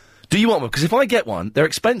 No. Do you want one? Because if I get one, they're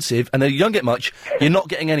expensive and you don't get much. You're not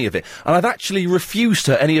getting any of it. And I've actually refused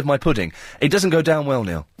her any of my pudding. It doesn't go down well,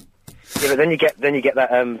 Neil. Yeah, but then you get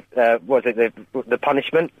that what is it, the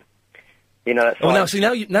punishment? You know. That's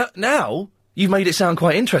now you've made it sound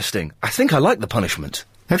quite interesting. I think I like the punishment.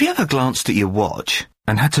 Have you ever glanced at your watch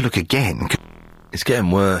and had to look again? It's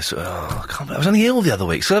getting worse. Oh, I can't believe I was only ill the other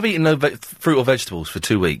week, so I've eaten no fruit or vegetables for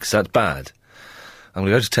 2 weeks. That's bad. I'm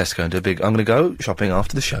going to go to Tesco and I'm going to go shopping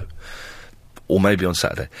after the show. Or maybe on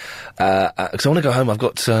Saturday. Because I want to go home. I've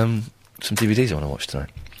got some DVDs I want to watch tonight.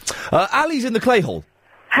 Ali's in the Clay Hall.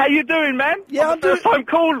 How you doing, man? Yeah, I'm doing. First time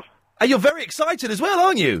call. And you're very excited as well,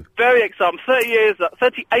 aren't you? Very excited. I'm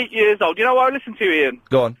 38 years old. You know why I listen to you, Ian?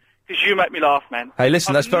 Go on. Because you make me laugh, man. Hey,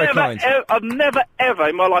 listen, that's very kind. I've never, ever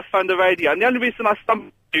in my life phoned the radio. And the only reason I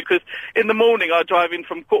stumbled you, because in the morning I drive in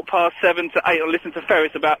from 7:15 to 8 and listen to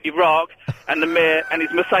Ferris about Iraq and the mayor and his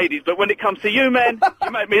Mercedes. But when it comes to you, man,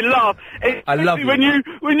 you make me laugh. I love you. When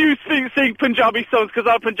you sing Punjabi songs, because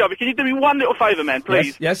I'm Punjabi, can you do me one little favour, man,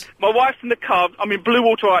 please? Yes. My wife's in the car. I'm in Blue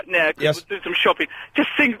Water right now because Yes. we're doing some shopping. Just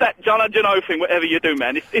sing that Jana Jano thing, whatever you do,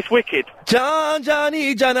 man. It's wicked. Jan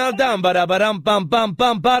Jani Jana Dam Bada Badam Bum Bum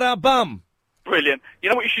Bum Bada Bum. Brilliant. You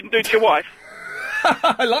know what you shouldn't do to your wife?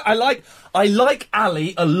 I like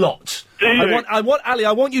Ali a lot. Do you? I want Ali.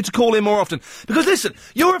 I want you to call in more often because listen,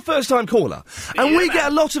 you're a first-time caller, and we get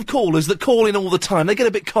a lot of callers that call in all the time. They get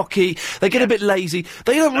a bit cocky, they get a bit lazy.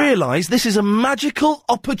 They don't realise this is a magical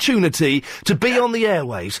opportunity to be on the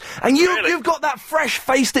airwaves, and you've got that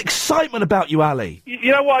fresh-faced excitement about you, Ali.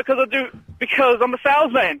 You know why? Because I'm a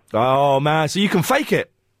salesman. Oh man, so you can fake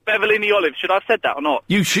it. Beverly Olive. Should I have said that or not?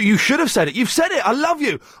 You should have said it. You've said it. I love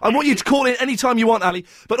you. I want you to call in any time you want, Ali.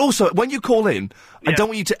 But also, when you call in, I don't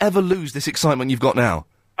want you to ever lose this excitement you've got now.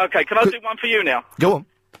 Okay, can I do one for you now? Go on.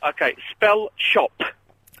 Okay, spell shop.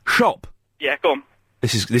 Shop. Yeah, go on.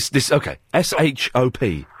 This. Okay.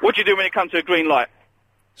 S-H-O-P. What do you do when you come to a green light?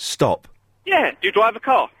 Stop. Yeah, do you drive a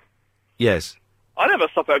car? Yes. I never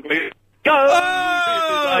stop at a green. Go! This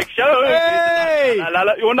is like show. Hey! La, la,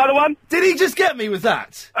 la. You want another one? Did he just get me with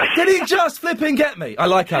that? Did he just flipping get me? I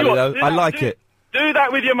like Ali, though. I like it. Do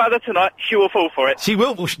that with your mother tonight. She will fall for it. She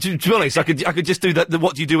will. Well, to be honest, I could just do that.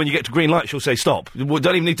 What do you do when you get to green light? She'll say stop. Well,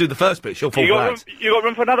 don't even need to do the first bit. She'll fall for that. You got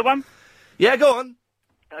room for another one? Yeah, go on.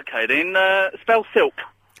 Okay, then spell silk.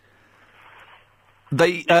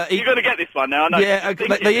 You're going to get this one now. I know. Yeah,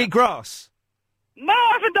 they eat grass. No,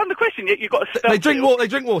 I haven't done the question yet. You've got to spell They drink water. They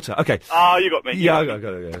drink water. Okay. Ah, you got me. Yeah, I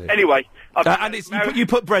got it. Anyway. And you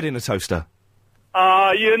put bread in a toaster.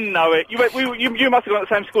 You know it. You must have gone to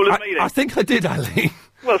the same school as me then. I think I did, Ali.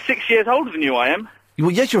 Well, 6 years older than you, I am.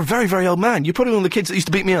 Well, yes, you're a very, very old man. You're probably one of the kids that used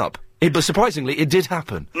to beat me up. But surprisingly, it did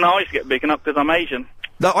happen. No, I used to get beaten up because I'm Asian.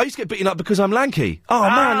 No, I used to get beaten up because I'm lanky. Oh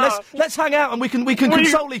man, let's hang out and we can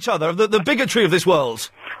console each other of the bigotry of this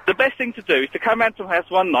world. The best thing to do is to come round to my house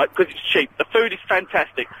one night because it's cheap. The food is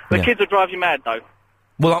fantastic. The kids will drive you mad though.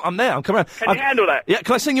 Well, I'm there. I'm coming around. Can you handle that? Yeah.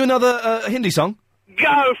 Can I sing you another Hindi song?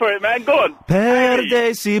 Go for it, man. Go on.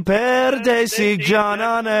 Perdesi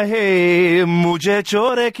jana nahi, mujhe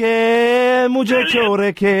chore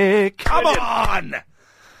ke. Come on!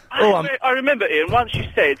 I remember, Ian, once you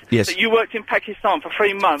said that you worked in Pakistan for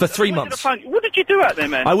 3 months. For 3 months. What did you do out there,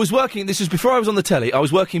 man? I was working, this was before I was on the telly, I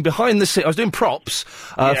was working behind the scene, I was doing props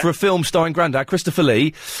for a film starring Grandad, Christopher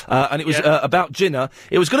Lee, and it was about Jinnah.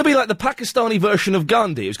 It was going to be like the Pakistani version of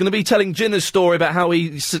Gandhi. It was going to be telling Jinnah's story about how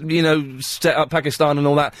he, set up Pakistan and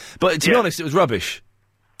all that. But to be honest, it was rubbish.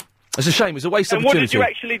 It's a shame. It was a waste of opportunity. And what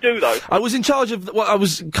did you actually do, though? I was in charge of... Well, I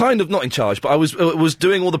was kind of not in charge, but I was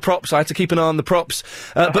doing all the props. I had to keep an eye on the props.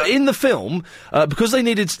 But in the film, because they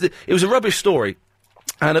needed... It was a rubbish story.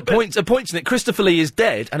 And at points in it, Christopher Lee is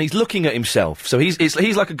dead, and he's looking at himself. So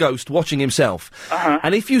he's like a ghost watching himself.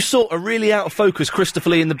 And if you saw a really out-of-focus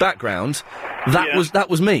Christopher Lee in the background, that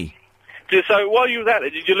was me. So while you were out there,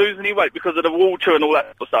 did you lose any weight because of the water and all that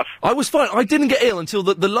sort of stuff? I was fine. I didn't get ill until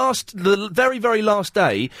the very, very last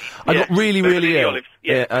day. I got really, really ill.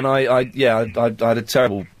 Yeah, and I had a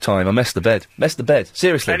terrible time. I messed the bed.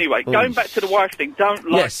 Seriously. Anyway, going back to the wife thing, don't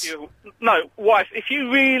like you. No, wife, if you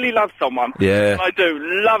really love someone, and I do,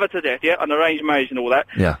 love her to death, an arranged marriage and all that.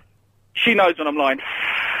 Yeah. She knows when I'm lying.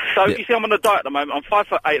 So, you see, I'm on a diet at the moment. I'm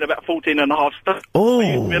 5'8", about 14.5 stone. Oh.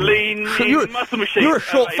 I'm a lean muscle machine. You're a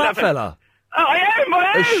short, fat fella. Oh, I am.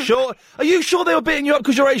 Are you sure they were beating you up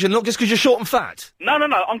because you're Asian, not just because you're short and fat? No.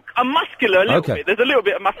 I'm muscular a little bit. There's a little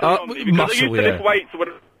bit of muscle on me because I used to lift weights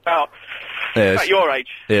about your age.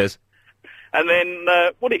 Yes. And then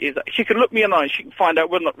what it is, she can look me in the eye and she can find out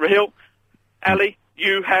whether or not real. Ali,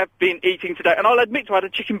 you have been eating today. And I'll admit to I had a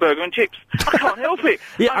chicken burger and chips. I can't help it.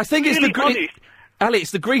 I think it's the Ali,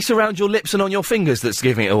 it's the grease around your lips and on your fingers that's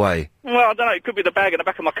giving it away. Well, I don't know. It could be the bag in the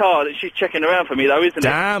back of my car that she's checking around for me, though, isn't it?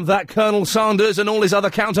 Damn that Colonel Sanders and all his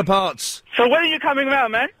other counterparts. So when are you coming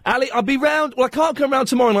round, man? Ali, I'll be round... Well, I can't come round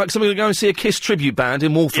tomorrow night because I'm going to go and see a Kiss tribute band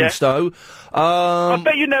in Walthamstow. I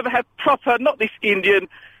bet you never had proper, not this Indian...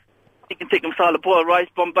 You can take them salad, boiled rice,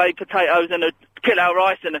 Bombay potatoes, and a pilau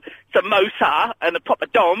rice, and a samosa, and a proper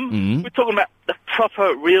dom. We're talking about the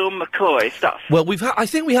proper, real McCoy stuff. Well, I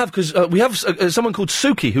think we have, because we have someone called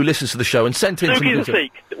Suki who listens to the show and sent in... Suki's a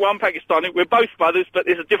Sikh.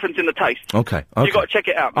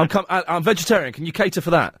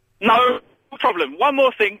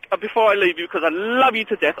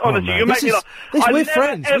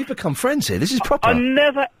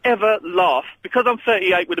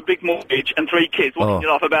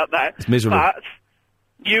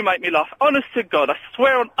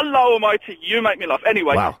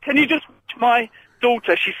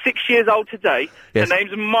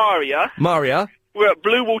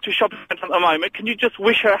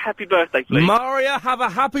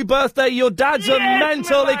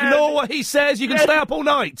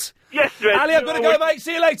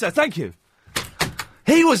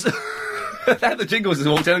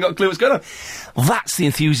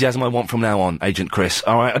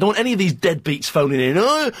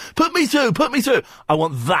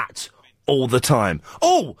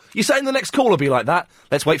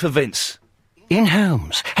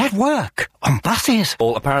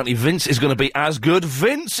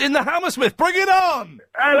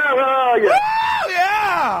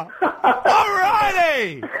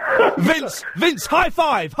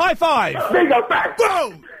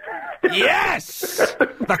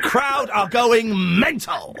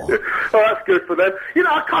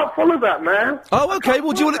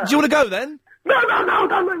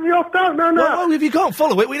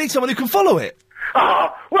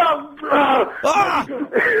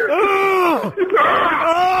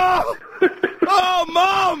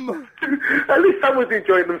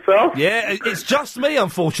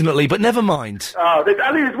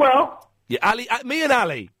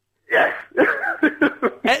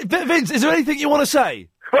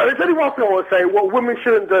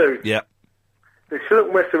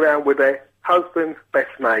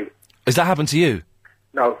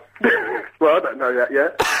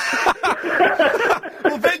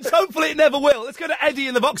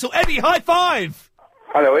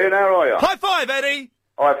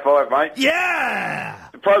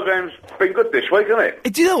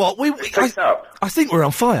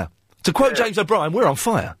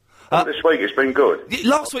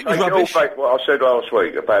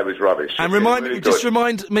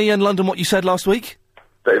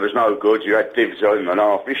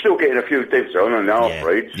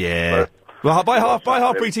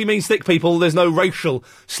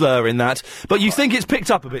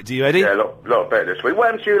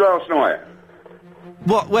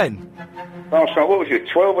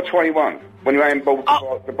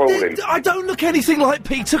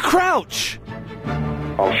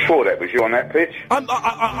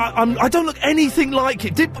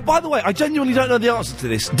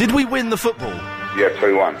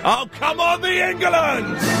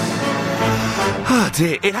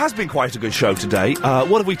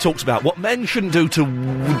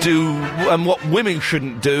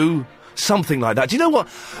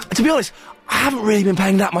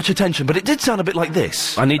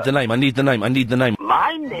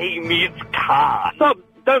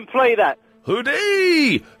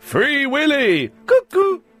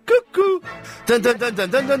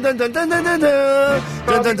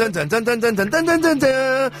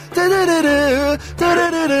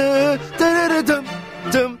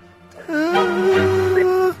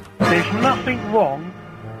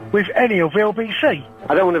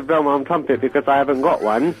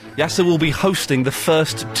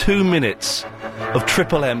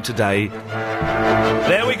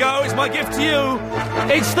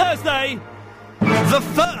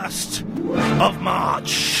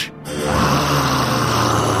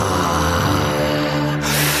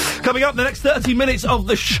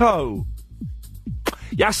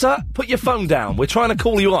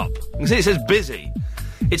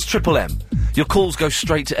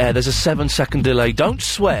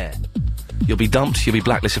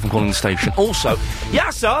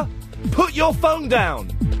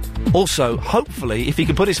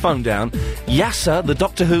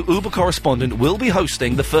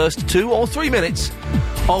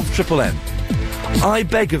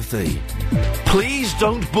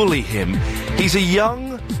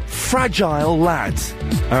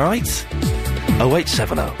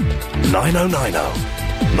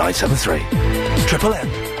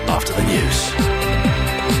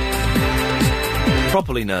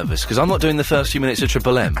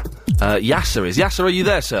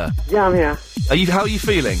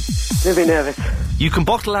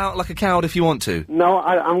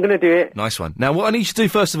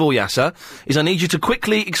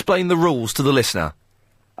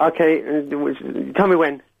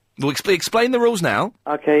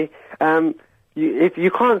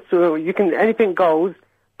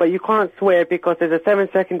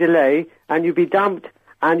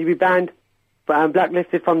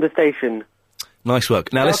 blacklisted from the station. Nice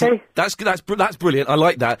work. Now listen, Okay. that's brilliant. I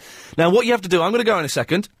like that. Now what you have to do, I'm going to go in a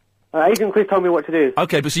second. Agent Chris told me what to do.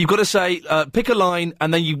 Okay, but so you've got to say, pick a line,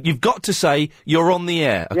 and then you've got to say you're on the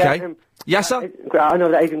air. Okay. Yes, sir. I know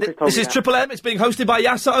that Agent Chris told This me is that. Triple M. It's being hosted by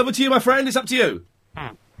Yasser. Over to you, my friend. It's up to you.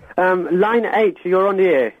 Line 8, you're on the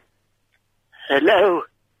air. Hello.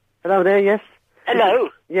 Hello there, yes? Hello.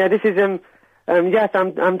 Yeah, this is, yes,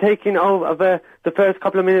 I'm taking over the first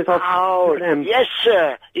couple of minutes of... Oh, yes,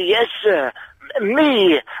 sir. Yes, sir.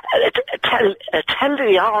 Me,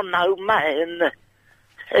 Italiano man.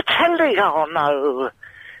 Italiano.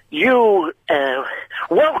 You,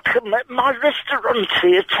 welcome at my restaurant,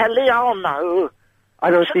 Italiano. I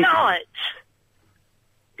don't speak... Tonight.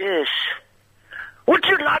 Yes. Would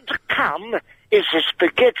you like to come? Is the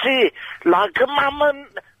spaghetti like a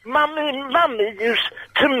mummy used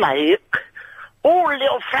to make? All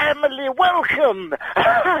your family welcome.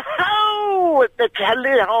 Oh, at the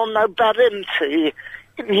Italiano Barenti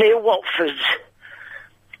near Watford.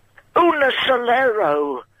 Una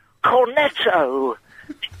Solero, Cornetto,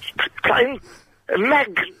 plain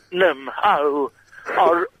Magnum, are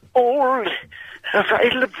all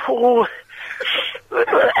available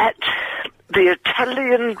at the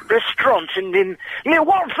Italian restaurant in near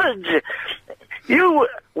Watford. You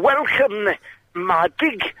welcome my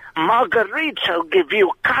big Margarito, give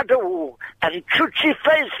you cuddle and chuchi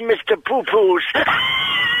face, Mr. Poo-Poos.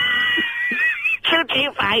 Chuchi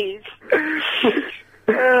face.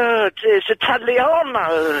 Oh, it's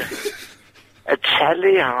Italiano.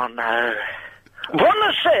 Italiano.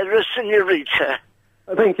 Buonasera, signorita.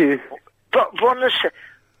 Thank you. Buonasera.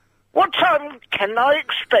 What time can I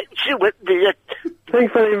expect you at the...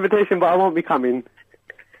 Thanks for the invitation, but I won't be coming.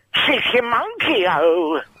 Cheeky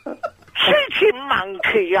monkey-o. Cheeky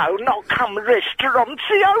monkey-o, not come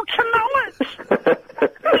restaurant-o tonight.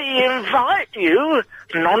 We invite you,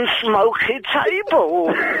 non-smoky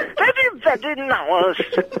table. Very, very nice.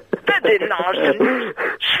 Very nice and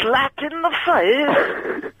slap in the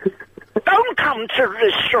face. Don't come to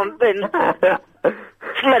restaurant then.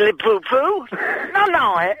 Smelly poo-poo. No.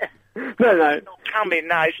 No. Not coming,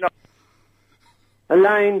 no, it's not.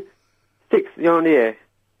 Line 6, you're on the air.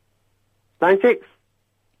 Line 6?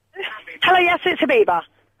 Hello, yes, it's Habiba.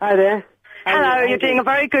 Hi there. Hello, you're doing a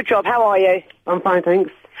very good job. How are you? I'm fine,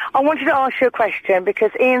 thanks. I wanted to ask you a question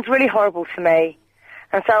because Ian's really horrible to me.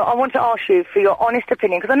 And so I want to ask you for your honest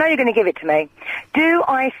opinion, because I know you're going to give it to me. Do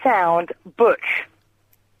I sound butch?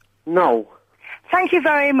 No. Thank you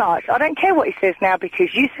very much. I don't care what he says now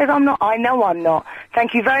because you said I'm not. I know I'm not.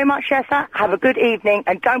 Thank you very much, Yessa. Have a good evening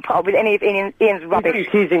and don't put up with any of Ian's rubbish.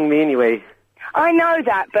 You're teasing me anyway. I know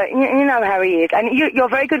that, but you know how he is. And you're a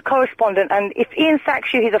very good correspondent, and if Ian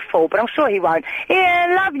sacks you, he's a fool, but I'm sure he won't.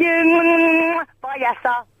 Ian, love you. Bye,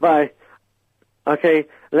 Yessa. Bye. Okay,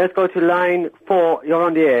 let's go to line 4. You're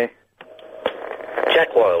on the air.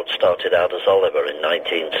 Jack Wilde started out as Oliver in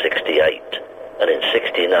 1968, and in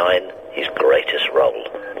 69, his greatest role.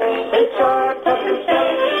 It's our talking stuff.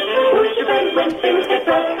 Push your bed when things get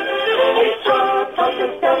rough. It's our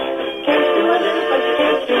talking stuff. Can't do a little, but you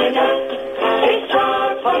can't do enough. It's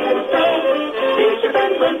our talking stuff. Push your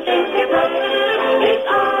bed when things get rough. It's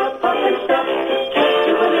our talking stuff. Can't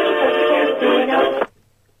do a little, but you can't do enough.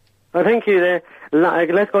 Oh, thank you there.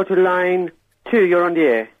 Let's go to line 2. You're on the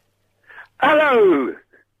air. Hello.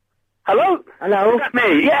 Hello? Hello? Is that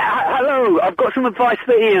me? Yeah, hello. I've got some advice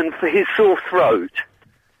for Ian for his sore throat.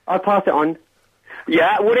 I'll pass it on.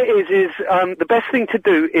 Yeah, what it is the best thing to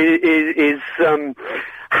do is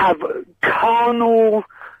have carnal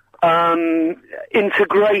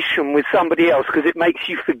integration with somebody else because it makes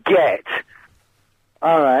you forget.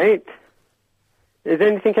 All right. Is there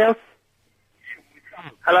anything else?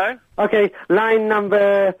 Hello? Okay, line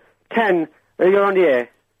number 10. You're on the air.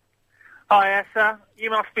 Hi, Essa. You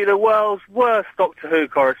must be the world's worst Doctor Who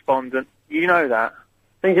correspondent. You know that.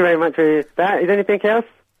 Thank you very much for that. Is there anything else?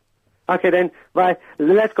 Okay then, right.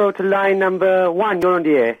 Let's go to line number 1. You're on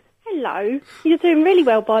the air. Hello. You're doing really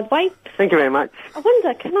well, by the way. Thank you very much. I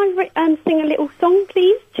wonder, can I sing a little song,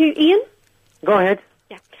 please, to Ian? Go ahead.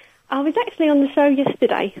 Yeah. I was actually on the show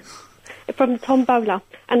yesterday from Tom Bowler,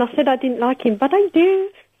 and I said I didn't like him, but I do.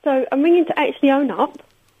 So I'm ringing to actually own up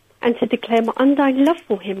and to declare my undying love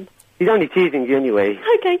for him. He's only teasing you anyway.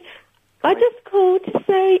 Okay. I just called to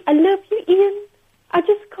say I love you, Ian. I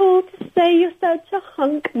just called to say you're such a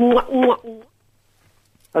hunk. Mwah, mwah,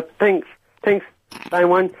 mwah. Thanks, line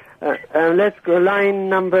 1. Let's go line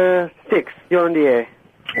number 6. You're on the air.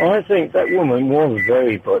 I think that woman was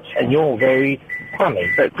very butch, and you're very funny,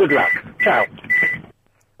 but good luck. Ciao.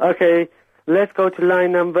 Okay, let's go to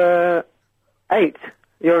line number 8.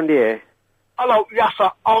 You're on the air. Hello, yes,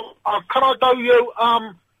 sir. Can I do you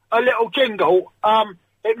a little jingle?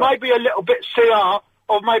 It may be a little bit CR,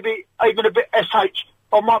 or maybe even a bit SH,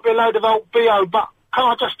 or might be a load of old BO, but can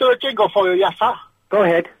I just do a jingle for you, yes, sir? Go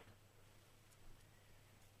ahead.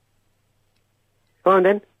 Go on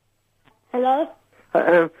then. Hello?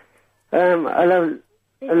 Hello.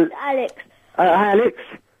 This is Alex. Hi, Alex.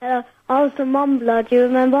 Hello. I was the Mumbler, do you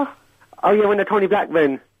remember? Oh, yeah, when the Tony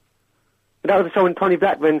Blackburn. That was the show with Tony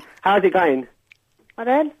Blackburn. How's it going?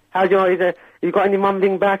 Pardon? You got any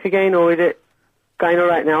mumbling back again, or is it going all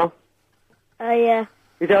right now? Yeah.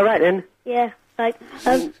 Is it all right then? Yeah. Like,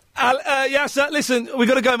 yes, listen, we've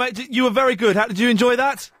got to go, mate. You were very good. How did you enjoy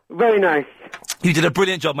that? Very nice. You did a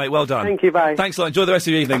brilliant job, mate. Well done. Thank you, bye. Thanks a lot. Enjoy the rest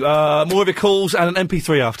of your evening. More of your calls and an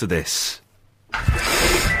MP3 after this.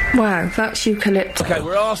 Wow, that's eucalyptus. Okay,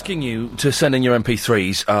 we're asking you to send in your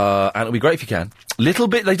MP3s, and it'll be great if you can. Little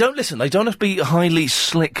bit, they don't listen, they don't have to be highly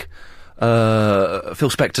slick, Phil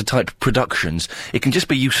Spector type productions. It can just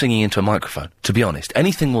be you singing into a microphone, to be honest.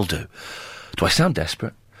 Anything will do. Do I sound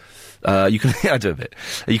desperate? You can, I do a bit.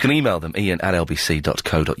 You can email them,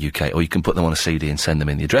 ian@lbc.co.uk, or you can put them on a CD and send them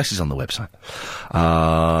in. The address is on the website.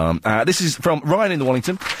 This is from Ryan in the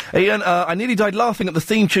Wallington. Ian, I nearly died laughing at the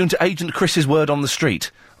theme tune to Agent Chris's Word on the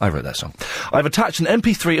Street. I wrote that song. I've attached an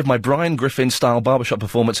MP3 of my Brian Griffin-style barbershop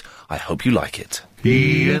performance. I hope you like it.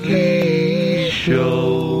 Ian Lee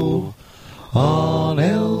Show on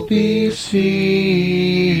LBC.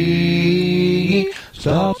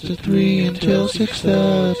 Starts at 3 until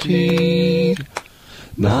 6:30.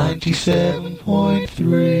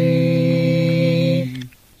 97.3.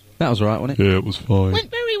 That was all right, wasn't it? Yeah, it was fine.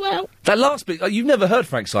 Went very well. That last bit, you've never heard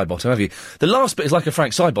Frank Sidebottom, have you? The last bit is like a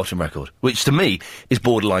Frank Sidebottom record, which to me is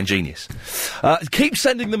borderline genius. Keep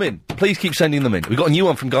sending them in. Please keep sending them in. We've got a new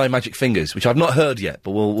one from Guy Magic Fingers, which I've not heard yet,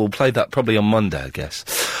 but we'll play that probably on Monday, I guess.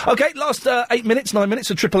 OK, last 9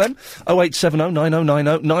 minutes of Triple M. 0870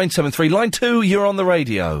 9090 973. Line 2, you're on the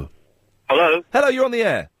radio. Hello? Hello, you're on the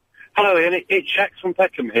air. Hello, Ian. It's Jacques from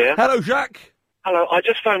Peckham here. Hello, Jacques. Hello, I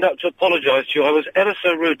just phoned up to apologise to you. I was ever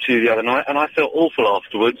so rude to you the other night, and I felt awful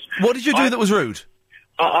afterwards. What did you do that was rude?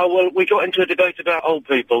 Well, we got into a debate about old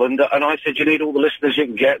people, and I said you need all the listeners you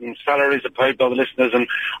can get, and salaries are paid by the listeners, and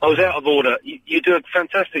I was out of order. You do a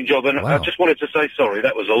fantastic job, and I just wanted to say sorry,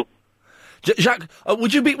 that was all. Jacques, I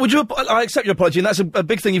accept your apology, and that's a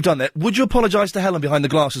big thing you've done there. Would you apologise to Helen behind the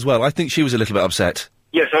glass as well? I think she was a little bit upset.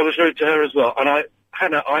 Yes, I was rude to her as well, and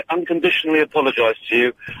Hannah, I unconditionally apologise to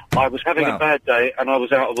you. I was having a bad day, and I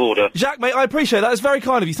was out of order. Jacques, mate, I appreciate that. That's very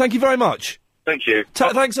kind of you. Thank you very much. Thank you.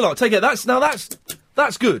 Thanks a lot. Take it. That's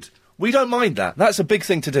good. We don't mind that. That's a big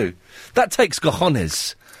thing to do. That takes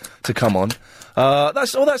cojones to come on.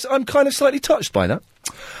 I'm kind of slightly touched by that.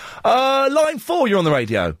 Line 4, you're on the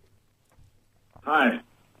radio. Hi.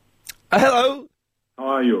 Hello. How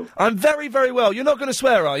are you? I'm very, very well. You're not going to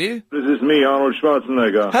swear, are you? This is me, Arnold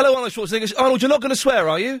Schwarzenegger. Hello, Arnold Schwarzenegger. Arnold, you're not going to swear,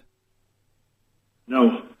 are you? No.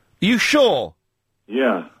 Are you sure?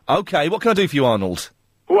 Yeah. OK, what can I do for you, Arnold?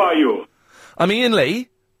 Who are you? I'm Ian Lee.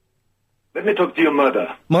 Let me talk to your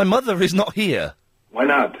mother. My mother is not here. Why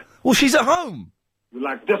not? Well, she's at home. You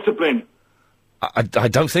lack discipline. I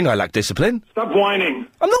don't think I lack discipline. Stop whining.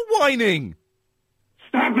 I'm not whining.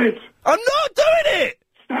 Stop it. I'm not doing it.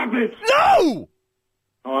 Stop it. No!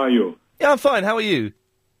 How are you? Yeah, I'm fine. How are you?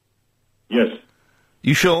 Yes.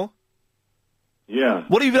 You sure? Yeah.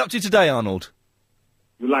 What have you been up to today, Arnold?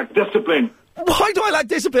 You lack discipline. Why do I lack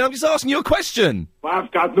discipline? I'm just asking you a question. Well,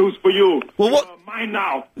 I've got news for you. Well, what? You're mine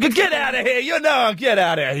now. Get out of here. Get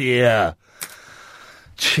out of here.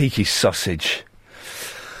 Cheeky sausage.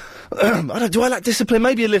 Do I lack discipline?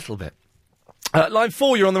 Maybe a little bit. Line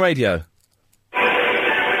 4, you're on the radio.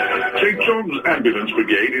 St. John's Ambulance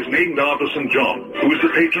Brigade is named after St. John, who is the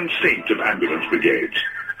patron saint of ambulance brigades.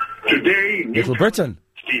 Today, Little Britain.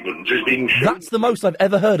 Stevens is being shown... That's the most I've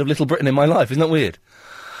ever heard of Little Britain in my life. Isn't that weird?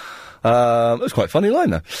 That was quite a funny line,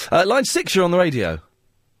 though. Line 6, you're on the radio.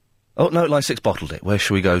 Oh, no, line 6 bottled it. Where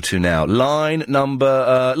shall we go to now? Line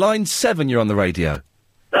 7, you're on the radio.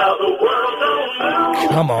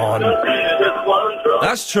 Come on.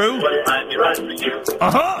 That's true.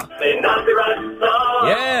 Uh-huh.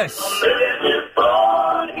 Yes.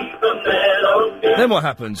 Then what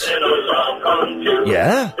happens?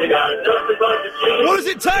 Yeah. What does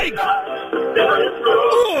it take?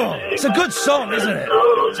 Oh, it's a good song, isn't it?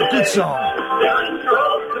 It's a good song.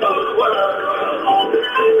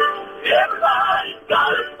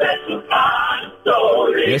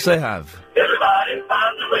 Yes, they have.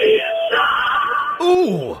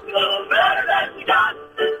 Ooh.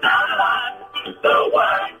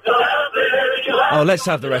 Oh, let's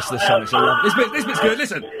have the rest of the song. It's a this bit's good.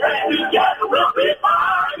 Listen.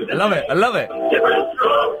 I love it. I love it.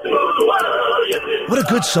 What a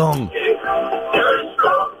good song.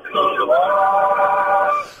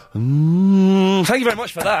 Thank you very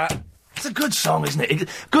much for that. It's a good song, isn't it?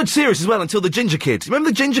 Good series as well, until the Ginger Kid. Remember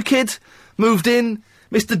the Ginger Kid moved in?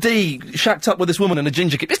 Mr. D shacked up with this woman and a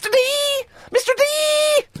Ginger Kid. Mr. D! Mr. D!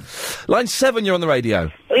 Line 7, you're on the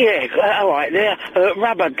radio. Yeah, all right there.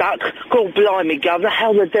 Rubber Duck. God blimey, Governor.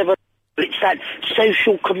 How the devil... It's that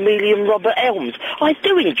social chameleon Robert Elms. I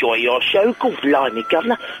do enjoy your show, God blimey,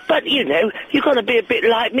 Governor. But, you know, you've got to be a bit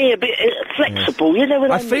like me, a bit flexible, you know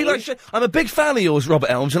what I mean? I feel like... I'm a big fan of yours, Robert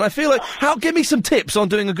Elms, and I feel like... Give me some tips on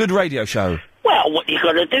doing a good radio show. Well, what you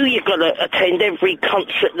got to do, you got to attend every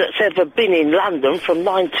concert that's ever been in London from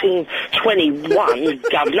 1921,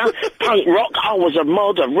 Governor. Punk rock, I was a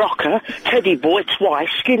mod, a rocker, Teddy Boy twice,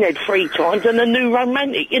 Skinhead 3 times, and a New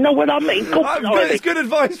Romantic. You know what I mean? It's good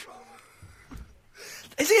advice.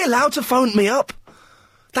 Is he allowed to phone me up?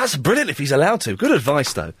 That's brilliant if he's allowed to. Good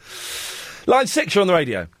advice, though. Line 6, you're on the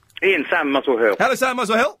radio. Ian, Sam, Muswell Hill. Hello, Sam,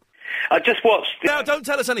 Muswell Hill. I just watched... No, don't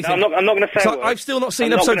tell us anything. No, I'm not going to say a word. I've still not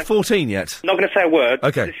seen episode 14 yet. I'm not going to say a word.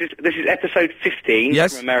 Okay. This is episode 15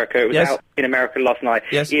 Yes. from America. It was out in America last night.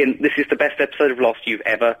 Yes. Ian, this is the best episode of Lost you've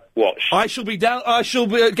ever watched. I shall be down... I shall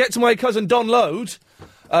get to my cousin Don Lode,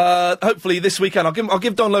 hopefully this weekend. I'll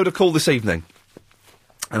give Don Lode a call this evening.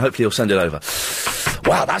 And hopefully he'll send it over.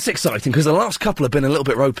 Wow, that's exciting, because the last couple have been a little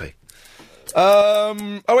bit ropey.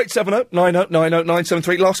 0870 90 90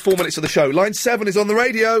 973, last 4 minutes of the show. Line 7 is on the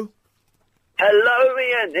radio. Hello,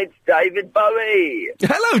 Ian. It's David Bowie.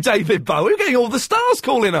 Hello, David Bowie. We're getting all the stars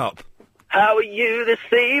calling up. How are you this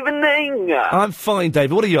evening? I'm fine,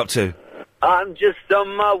 David. What are you up to? I'm just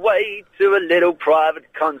on my way to a little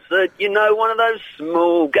private concert. You know, one of those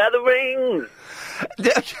small gatherings.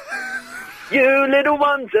 You little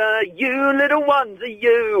wonder,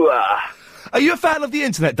 you. Are you a fan of the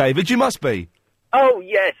internet, David? You must be. Oh,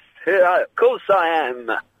 yes. Of course I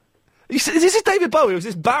am. Is this David Bowie or is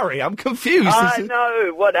this Barry? I'm confused. I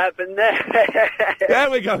know what happened there. There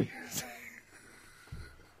we go.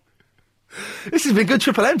 This has been good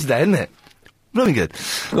Triple M today, isn't it? Really good.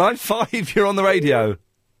 Line 5, you're on the radio.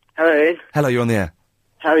 Hello, Ian. Hello, you're on the air.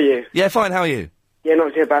 How are you? Yeah, fine, how are you? Yeah,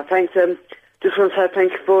 not too bad, thanks. Just want to say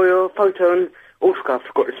thank you for your photo and autograph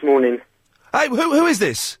I got this morning. Hey, who is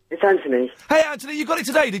this? It's Anthony. Hey, Anthony, you got it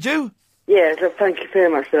today, did you? Yeah, so thank you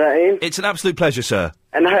very much for that, Ian. It's an absolute pleasure, sir.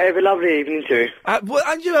 And I hope you have a lovely evening, too.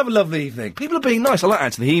 And you have a lovely evening. People are being nice. I like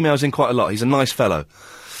Anthony. He emails in quite a lot. He's a nice fellow.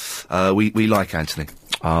 We like Anthony.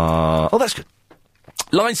 Oh, that's good.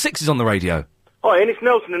 Line 6 is on the radio. Hi, Ian, it's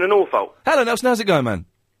Nelson in the Norfolk. Hello, Nelson. How's it going, man?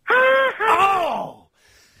 Oh!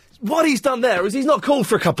 What he's done there is he's not called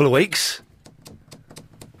for a couple of weeks.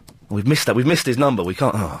 We've missed that. We've missed his number. We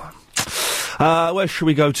can't... Oh. Where shall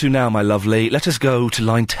we go to now, my lovely? Let us go to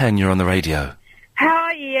line 10. You're on the radio.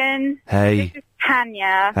 Hi, Ian. Hey. This is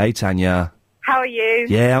Tanya. Hey, Tanya. How are you?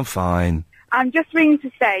 Yeah, I'm fine. I'm just ringing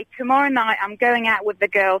to say, tomorrow night I'm going out with the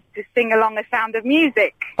girls to sing along The Sound of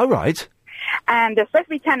Music. Oh, right. And there's supposed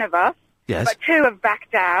to be 10 of us. Yes. But 2 have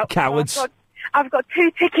backed out. Cowards. So I've got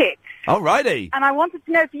 2 tickets. All righty. And I wanted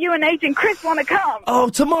to know if you and Agent Chris want to come. Oh,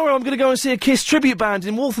 tomorrow I'm going to go and see a KISS tribute band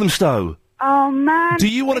in Walthamstow. Oh, man. Do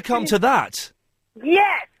you want to come to that?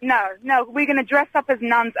 Yes. No. We're going to dress up as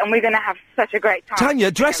nuns and we're going to have such a great time. Tanya,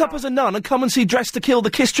 dress up as a nun and come and see Dress to Kill, the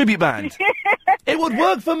KISS tribute band. It would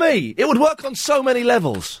work for me. It would work on so many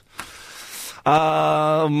levels.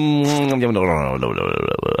 Line 8,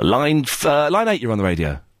 you're on the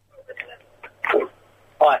radio.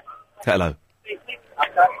 Hi. Hello.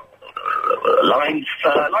 Line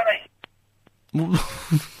 8.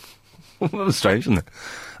 That was strange, isn't it?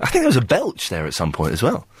 I think there was a belch there at some point as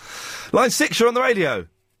well. Line 6, you're on the radio.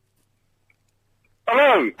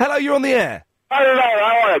 Hello. Hello, you're on the air. Hello,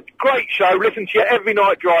 how are you? Great show. Listen to you every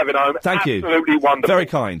night driving home. Thank you. Absolutely wonderful. Very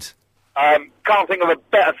kind. Can't think of a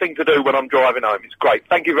better thing to do when I'm driving home. It's great.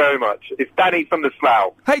 Thank you very much. It's Danny from the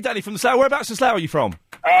Slough. Hey, Danny from the Slough. Whereabouts in Slough are you from?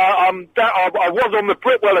 I was on the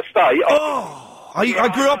Britwell estate. I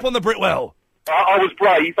grew up on the Britwell. I was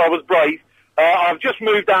brave. I've just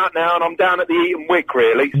moved out now, and I'm down at the Eaton Wick,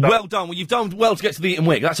 really. So. Well done. Well, you've done well to get to the Eaton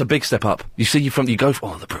Wick. That's a big step up. You see, you go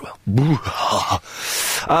for... Oh, the Britwell.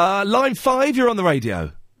 Line 5, you're on the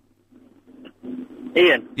radio.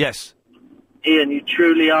 Ian. Yes. Ian, you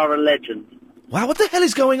truly are a legend. Wow, what the hell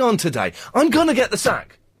is going on today? I'm going to get the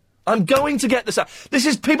sack. I'm going to get the sack.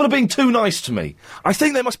 People are being too nice to me. I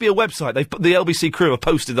think there must be a website. The LBC crew have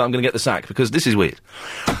posted that I'm going to get the sack, because this is weird.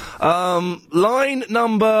 Line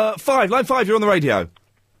number 5. Line 5, you're on the radio.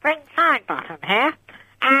 Brent Sidebottom here.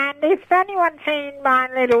 And if anyone's seen my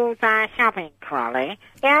little shopping trolley,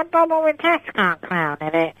 it had Bobble with Tesco clown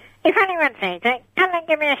in it. If anyone sees it, come and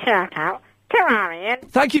give me a shout out. To Arian.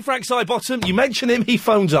 Thank you, Frank Sidebottom. You mention him, he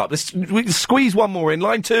phones up. We can squeeze one more in.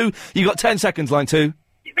 Line 2, you got 10 seconds, line 2.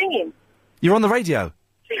 You ringing? You're on the radio.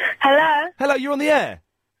 Hello? Hello, you're on the air.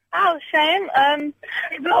 Oh, shame.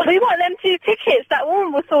 We want them 2 tickets that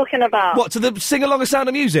woman was talking about. What, to the sing-along a Sound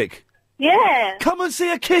of Music? Yeah. Come and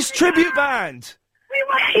see a KISS tribute band.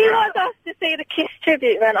 She wants us to see the KISS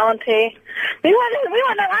tribute band, Auntie. We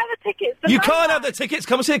want them other tickets. You can't have the tickets.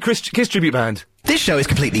 Come and see a KISS tribute band. This show is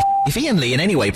completely if Ian Lee in any way